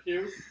kicked out of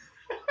you?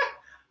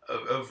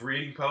 Of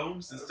reading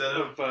poems instead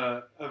of.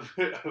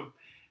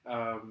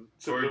 Or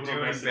subliminal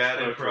doing message bad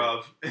poetry.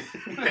 improv.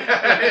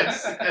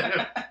 Instead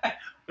of,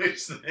 which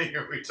thing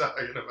are we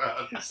talking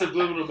about?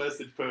 Subliminal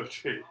message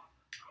poetry.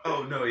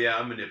 Oh no, yeah,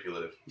 I'm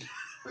manipulative.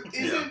 But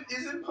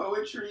isn't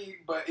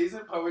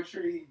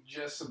poetry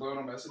just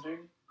subliminal messaging?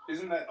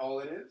 Isn't that all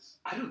it is?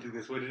 I don't think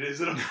that's what it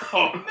is at all.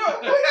 No,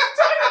 what are you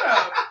talking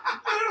about?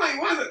 Literally,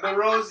 what is it? The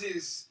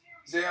roses,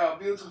 they are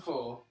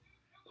beautiful.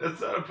 That's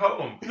not a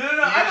poem. No, You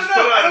I just don't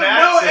know. put I on don't an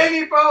know accent.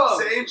 any poem.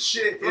 Saying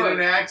shit in Look.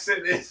 an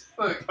accent is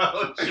Look,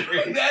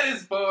 poetry. that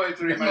is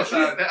poetry, my No,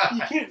 son. it's not.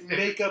 You can't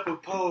make up a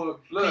poem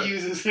Look. to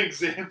use as an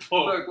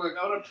example. Look,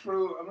 I'm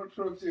gonna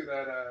prove to you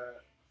that.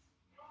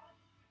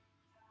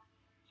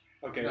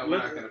 Okay, No, we're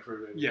not gonna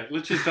prove it. yeah,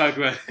 let's just talk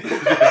about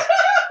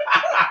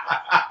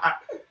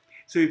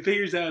So he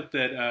figures out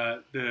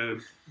that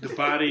the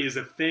body is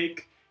a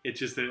fake. It's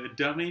just a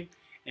dummy,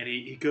 and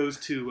he goes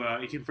to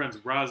he confronts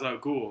Ra's al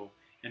Ghul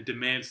and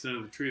demands to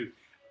know the truth.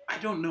 I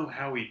don't know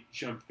how he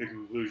jumped to the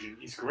conclusion.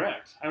 He's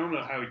correct. I don't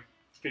know how he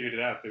figured it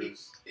out. Yeah.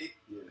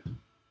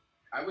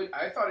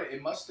 I thought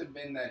it must have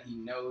been that he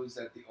knows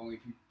that the only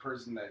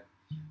person that.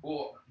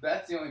 Well,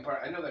 that's the only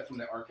part. I know that from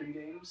the Arkham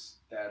games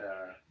that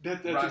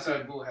that's Ra's a al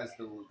good, Ghul has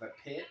the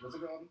pit. What's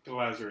it called? the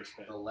Lazarus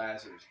Pit. The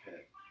Lazarus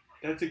Pit.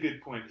 That's a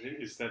good point.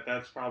 Is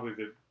that's probably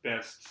the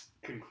best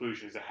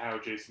conclusion as to how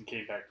Jason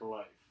came back to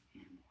life.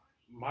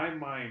 My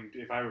mind,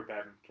 if I were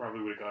Batman,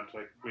 probably would have gone to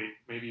like, wait,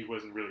 maybe he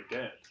wasn't really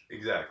dead.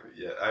 Exactly.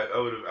 Yeah, I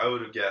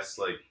would have guessed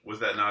like, was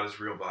that not his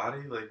real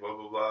body? Like blah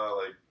blah blah.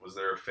 Like, was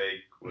there a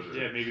fake? Was it,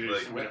 Yeah, maybe there's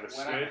like, some kind of a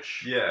when I-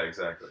 switch. Yeah,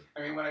 exactly.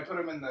 I mean, when I put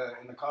him in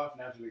the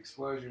coffin after the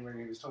explosion, when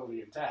he was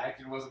totally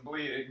intact and wasn't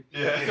bleeding,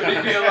 Yeah. could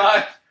he be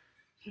alive?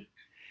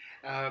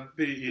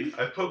 But he,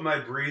 I put my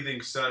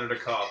breathing son in a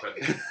coffin.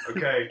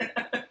 Okay.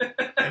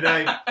 And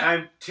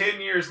I'm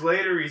 10 years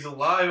later. He's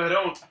alive. I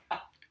don't.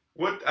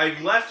 What I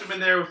left him in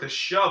there with a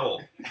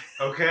shovel,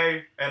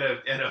 okay, and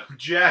a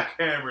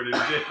jackhammer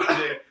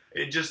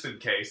just in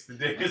case to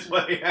dig his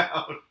way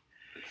out.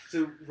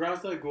 so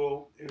Ra's al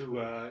Ghul, who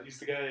he's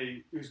the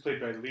guy who's played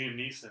by Liam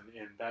Neeson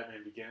in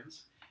Batman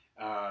Begins,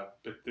 but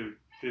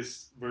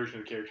this version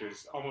of the character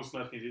has almost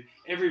nothing to.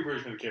 Every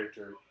version of the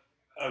character,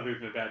 other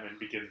than the Batman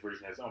Begins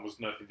version, has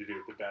almost nothing to do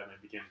with the Batman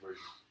Begins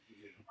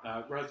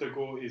version. Ra's al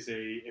Ghul is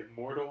a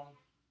immortal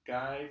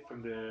guy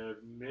from the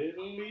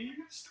Middle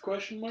East?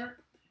 Question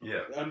mark.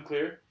 Yeah.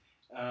 Unclear.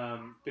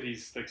 But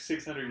he's like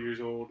 600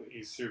 years old.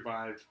 He's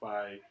survived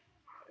by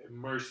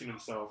immersing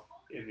himself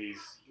in these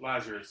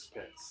Lazarus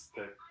pits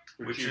that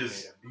Which rejuvenate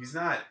is, him. he's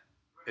not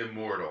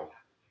immortal.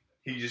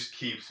 He just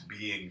keeps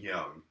being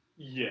young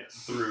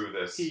Yes. through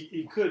this.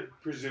 He could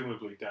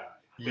presumably die.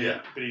 But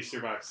Yeah. But he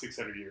survived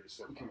 600 years.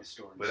 So Kind of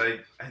stories. But I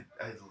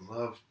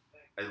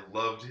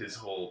loved his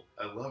whole.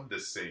 I loved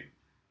this scene.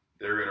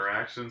 Their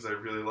interactions. I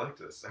really liked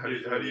this. How do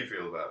you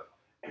feel about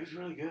it was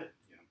really good.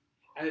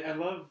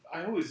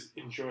 I always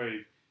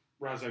enjoyed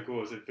Ra's al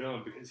Ghul as a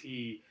villain because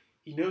he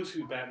knows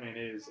who Batman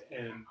is,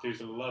 and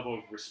there's a level of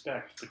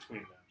respect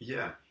between them. it?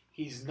 Yeah.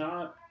 He's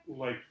not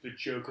like the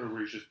Joker where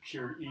he's just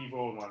pure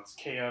evil and wants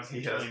chaos and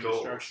He has killing goals.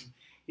 destruction.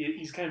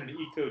 He's kind of an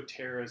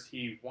eco-terrorist.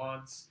 He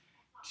wants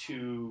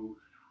to.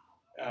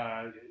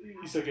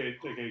 He's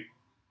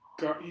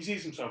he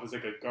sees himself as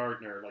like a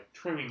gardener, like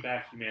trimming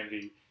back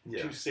humanity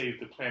Yeah. to save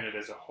the planet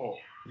as a whole.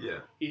 Yeah.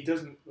 He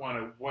doesn't want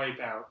to wipe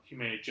out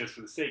humanity just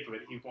for the sake of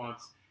it.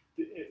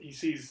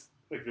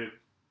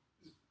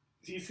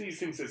 He sees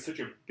things as such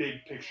a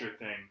big picture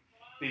thing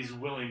that he's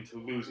willing to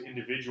lose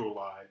individual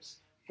lives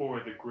for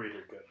the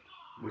greater good.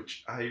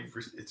 Which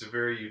it's a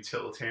very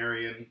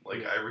utilitarian.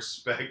 Like Yeah. I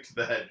respect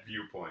that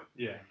viewpoint.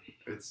 Yeah,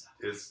 It's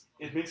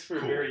it makes for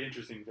Cool. a very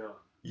interesting villain.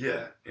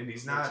 yeah, and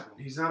he's That's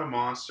not cool. a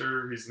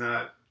monster. He's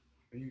not.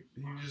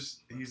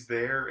 He's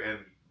there,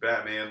 and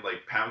Batman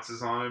like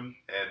pounces on him,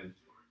 and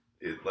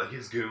like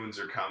his goons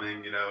are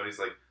coming, you know, and he's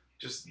like,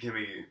 just give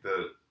me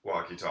the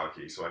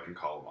walkie-talkie so I can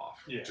call them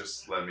off. Yeah.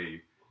 Just let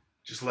me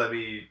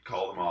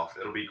call them off.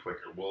 It'll be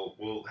quicker.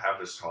 We'll have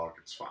this talk.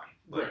 It's fine.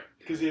 Like, Right,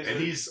 because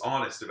he's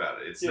honest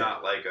about it. It's Yeah.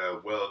 not like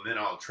and then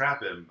I'll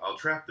trap him. I'll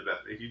trap the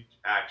Batman. He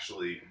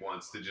actually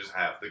wants to just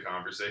have the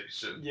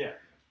conversation yeah,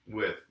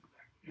 with.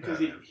 because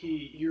Batman.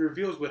 he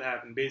reveals what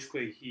happened.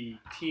 Basically, he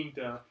teamed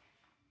up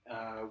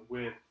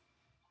with.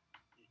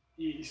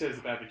 He says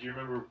to Batman, "Do you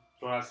remember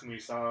the last time we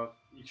saw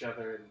each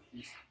other?"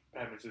 And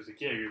Batman says, "Like,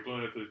 yeah, you're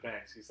blowing up those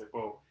banks." He's like,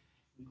 "Well,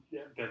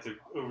 yeah, that's an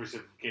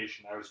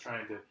oversimplification. I was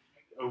trying to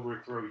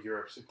overthrow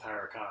Europe's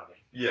entire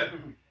economy." Yeah.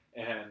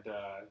 And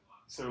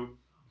so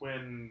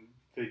when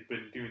they'd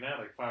been doing that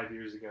like 5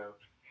 years ago,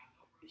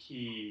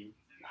 he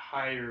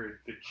hired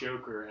the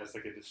Joker as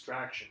like a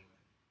distraction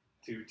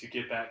to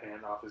get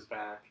Batman off his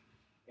back,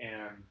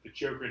 and the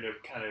Joker ended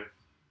up kind of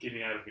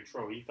getting out of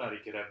control. He thought he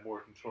could have more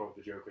control of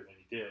the Joker than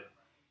he did,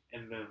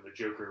 and then the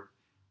Joker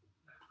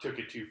took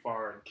it too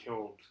far and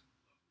killed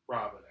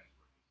Robin.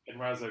 And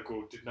Ra's al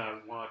Ghul did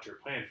not want or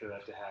plan for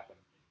that to happen.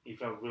 He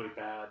felt really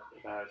bad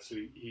about it, so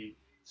he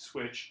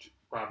switched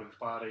Robin's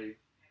body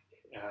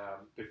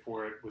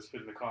before it was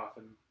put in the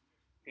coffin,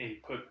 and he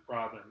put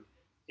Robin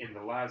in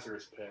the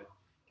Lazarus pit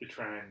to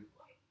try and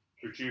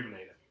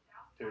rejuvenate him,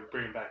 to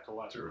bring him back to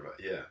life.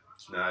 Yeah,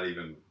 it's not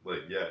even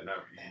like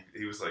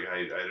he was like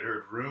I'd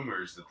heard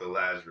rumors that the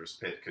Lazarus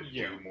Pit could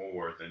do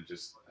more than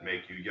just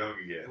make you young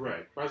again.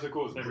 Right. Ra's al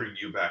Ghul's never bring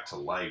you back to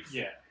life.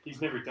 Yeah,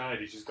 he's never died.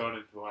 He's just gone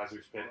into the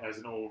Lazarus Pit as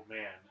an old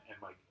man and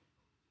like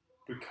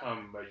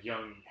become a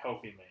young,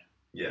 healthy man.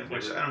 Yeah,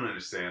 which I don't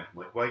understand.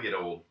 Like, why get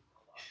old?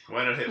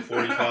 Why not hit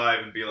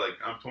 45 and be like,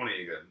 I'm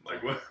 20 again?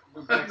 Like, what?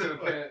 Go back to the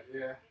pit,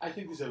 yeah. I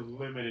think there's a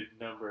limited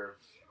number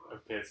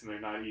of pits, and they're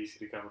not easy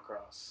to come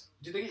across.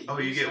 Do they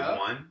get you get up?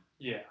 one?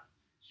 Yeah.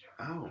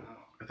 Oh.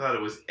 I thought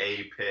it was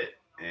a pit,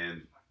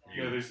 and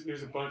No,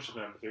 there's a bunch of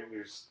them, but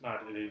there's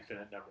not an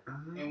infinite number.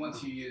 And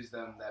once you use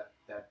them, that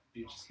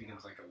it just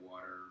becomes like a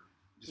water,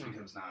 just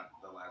becomes not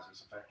the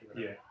Lazarus effect or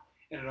whatever.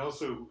 Yeah. And it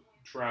also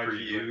drives For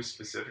you... you like,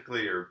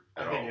 specifically, or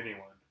at I all? think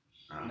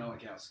anyone. No one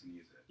else can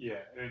use it. Yeah,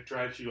 and it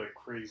drives you like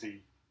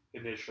crazy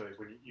initially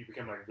when you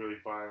become like really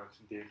violent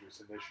and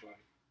dangerous initially.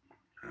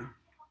 Huh?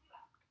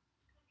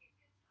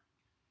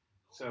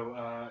 So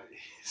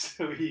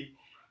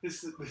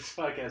this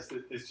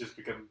podcast has just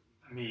become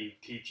me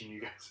teaching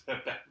you guys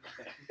about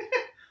Batman.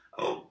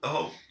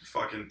 I'll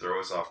fucking throw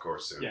us off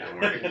course soon. Yeah.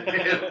 Don't worry.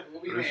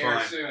 We'll be in It'll the be air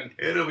fine. soon.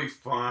 It'll be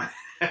fine.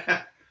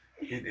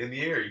 In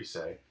the air, you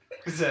say?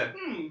 Is that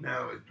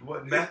now?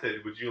 What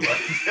method would you like?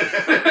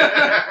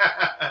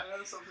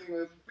 Something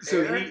with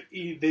So air?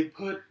 they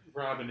put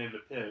Robin in the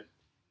pit,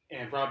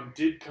 and Robin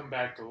did come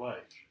back to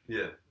life.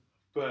 Yeah.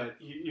 But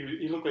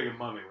he looked like a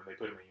mummy when they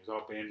put him in. He was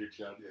all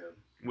bandaged up.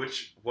 Yeah.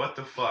 Which, what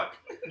the fuck?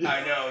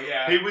 I know,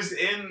 yeah. He was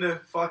in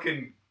the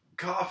fucking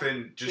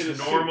coffin, just In a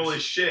normal suit.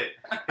 as shit.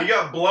 He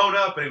got blown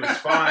up and he was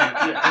fine.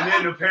 Yeah. And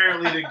then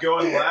apparently to go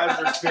in the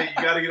Lazarus Pit,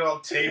 you gotta get all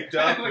taped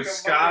up Like with a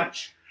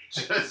scotch.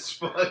 Just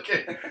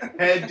fucking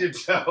head to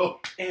toe.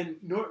 And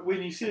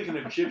when you see like an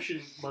Egyptian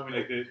mummy,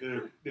 like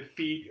the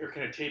feet are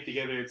kind of taped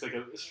together, it's like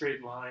a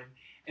straight line.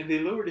 And they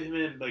lowered him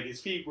in, like his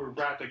feet were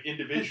wrapped like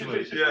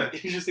individually. Yeah.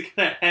 He's just like,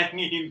 kind of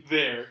hanging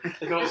there,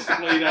 like all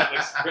splayed out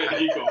like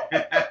spread eagle.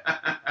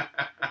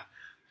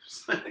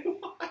 Just like,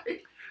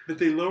 why? But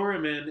they lower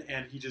him in,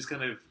 and he just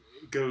kind of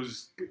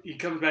he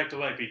comes back to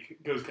life. He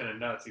goes kind of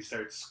nuts. He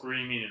starts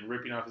screaming and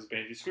ripping off his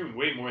bandage. He's screaming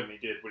way more than he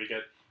did when he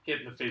got hit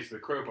in the face with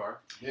a crowbar.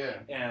 Yeah.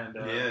 And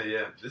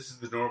Yeah. This is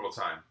the normal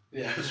time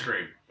yeah, to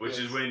scream, which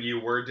is Yes. when you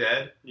were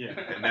dead yeah.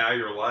 and now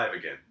you're alive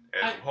again.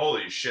 And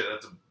holy shit,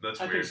 that's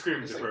I think weird.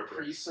 screaming is There's like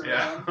appropriate. priests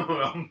Yeah,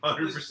 around. I'm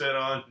 100%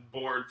 on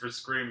board for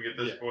screaming at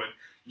this Yeah. point.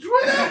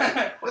 What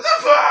the, what the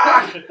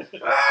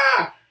fuck?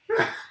 Ah!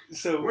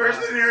 So Where's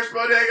the nearest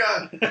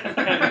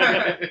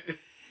bodega?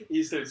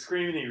 he starts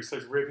screaming. He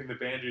starts ripping the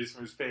bandages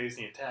from his face,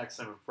 and he attacks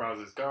some of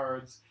Raz's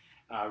guards.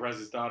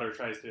 Raz's daughter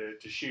tries to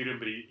shoot him,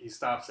 but he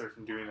stops her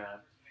from doing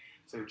that.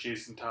 So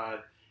Jason Todd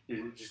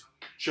just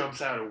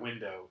jumps out a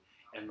window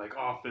and like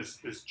off this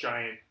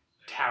giant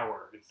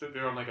tower.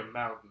 They're on like a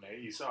mountain.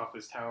 He's off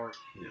this tower,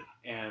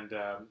 and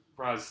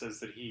Raz says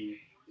that he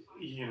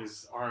and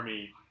his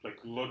army like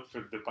looked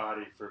for the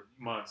body for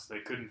months. They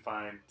couldn't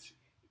find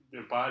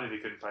the body. They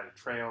couldn't find a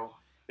trail.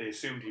 They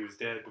assumed he was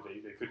dead, but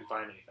they couldn't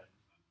find anything.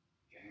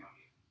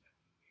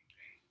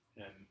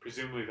 And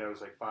presumably that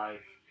was like 5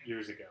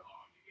 years ago.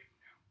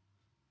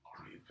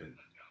 We've been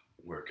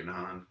working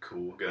on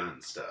cool gun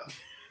stuff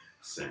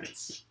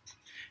since.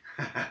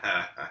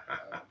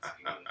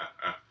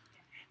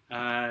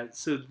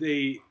 So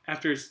they,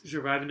 after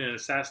surviving an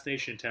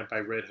assassination attempt by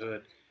Red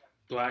Hood,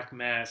 Black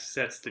Mask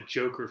sets the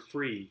Joker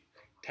free,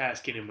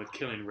 tasking him with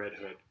killing Red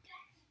Hood.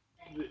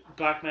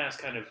 Black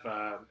Mask kind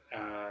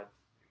of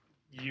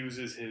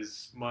uses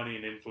his money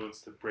and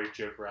influence to break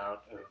Joker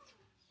out of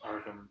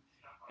Arkham,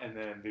 and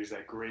then there's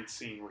that great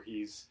scene where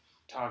he's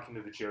talking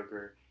to the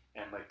Joker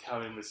and like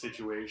telling him the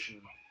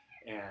situation,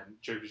 and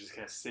Joker's just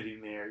kind of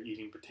sitting there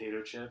eating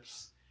potato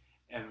chips,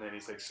 and then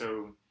he's like,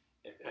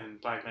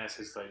 and Black Mask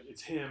is like,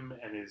 it's him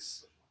and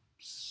his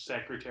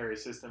secretary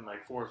assistant,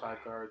 like 4 or 5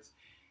 guards.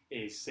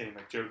 And he's saying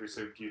like, Joker,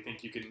 so do you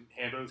think you can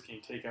handle this? Can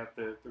you take out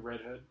the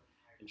Red Hood?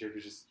 And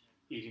Joker's just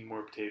eating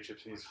more potato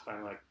chips, and he's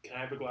finally like, can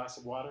I have a glass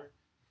of water?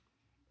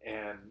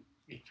 And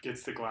he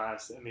gets the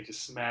glass, and he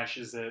just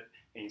smashes it,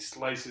 and he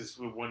slices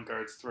the one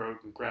guard's throat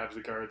and grabs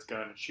the guard's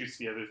gun and shoots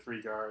the other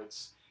 3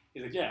 guards.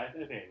 He's like, yeah, I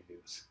think I can do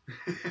this.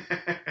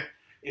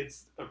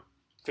 It's a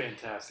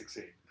fantastic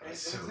scene.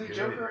 Has so the good.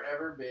 Joker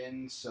ever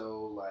been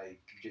so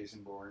like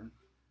Jason Bourne?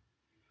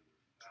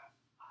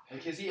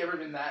 Like, has he ever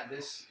been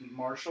this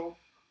martial?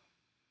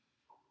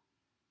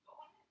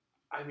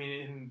 I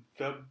mean, in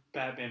the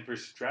Batman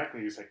vs. Dracula,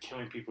 he was like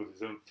killing people with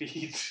his own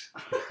feet.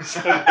 So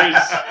there's,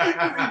 Is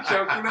he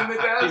choking them to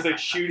death? he's like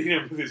shooting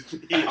them with his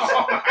feet.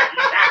 Oh my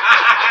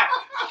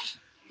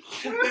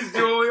god! He's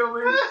dual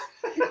wielding.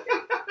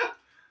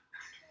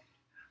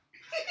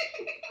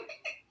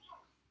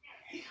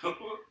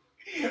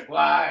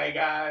 Why,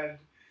 God?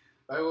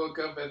 I woke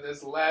up in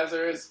this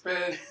Lazarus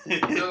pit.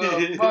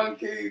 The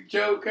monkey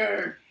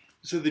Joker.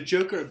 So the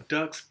Joker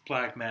abducts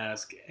Black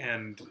Mask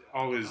and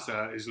all his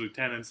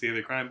lieutenants, the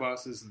other crime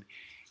bosses, and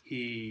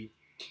he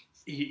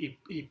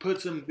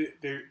puts them.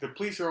 The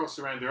police are all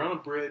surrounded. They're on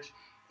a bridge,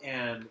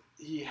 and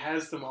he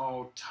has them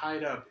all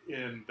tied up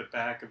in the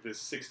back of this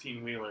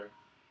 16-wheeler,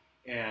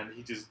 and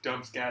he just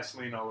dumps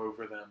gasoline all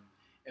over them.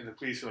 And the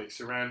police are like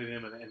surrounding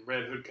him, and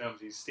Red Hood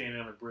comes. He's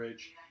standing on a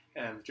bridge,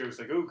 and Joker's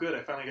like, "Oh, good,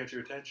 I finally got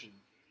your attention."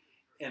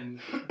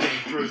 And then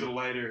he throws a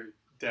lighter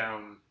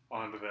down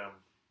onto them,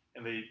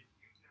 and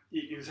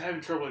he was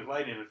having trouble like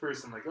lighting it at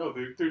first. I'm like, "Oh,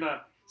 they're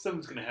not.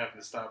 Something's gonna happen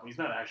to stop him. He's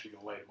not actually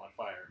gonna light him on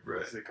fire."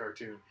 Right. It's a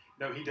cartoon.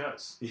 No, he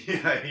does.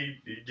 Yeah, he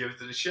gives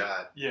it a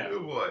shot. Yeah. Oh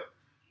boy.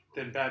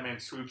 Then Batman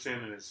swoops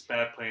in his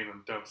bat plane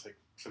and dumps like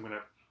some kind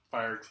of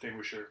fire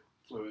extinguisher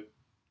fluid,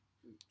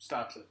 and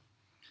stops it.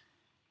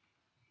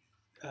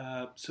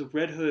 So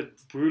Red Hood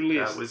brutally.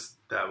 That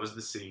was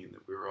the scene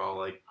that we were all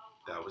like,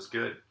 that was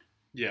good.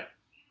 Yeah.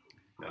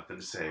 Nothing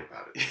to say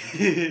about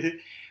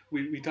it.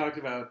 we talked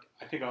about,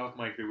 I think off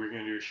mic, that we're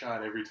going to do a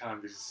shot every time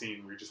there's a scene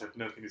where we just have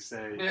nothing to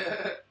say.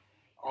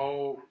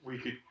 All we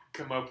could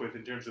come up with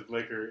in terms of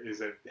liquor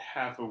is a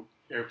half a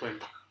airplane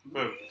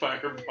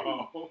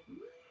fireball.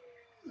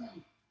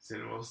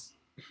 Cinemas.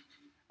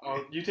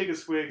 You take a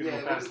swig and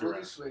we'll pass it we'll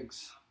around. do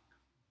swigs.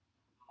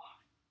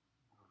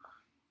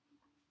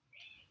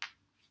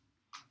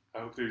 I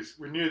hope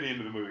we're near the end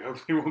of the movie.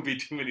 Hopefully there won't be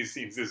too many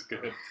scenes this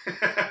good.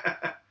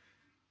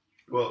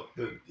 Well,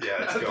 it's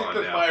I think gone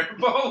the now.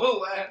 fireball will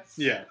last.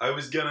 Yeah. I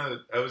was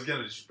gonna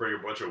just bring a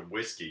bunch of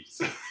whiskey.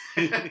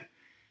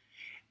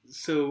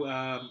 So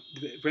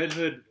Red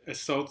Hood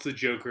assaults the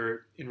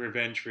Joker in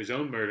revenge for his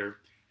own murder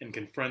and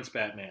confronts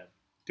Batman.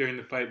 During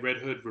the fight, Red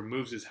Hood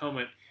removes his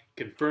helmet,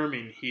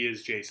 confirming he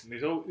is Jason.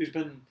 There's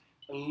been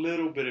a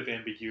little bit of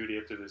ambiguity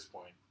up to this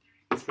point.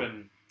 It's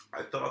been...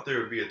 I thought there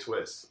would be a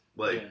twist.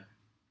 Like,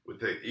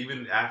 with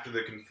even after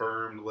the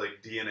confirmed,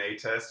 like, DNA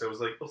test, I was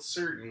like, well,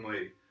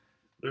 certainly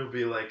there'll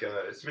be, like,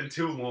 it's been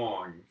too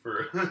long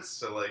for us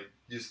to, like,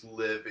 just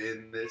live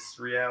in this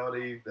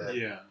reality that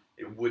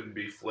it wouldn't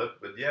be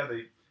flipped. But, yeah,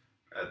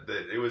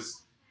 it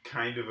was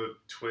kind of a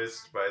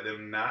twist by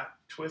them not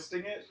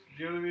twisting it.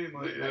 Do you know what I mean?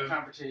 Like, That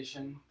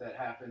confrontation that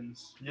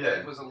happens, Yeah.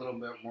 it was a little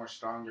bit more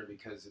stronger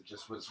because it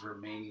just was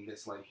remaining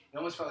this, like, it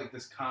almost felt like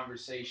this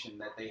conversation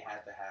that they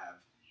had to have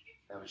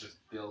that was just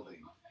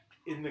building.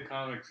 In the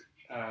comics,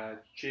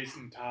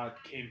 Jason Todd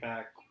came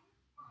back.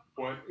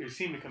 It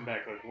seemed to come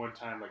back like one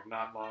time, like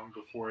not long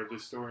before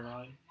this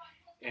storyline,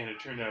 and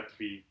it turned out to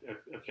be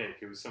a fake.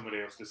 It was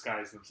somebody else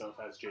disguised themselves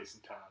as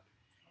Jason Todd,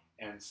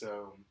 and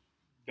so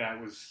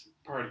that was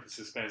part of the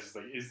suspense. Is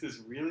like, is this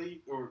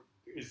really, or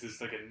is this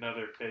like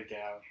another fake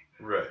out?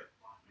 Right.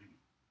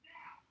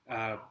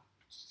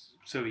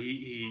 So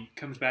he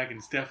comes back and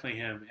it's definitely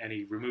him, and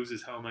he removes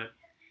his helmet,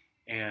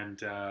 and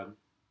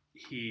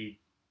he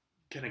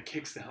kind of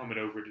kicks the helmet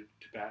over to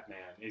Batman.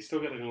 He's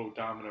still got like a little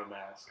domino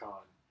mask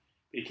on.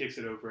 He kicks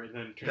it over, and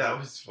then That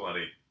was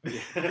funny. Yeah.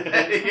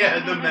 He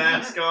had the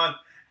mask on,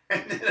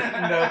 and then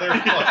another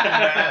fucking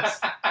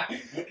mask.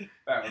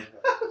 That was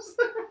I was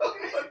like,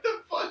 what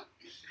the fuck?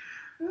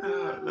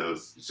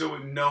 So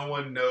no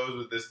one knows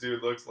what this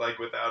dude looks like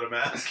without a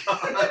mask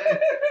on.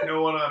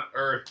 No one on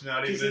Earth,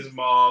 not even his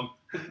mom.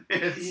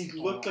 He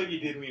looked like he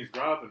did when he was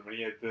Robin, when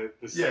he had the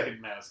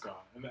second mask on.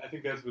 And I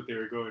think that's what they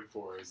were going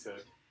for, is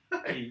that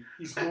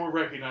he's more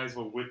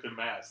recognizable with the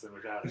mask than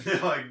without it.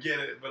 No, I get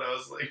it, but I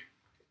was like,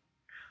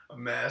 a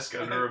mask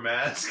under a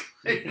mask?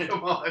 Like,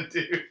 come on,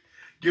 dude.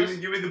 Give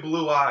me the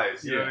blue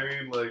eyes. You know what I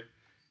mean? Like,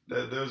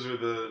 those were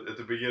at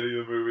the beginning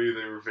of the movie,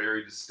 they were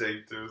very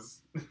distinct. It was...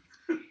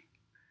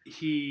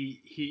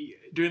 He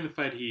during the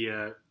fight,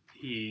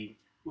 he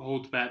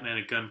holds Batman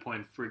at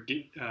gunpoint,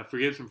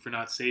 forgives him for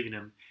not saving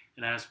him,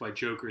 and asks why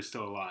Joker is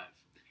still alive.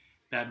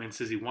 Batman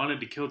says he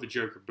wanted to kill the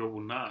Joker, but will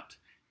not,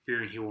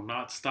 fearing he will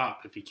not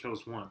stop if he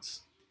kills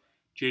once.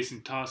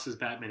 Jason tosses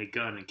Batman a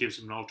gun and gives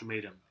him an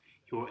ultimatum.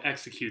 He will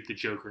execute the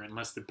Joker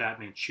unless the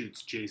Batman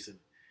shoots Jason.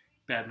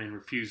 Batman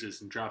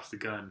refuses and drops the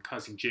gun,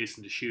 causing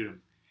Jason to shoot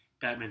him.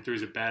 Batman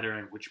throws a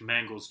batarang which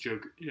mangles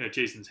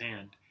Jason's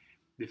hand.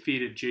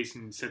 Defeated,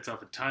 Jason sets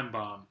off a time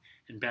bomb,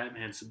 and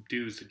Batman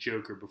subdues the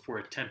Joker before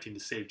attempting to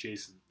save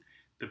Jason.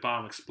 The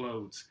bomb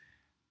explodes.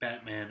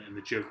 Batman and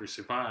the Joker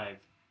survive,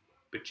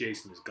 but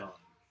Jason is gone.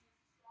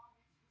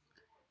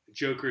 The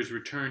Joker is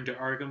returned to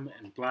Arkham,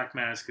 and Black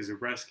Mask is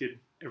arrested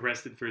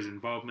for his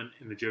involvement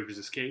in the Joker's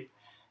escape.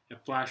 A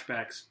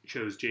flashback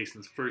shows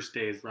Jason's first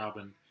day as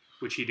Robin,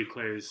 which he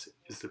declares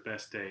is the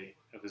best day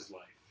of his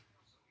life.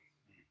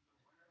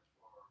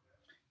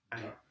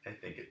 I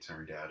think it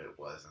turned out it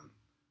wasn't.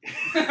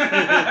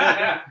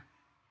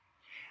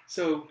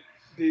 So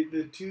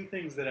the two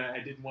things that I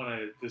didn't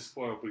want to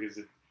spoil because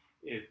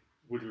it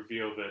would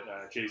reveal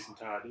that Jason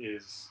Todd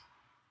is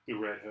the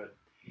Red Hood.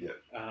 Yeah.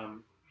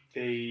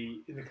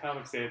 In the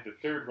comics they had the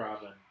third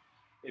Robin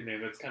in there.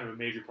 That's kind of a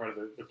major part of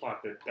the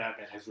plot, that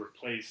Batman has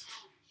replaced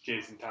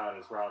Jason Todd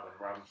as Robin.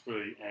 Robin's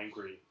really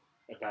angry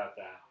about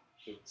that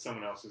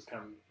someone else has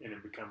come in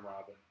and become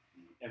Robin,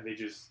 and they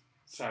just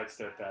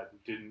sidestepped that.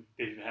 They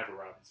didn't have a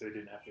Robin, so they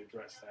didn't have to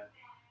address that.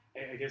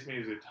 I guess maybe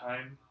it was a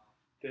time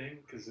thing,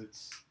 because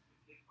it's...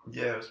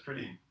 Yeah, it was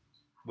pretty...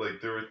 Like,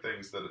 there were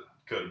things that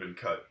could have been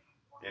cut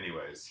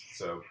anyways.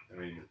 So, I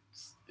mean,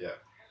 yeah.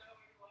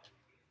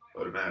 I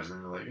would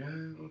imagine they're like,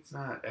 let's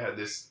not add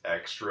this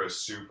extra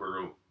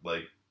super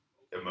like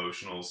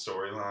emotional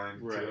storyline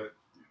Right. to it,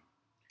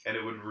 and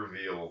it would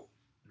reveal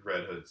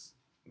Red Hood's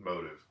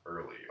motive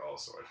early.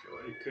 Also, I feel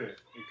like It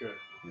could.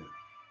 Yeah.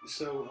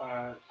 So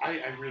I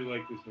really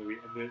like this movie,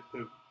 and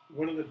the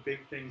one of the big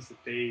things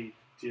that they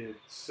did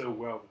so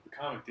well that the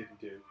comic didn't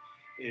do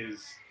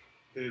is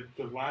the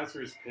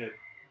Lazarus Pit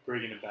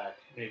bringing it back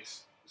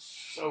makes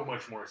so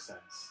much more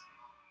sense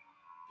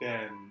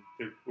than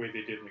the way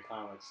they did in the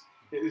comics.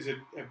 There's a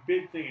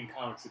big thing in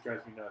comics that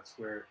drives me nuts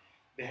where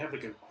they have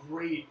like a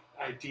great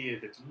idea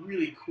that's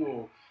really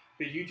cool,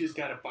 but you just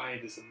gotta buy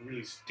into some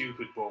really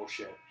stupid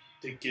bullshit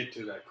to get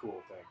to that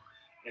cool thing.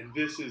 And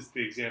this is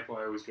the example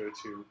I always go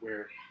to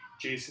where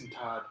Jason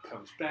Todd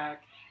comes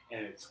back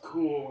and it's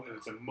cool and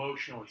it's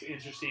emotional, it's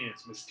interesting,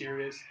 it's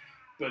mysterious,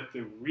 but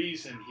the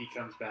reason he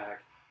comes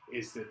back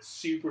is that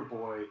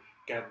Superboy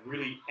got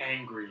really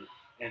angry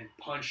and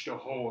punched a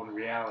hole in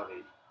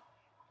reality.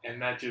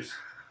 And that just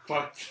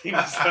fucked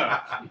things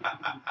up.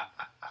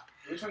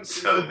 Which one's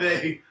so.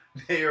 Superboy?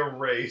 They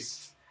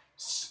erased.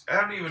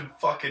 I don't even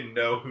fucking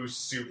know who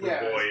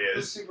Superboy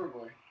is. The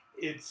Superboy.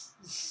 It's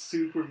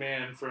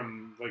Superman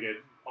from like an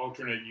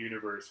alternate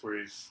universe where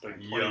he's like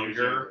 20 years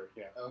Younger? younger.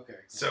 Yeah. Okay.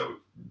 So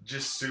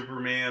just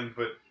Superman,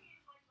 but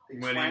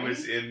when he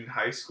was in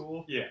high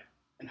school. Yeah.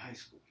 in high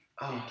school.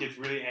 Oh, He gets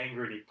really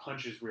angry and he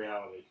punches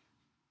reality.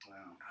 Wow.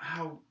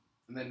 how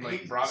And then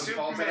like Robin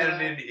falls out of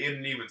Superman that?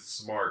 isn't even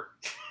smart.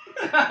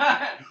 How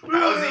How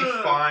does he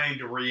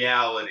find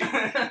reality?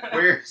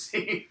 Where's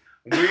he?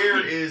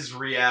 Where is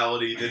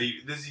reality?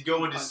 Does he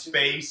go into Punches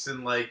space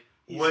and like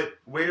He's- what?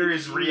 Where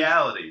is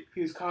reality?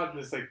 He was caught in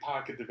this like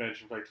pocket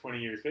dimension for like 20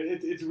 years, but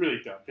it's really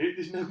dumb.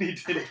 There's no need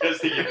to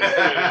investigate this.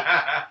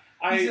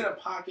 He's in I a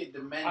pocket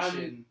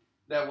dimension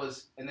that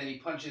was, and then he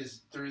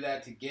punches through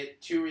that to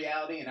get to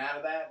reality and out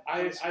of that.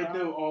 I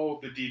know all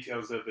the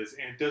details of this,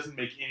 and it doesn't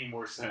make any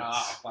more sense.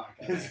 Ah, fuck.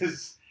 This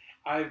is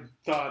I've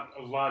thought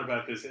a lot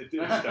about this. It's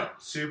dumb.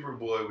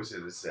 Superboy was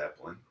in a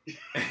Zeppelin.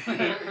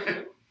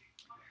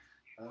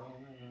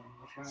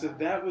 So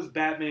that was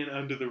Batman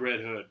Under the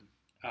Red Hood.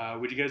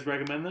 Would you guys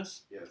recommend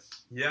this? Yes.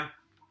 Yeah,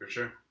 for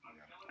sure.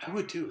 I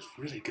would too. It's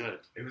really good.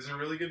 It was a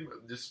really good,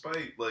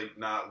 despite like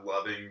not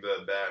loving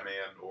the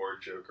Batman or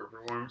Joker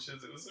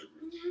performances. It was a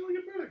really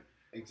good movie.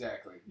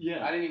 Exactly.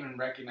 Yeah. I didn't even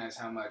recognize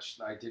how much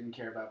I didn't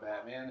care about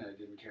Batman and I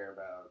didn't care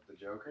about the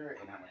Joker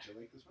and how much I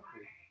like this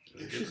movie. It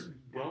was It's a just good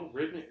well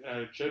written.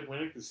 Judd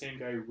Winnick, the same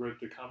guy who wrote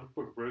the comic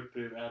book, wrote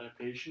the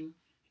adaptation.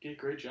 He did a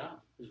great job.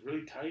 It was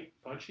really tight,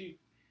 punchy,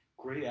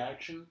 great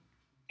action.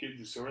 The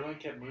storyline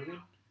kept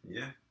moving.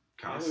 Yeah,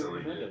 Highly constantly.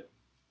 recommend it.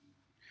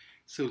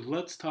 So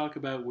let's talk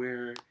about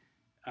where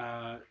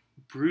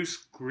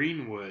Bruce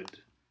Greenwood,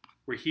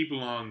 where he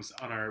belongs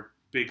on our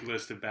big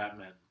list of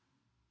Batmen.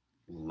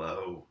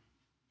 Low.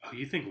 Oh,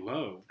 you think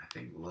low? I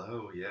think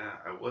low. Yeah,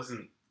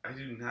 I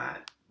do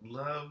not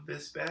love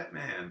this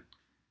Batman.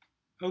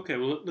 Okay,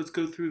 well let's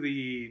go through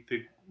the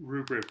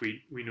rubric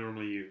we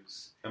normally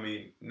use. I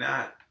mean,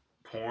 not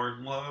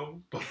porn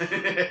low, but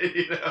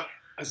you know.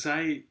 As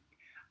I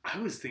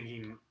was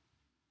thinking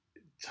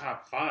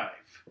top 5.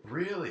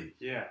 Really?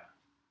 Yeah.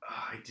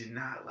 Oh, I did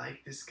not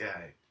like this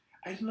guy.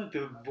 I didn't like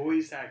the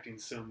voice acting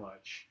so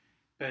much.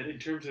 But in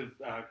terms of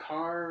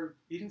car,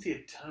 you didn't see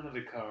a ton of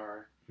the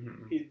car.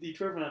 Mm-mm. He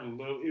drove around a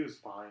little. It was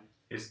fine.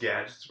 His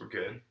gadgets were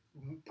good.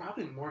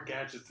 Probably more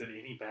gadgets than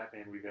any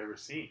Batman we've ever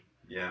seen.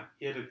 Yeah.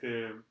 He had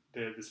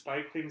the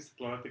spike things to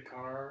blow out the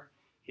car.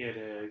 He had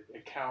a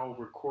cowl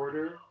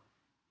recorder.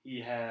 He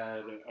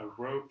had a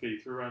rope that he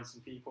threw around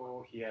some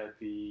people. He had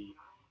the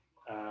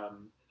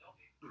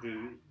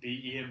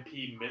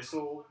EMP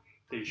missile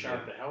that he shot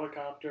at the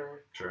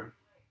helicopter. True.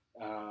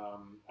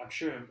 I'm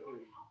sure a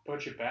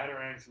bunch of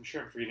batarangs. I'm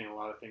sure I'm forgetting a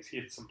lot of things. He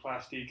had some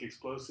plastic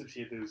explosives.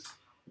 He had those.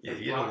 Yeah,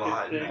 those he had a rocket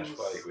lot in that things.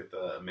 fight with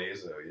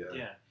Amazo. Yeah.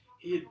 Yeah,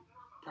 he had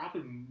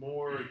probably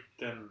more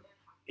than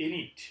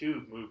any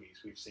 2 movies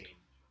we've seen.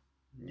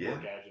 Yeah, More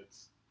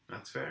gadgets.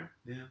 that's fair.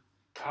 Yeah.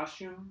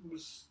 Costume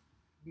was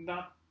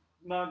not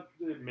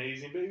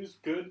amazing, but it was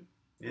good.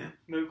 Yeah.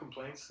 No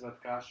complaints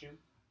about the costume.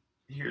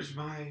 Here's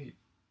my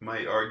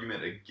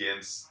argument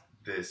against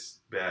this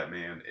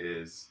Batman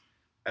is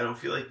I don't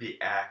feel like the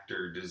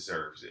actor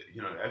deserves it.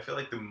 You know, I feel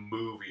like the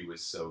movie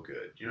was so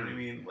good. You know what I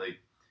mean? Like,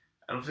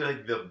 I don't feel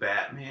like the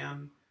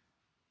Batman,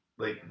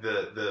 like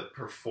the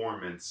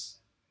performance,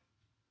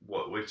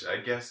 which I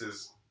guess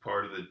is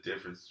part of the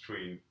difference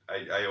between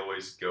I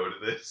always go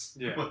to this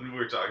Yeah. when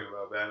we're talking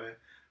about Batman,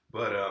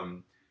 but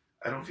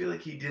I don't feel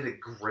like he did a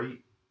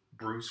great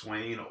Bruce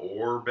Wayne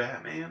or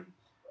Batman,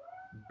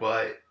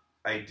 but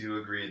I do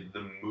agree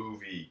the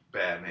movie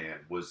Batman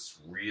was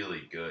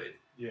really good.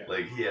 Yeah.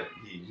 Like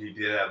he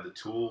did have the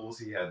tools,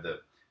 he had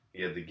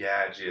the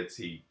gadgets,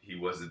 he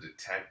was a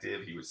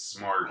detective, he was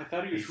smart. I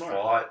thought he was smart.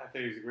 fought. I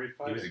thought he was a great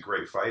fighter. He was a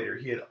great fighter.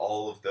 He had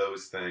all of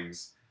those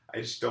things.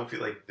 I just don't feel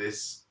like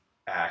this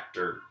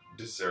actor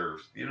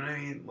deserves. You know what I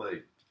mean?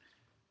 Like,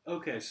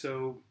 Okay,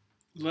 so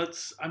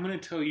I'm going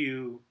to tell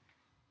you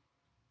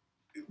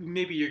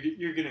maybe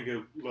you're gonna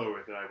go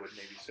lower than I would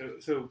maybe.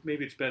 So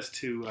maybe it's best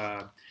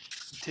to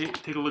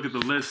take a look at the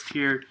list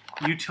here.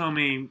 You tell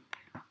me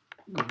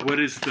what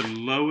is the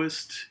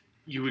lowest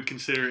you would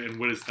consider and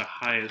what is the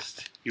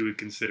highest you would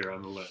consider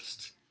on the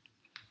list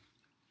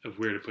of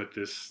where to put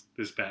this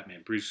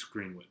Batman, Bruce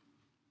Greenwood.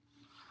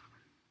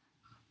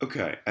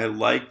 Okay, I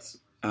liked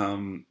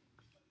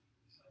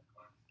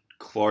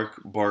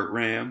Clark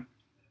Bartram.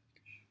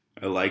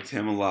 I liked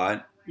him a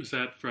lot. Was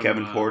that from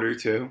Kevin Porter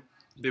too?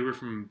 They were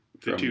from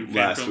the From two fan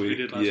last films we week,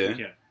 did last yeah. week.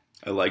 Yeah.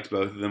 I liked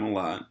both of them a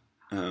lot.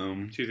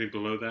 Do you think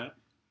below that?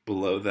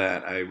 Below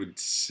that, I would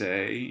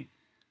say,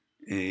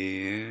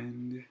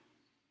 and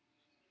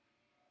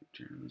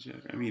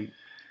I mean,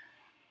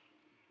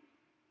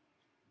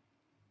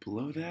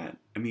 below that,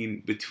 I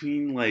mean,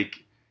 between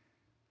like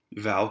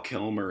Val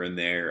Kilmer and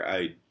there,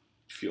 I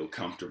feel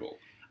comfortable.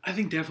 I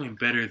think definitely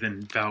better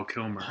than Val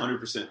Kilmer.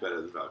 100%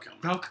 better than Val Kilmer.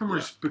 Val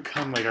Kilmer's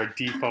become like our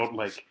default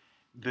like.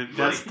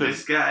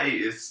 This guy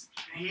is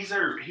he's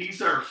our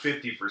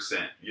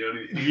 50%. You know what I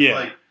mean? He's Yeah.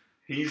 like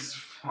he's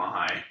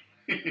fine.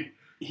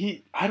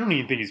 I don't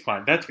even think he's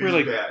fine. That's where He's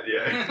like bad,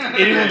 yeah. anyone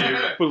Yeah, you're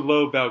right.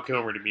 below Val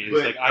Kilmer to me is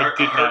But like I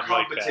did our not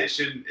like that.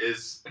 competition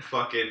is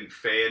fucking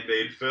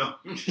fan-made film.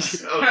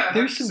 So,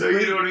 There's some so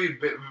great, you don't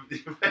need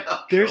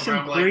Val there's Kilmer.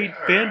 some I'm great like,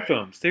 all fan right.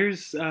 films.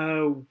 There's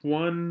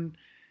 1,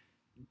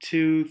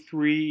 2,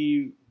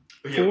 3,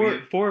 But 4. yeah,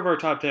 4 of our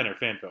top 10 are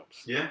fan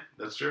films. yeah,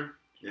 that's true.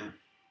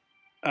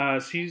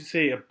 So you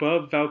say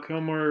above Val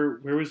Kilmer,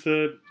 where was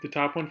the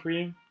top one for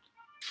you?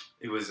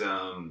 It was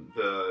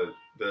the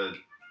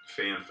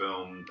fan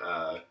film.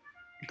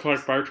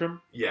 Clark Bartram.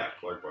 Yeah,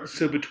 Clark Bartram.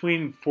 So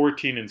between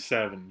 14 and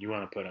 7, you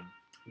want to put him.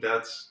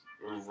 That's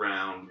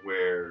around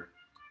where.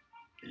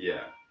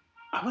 Yeah.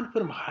 I want to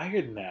put him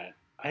higher than that.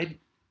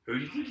 Who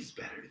do you think is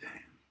better than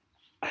him?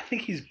 I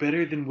think he's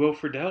better than Will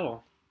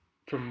Friedle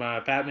from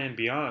Batman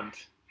Beyond.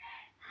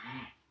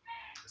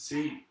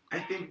 See, I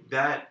think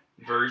that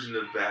version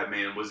of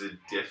Batman was a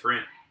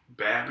different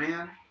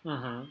Batman,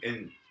 Mm-hmm.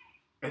 and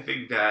I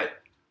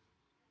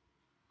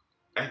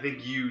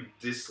think you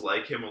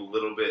dislike him a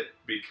little bit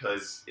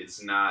because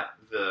it's not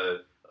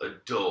the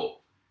adult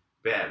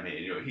Batman.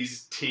 You know,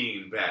 he's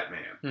teen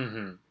Batman,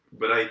 Mm-hmm.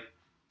 but I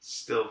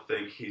still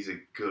think he's a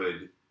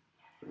good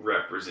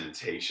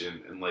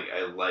representation, and like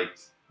I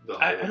liked the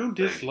whole I don't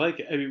thing. dislike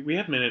it. I mean, we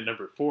have him in at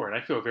number 4, and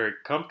I feel very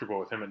comfortable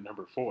with him at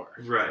number 4.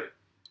 Right.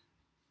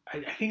 I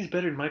think he's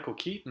better than Michael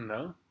Keaton,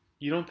 though.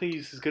 You don't think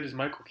he's as good as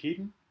Michael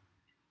Keaton?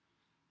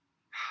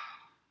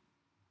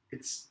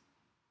 It's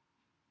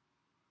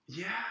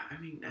yeah. I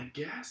mean, I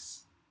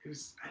guess it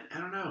was. I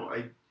don't know.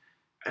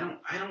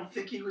 I don't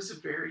think he was a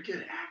very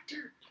good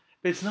actor.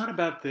 But it's not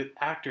about the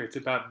actor. It's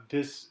about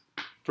this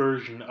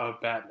version of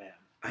Batman.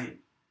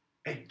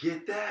 I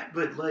get that,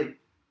 but like,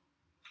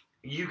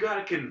 you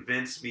gotta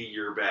convince me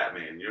you're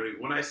Batman. You know,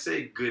 when I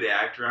say good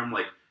actor, I'm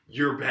like,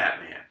 you're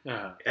Batman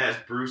Uh-huh. as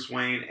Bruce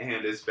Wayne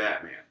and as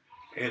Batman,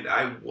 and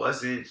I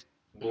wasn't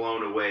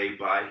blown away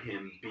by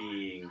him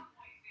being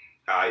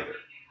either.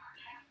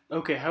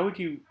 Okay, how would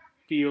you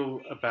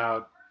feel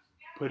about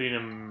putting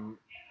him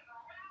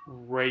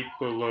right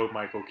below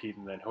Michael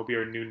Keaton then? He'll be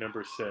our new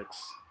number 6,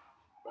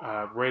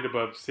 right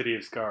above City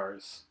of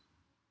Scars.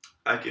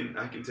 I can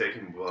take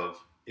him above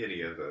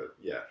any of the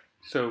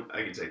So,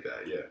 I can take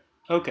that, yeah.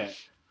 okay.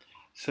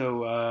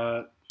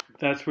 So,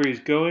 that's where he's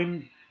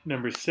going,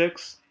 number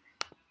 6.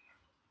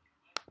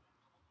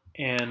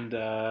 And,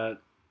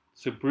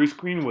 so Bruce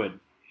Greenwood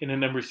in at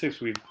number 6.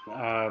 We've,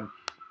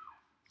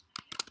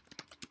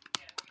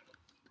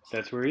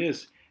 that's where he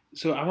is.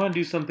 So I want to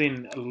do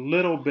something a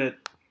little bit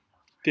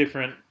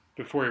different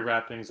before we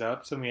wrap things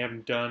up. Something we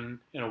haven't done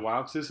in a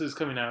while, because this is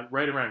coming out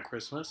right around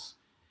Christmas.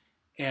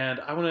 And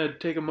I want to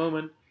take a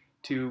moment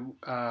to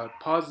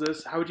pause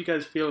this. How would you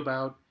guys feel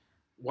about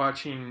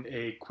watching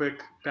a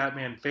quick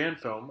Batman fan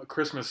film, a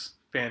Christmas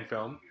fan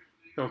film?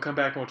 Then we'll come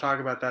back and we'll talk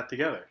about that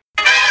together.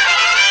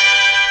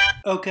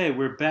 Okay,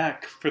 we're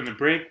back from the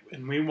break,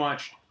 and we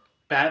watched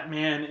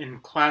Batman in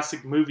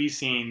Classic Movie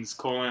Scenes,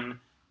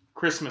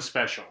 Christmas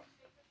Special.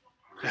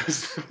 That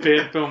was the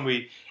fan film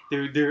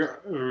there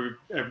are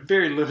a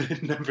very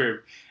limited number of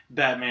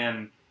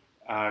Batman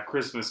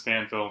Christmas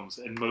fan films,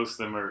 and most of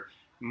them are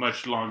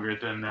much longer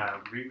than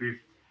we've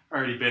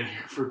already been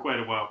here for quite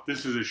a while.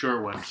 This was a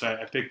short one, so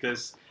I picked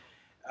this.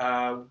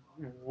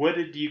 What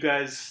did you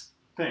guys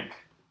think?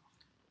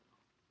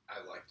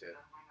 I liked it.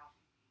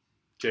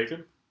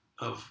 Jacob?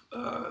 Of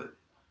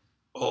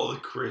all the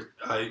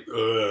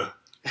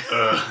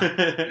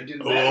You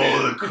did all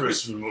Batman. the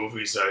Christmas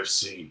movies I've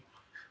seen,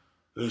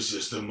 this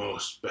is the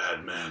most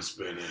Batman's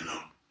been in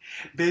them.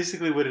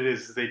 Basically what it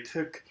is they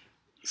took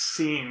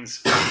scenes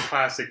from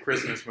classic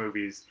Christmas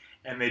movies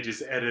and they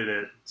just edited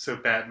it so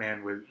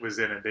Batman was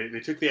in it. They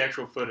took the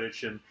actual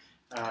footage and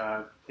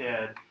they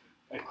had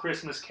A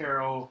Christmas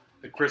Carol,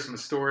 A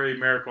Christmas Story,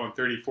 Miracle on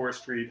 34th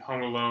Street,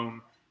 Home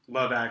Alone,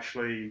 Love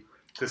Actually,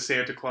 the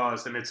Santa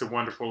Claus and It's a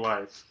Wonderful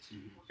Life,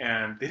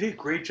 and they did a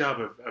great job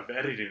of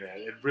editing that.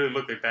 It really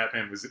looked like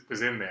Batman was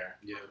in there.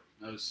 Yeah,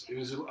 it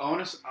was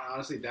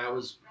honestly that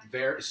was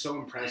so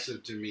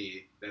impressive to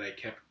me that I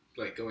kept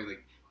like going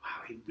like,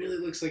 wow, he really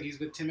looks like he's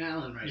with Tim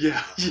Allen right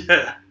now.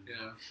 Yeah.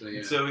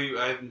 So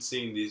I haven't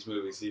seen these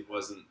movies. He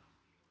wasn't.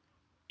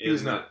 He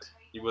was not.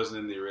 He wasn't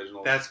in the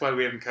original. That's why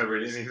we haven't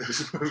covered any of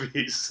those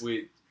movies.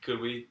 Could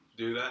we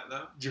do that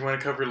though? Do you want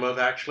to cover Love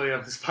Actually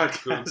on this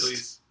podcast? Could we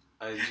please?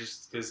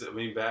 Because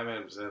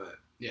Batman was in it.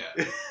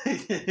 Yeah,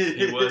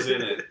 He was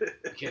in it.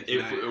 you can't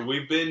deny it. If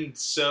we've been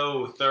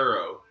so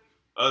thorough,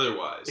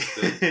 otherwise,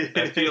 that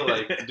I feel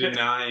like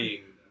denying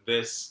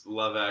this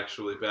Love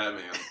Actually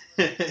Batman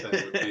thing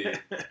would be,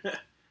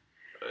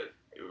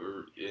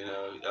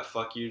 a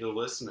fuck you to the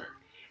listener.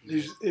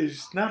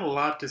 There's not a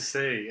lot to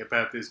say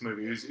about this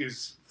movie. It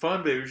was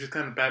fun, but it was just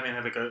kind of Batman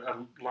had like a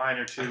line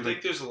or two. I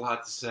think there's a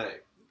lot to say,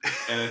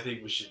 and I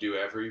think we should do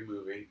every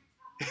movie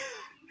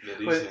that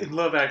he's But in. in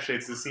Love Actually,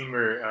 it's the scene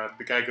where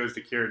the guy goes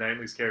to Keira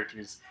Knightley's character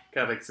and he's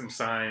got like some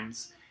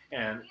signs,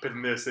 but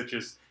in this it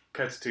just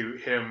cuts to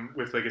him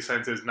with like a sign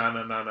that says na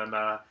na na na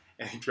na,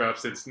 and he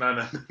drops it's na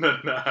na na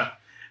na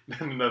na,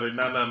 another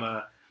na na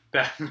na,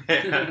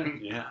 Batman.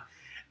 Yeah.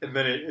 And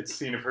then it's a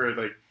scene of her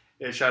like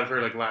a shot of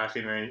her like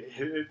laughing, and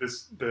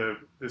the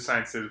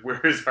sign says,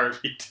 "Where is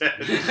Harvey Dent?"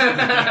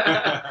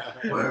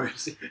 Where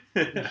is he?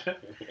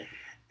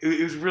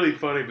 It was really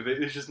funny, but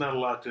there's just not a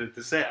lot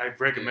to say. I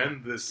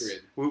recommend this.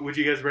 Great. Would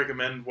you guys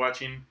recommend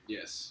watching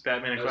Yes,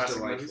 Batman and that was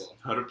classic movies?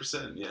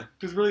 delightful. 100%, yeah.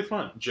 It was really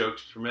fun.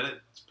 Jokes per minute,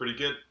 it's pretty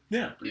good.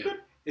 Yeah, Yeah.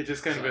 it's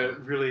just kind of a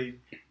really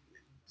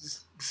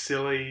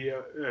silly,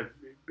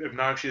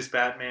 obnoxious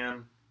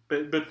Batman,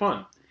 but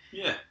fun.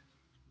 Yeah.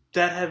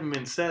 That having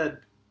been said,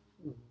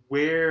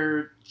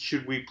 where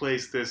should we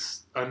place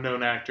this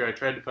unknown actor? I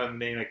tried to find the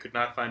name. I could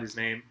not find his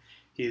name.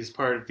 He is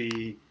part of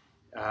the.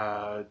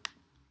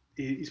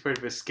 He's part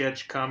of a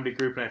sketch comedy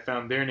group, and I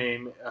found their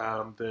name,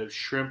 the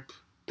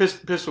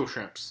Pistol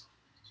Shrimps.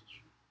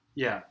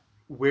 Yeah.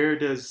 Where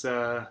does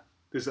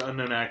this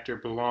unknown actor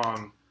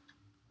belong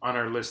on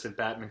our list of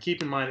Batman?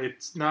 Keep in mind,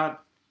 it's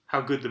not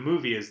how good the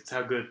movie is; it's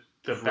how good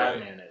the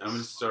Batman is. I'm going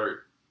to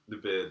start the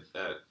bid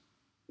at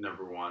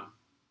number 1.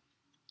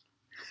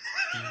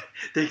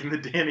 Taking the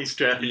Danny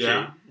strategy.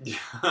 Yeah.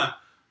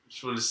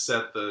 Just want to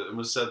set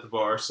the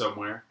bar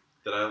somewhere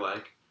that I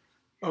like.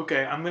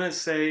 Okay, I'm gonna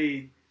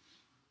say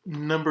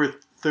number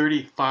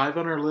 35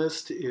 on our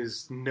list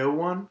is No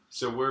One.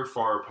 So we're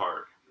far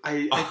apart.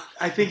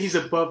 I think he's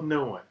above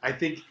No One. I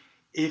think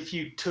if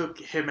you took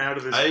him out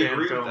of this I fan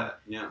agree film, with that.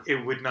 Yeah.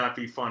 it would not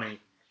be funny.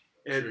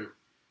 True.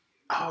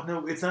 Oh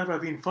no, it's not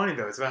about being funny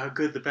though. It's about how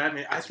good the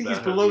Batman. I It's think he's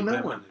about how below good No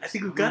Batman One. is. I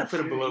think we've got to put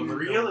him below No One.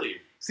 Really?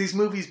 These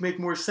movies make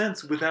more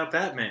sense without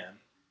Batman.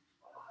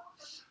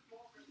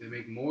 They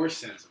make more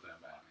sense of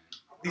that Batman.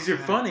 These are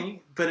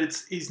funny, but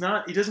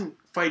he doesn't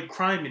fight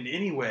crime in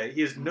any way.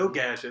 He has no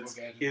gadgets.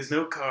 No gadgets. He has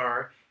no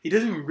car. He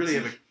doesn't even really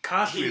have a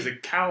costume. He has a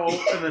cowl,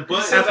 and then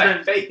But- He doesn't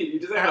have face. He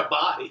doesn't have a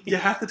body. yeah,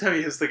 half the time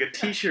he has like a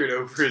T-shirt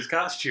over his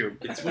costume.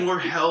 It's more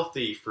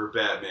healthy for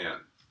Batman,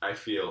 I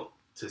feel,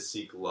 to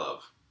seek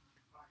love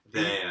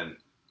than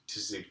to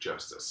seek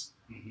justice.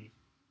 Mhm.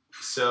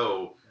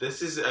 So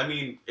this is,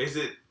 is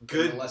it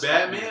good less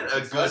Batman, Batman. a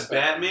It's good less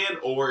Batman.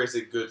 Batman, or is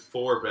it good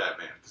for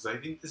Batman? Because I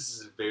think this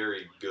is a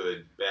very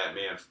good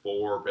Batman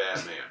for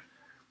Batman.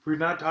 We're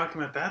not talking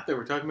about that though.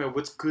 We're talking about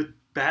what's good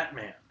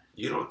Batman.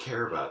 You don't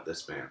care about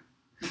this man.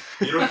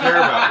 You don't care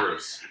about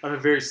Bruce. I'm a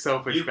very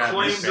selfish You Batman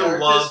claim fan. to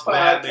love This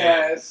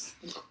Batman.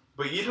 podcast.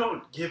 But you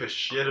don't give a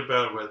shit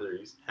about whether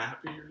he's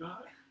happy or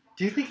not.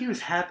 Do you think he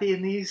was happy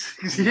in these?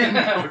 Because he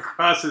didn't come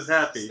across as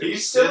happy.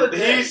 He's still a dick.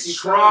 He's He's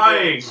still a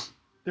trying.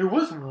 There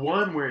was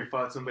one where he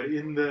fought somebody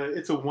in the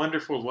It's a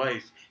Wonderful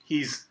Life.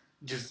 He's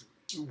just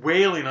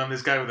wailing on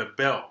this guy with a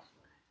bell.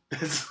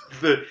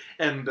 The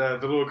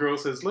little girl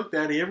says, "Look,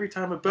 Daddy, every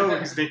time a bell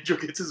rings, an angel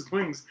gets his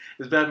wings."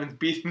 As Batman's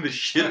beating the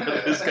shit out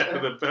of this guy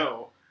with a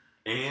bell.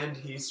 And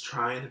he's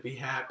trying to be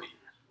happy.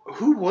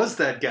 Who was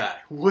that guy?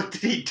 What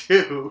did he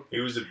do? He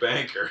was a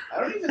banker. I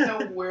don't even know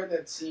where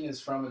that scene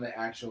is from in the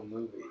actual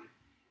movie.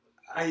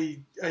 I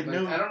Like,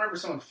 know. I don't remember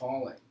someone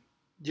falling.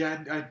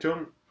 Yeah, I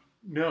don't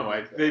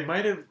know. They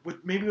might have.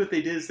 Maybe what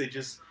they did is they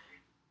just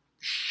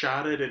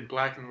shot it in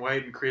black and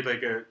white and create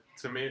like a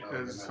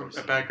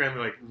background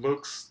that like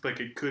looks like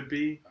it could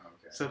be Oh,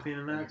 okay. something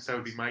in that. Makes That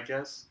would be sense. my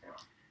guess. Yeah.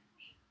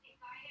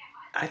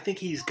 I think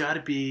he's got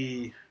to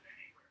be.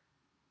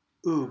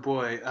 Ooh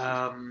boy.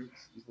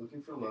 He's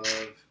looking for love,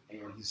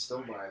 and he's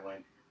still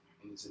violent,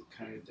 and he's a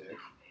kind of dick.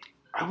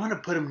 I want to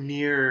put him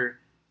near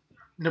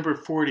number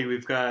 40.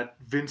 We've got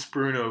Vince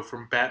Bruno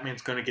from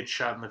Batman's Gonna Get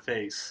Shot in the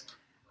Face.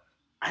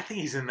 I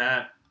think he's in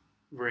that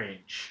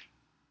range.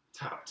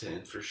 Top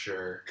 10 for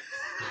sure.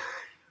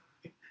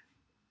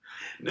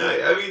 No,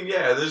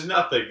 there's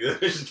nothing.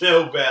 There's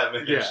no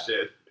Batman Yeah.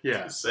 shit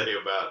Yeah. to say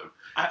about him.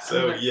 I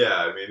So,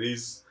 mean,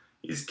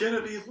 he's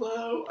gonna be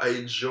low. I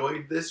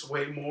enjoyed this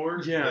way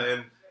more Yeah.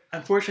 than...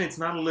 unfortunately, it's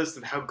not a list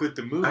of how good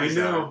the movies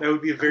I know. are. That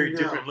would be a very I know.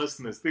 different list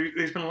than this.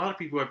 There's been a lot of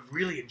people who have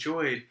really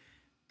enjoyed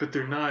but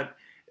they're not.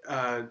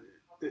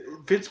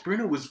 Vince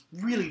Bruno was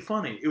really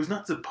funny. It was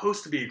not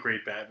supposed to be a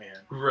great Batman.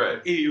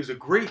 Right. It was a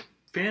great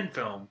fan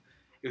film.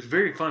 It was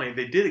very funny.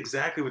 They did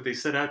exactly what they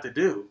set out to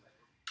do.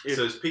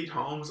 So is Pete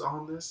Holmes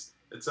on this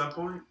at some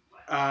point?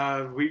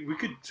 We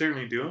could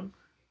certainly do him.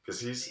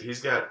 Because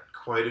he's got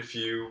quite a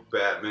few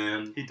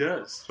Batman. He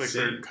does, like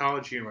for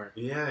college humor.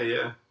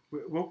 Yeah.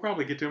 We'll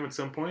probably get to him at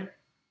some point.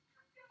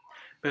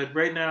 But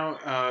right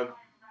now,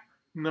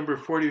 number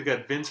 40, we've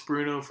got Vince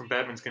Bruno from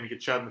Batman's Gonna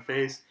Get Shot in the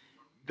Face.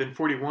 Then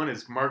 41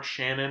 is Mark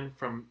Shannon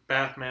from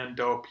Batman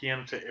Dal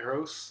Piano to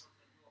Eros.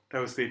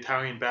 That was the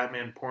Italian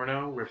Batman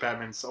porno where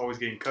Batman's always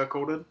getting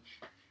cuckolded.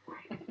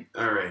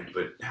 All right,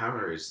 but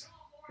Hammer is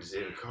he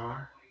in a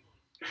car?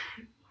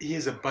 He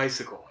has a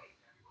bicycle.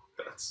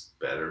 That's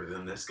better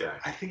than this guy.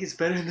 I think it's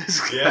better than this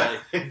guy. Yeah,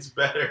 it's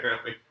better.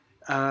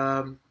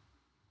 I mean,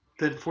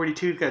 then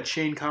 42, we've got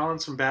Shane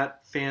Collins from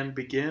Batman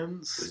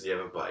Begins. does he have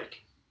a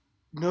bike?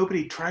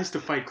 Nobody tries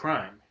to fight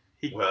crime.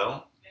 He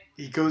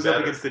goes better.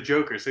 up against the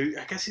Joker, so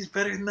I guess he's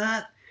better than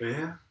that.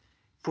 Yeah.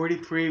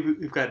 43,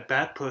 we've got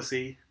Bat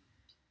Pussy.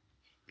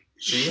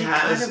 She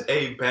has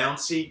a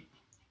bouncy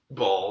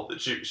ball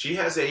that she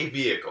has a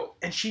vehicle.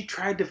 And she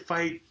tried to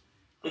fight.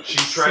 She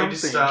tried to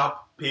something.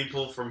 stop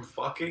people from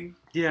fucking.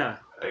 Yeah.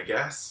 I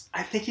guess.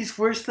 I think he's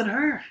worse than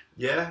her.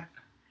 Yeah.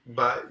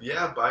 By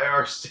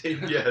our state,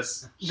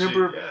 yes.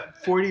 Number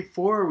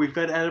 44, we've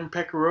got Adam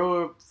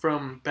Pecoroa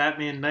from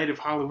Batman Night of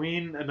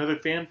Halloween, another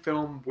fan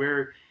film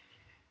where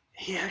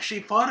he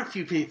actually fought a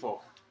few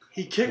people.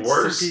 He kicked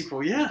some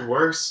people, yeah.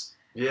 Worse,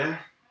 yeah.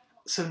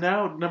 So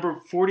now,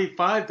 number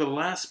 45, the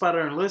last spot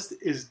on our list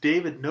is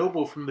David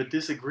Noble from The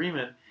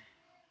Disagreement.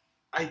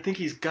 I think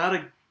he's got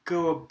to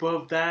go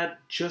above that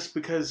just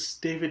because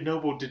David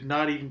Noble did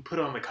not even put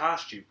on the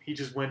costume. He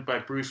just went by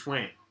Bruce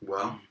Wayne.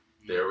 Well,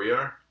 there we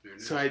are.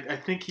 So I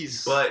think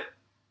he's... But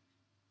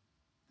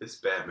this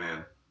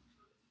Batman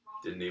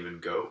didn't even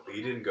go.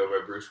 He didn't go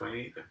by Bruce Wayne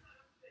either.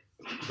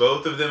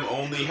 Both of them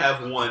only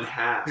have one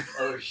half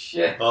Oh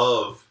shit!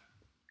 of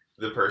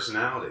the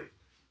personality.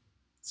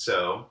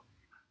 So,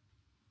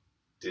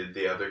 did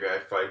the other guy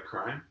fight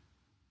crime?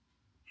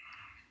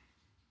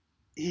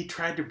 He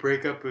tried to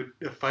break up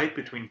a fight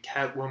between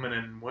Catwoman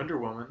and Wonder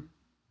Woman.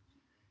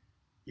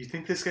 You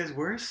think this guy's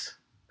worse?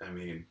 I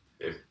mean,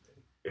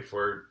 if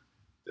we're...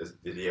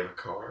 Did he have a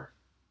car?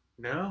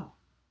 No.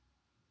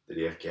 Did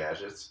he have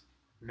gadgets?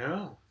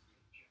 No.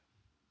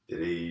 Did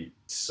he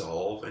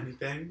solve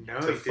anything No,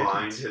 to he didn't.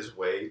 find his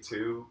way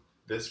to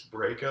this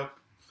breakup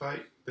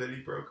fight that he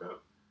broke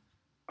up?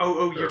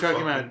 Oh, you're Or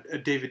talking fucking-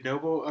 about David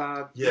Noble?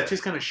 Yeah. He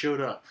just kind of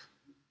showed up.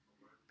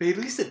 But he at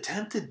least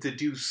attempted to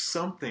do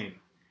something.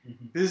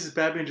 Mm-hmm. This is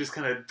Batman just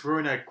kind of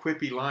throwing out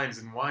quippy lines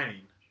and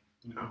whining.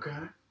 Okay.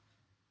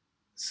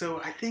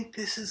 So I think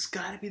this has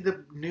got to be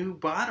the new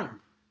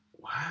bottom.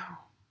 Wow.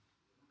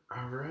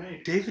 All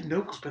right. David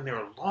Noble's been there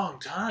a long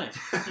time.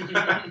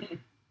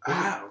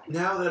 Wow.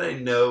 Now that I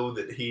know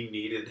that he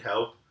needed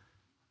help,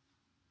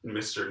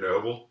 Mr.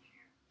 Noble,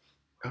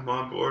 I'm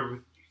on board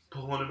with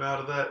pulling him out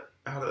of that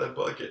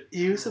bucket.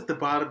 He was at the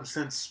bottom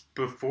since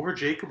before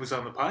Jacob was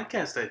on the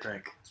podcast, I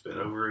think. It's been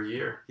over a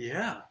year.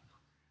 Yeah.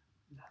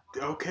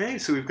 Okay,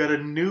 so we've got a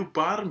new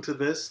bottom to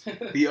this.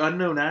 The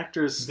unknown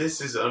actress. This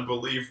is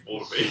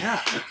unbelievable to me.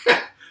 Yeah.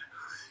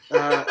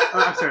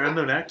 I'm sorry,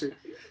 unknown actor.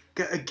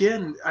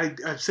 Again,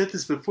 I've said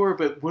this before,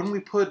 but when we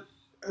put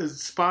a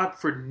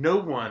spot for no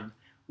one,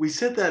 we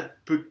said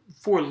that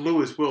before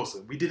Lewis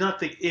Wilson. We did not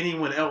think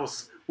anyone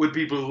else would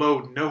be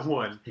below no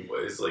one.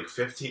 What, is like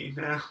 15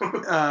 now?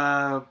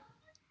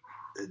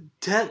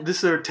 10.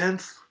 This is our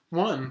 10th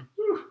one.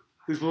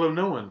 Who's below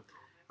no one?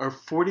 Our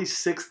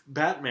 46th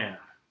Batman.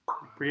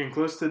 We're getting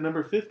close to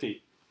number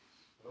 50.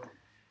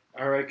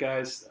 All right,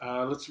 guys.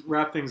 Let's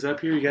wrap things up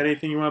here. You got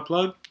anything you want to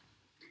plug?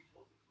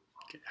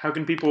 How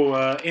can people,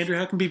 Andrew?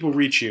 How can people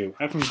reach you?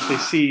 How can they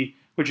see?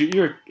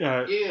 You're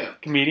a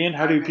comedian.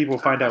 How do people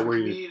find out where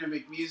you? I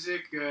make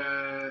music.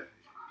 You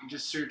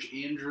just search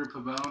Andrew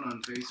Pavone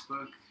on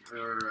Facebook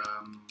or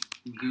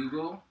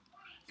Google,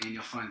 and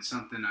you'll find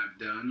something I've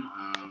done.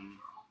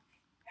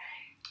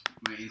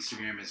 My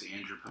Instagram is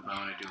Andrew Pavone.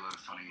 I do a lot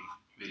of funny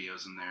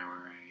videos in there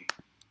where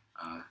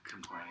I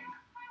complain.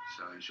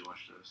 So you should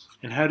watch those.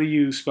 And how do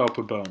you spell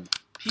Pabone?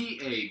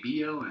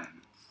 Pabon.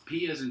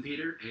 P as in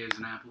Peter, A as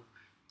in apple,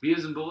 B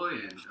as in boy,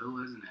 and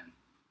O as in N.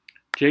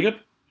 Jacob?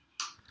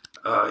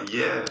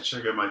 Yeah,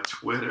 check out my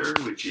Twitter,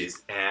 which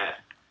is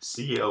at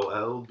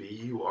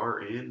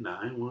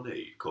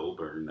COLBURN918,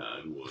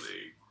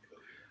 Colburn918.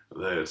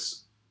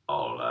 That's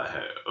all I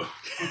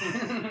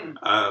have.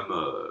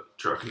 I'm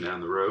trucking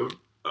down the road.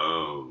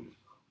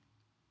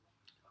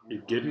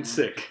 You're getting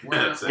sick.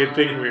 That's Good it.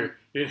 thing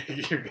you're going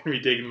to be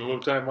taking a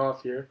little time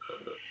off here.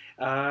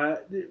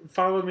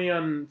 Follow me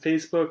on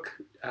Facebook,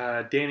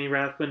 Danny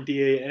Rathbun,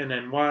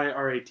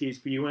 DANNYRATHBUN.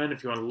 If you want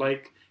to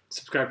like,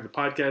 subscribe to the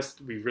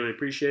podcast, we really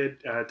appreciate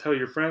it. Tell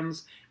your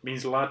friends. It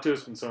means a lot to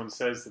us when someone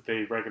says that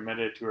they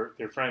recommended it to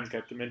their friends,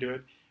 got them into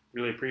it.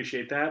 Really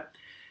appreciate that.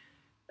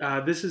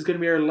 This is going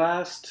to be our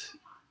last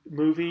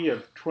movie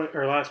of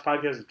our last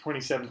podcast of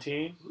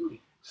 2017.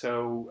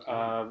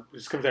 So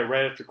this comes out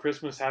right after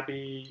Christmas.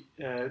 Happy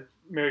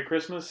Merry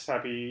Christmas,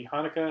 Happy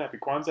Hanukkah, Happy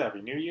Kwanzaa,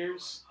 Happy New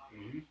Year's.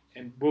 Mm-hmm.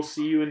 And we'll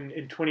see you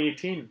in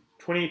 2018.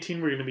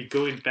 2018, we're going to be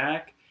going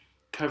back,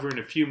 covering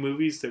a few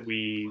movies that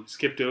we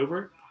skipped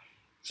over.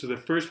 So the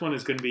first one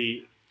is going to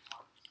be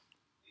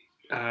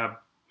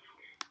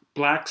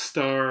Black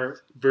Star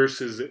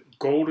versus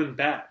Golden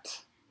Bat,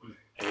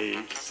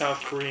 a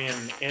South Korean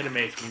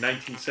anime from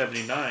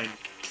 1979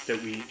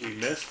 that we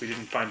missed. We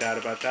didn't find out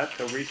about that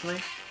till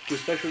recently. With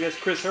special guest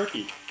Chris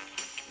Herkey.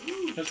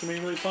 That's going to be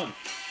really fun.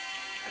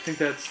 I think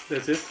that's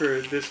it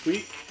for this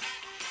week.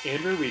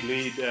 Andrew, we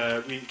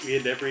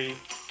end every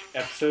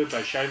episode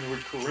by shouting the word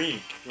Kareem.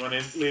 You want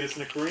to lead us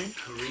in a Kareem?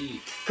 Kareem.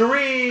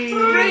 Kareem!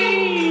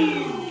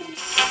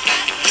 Kareem!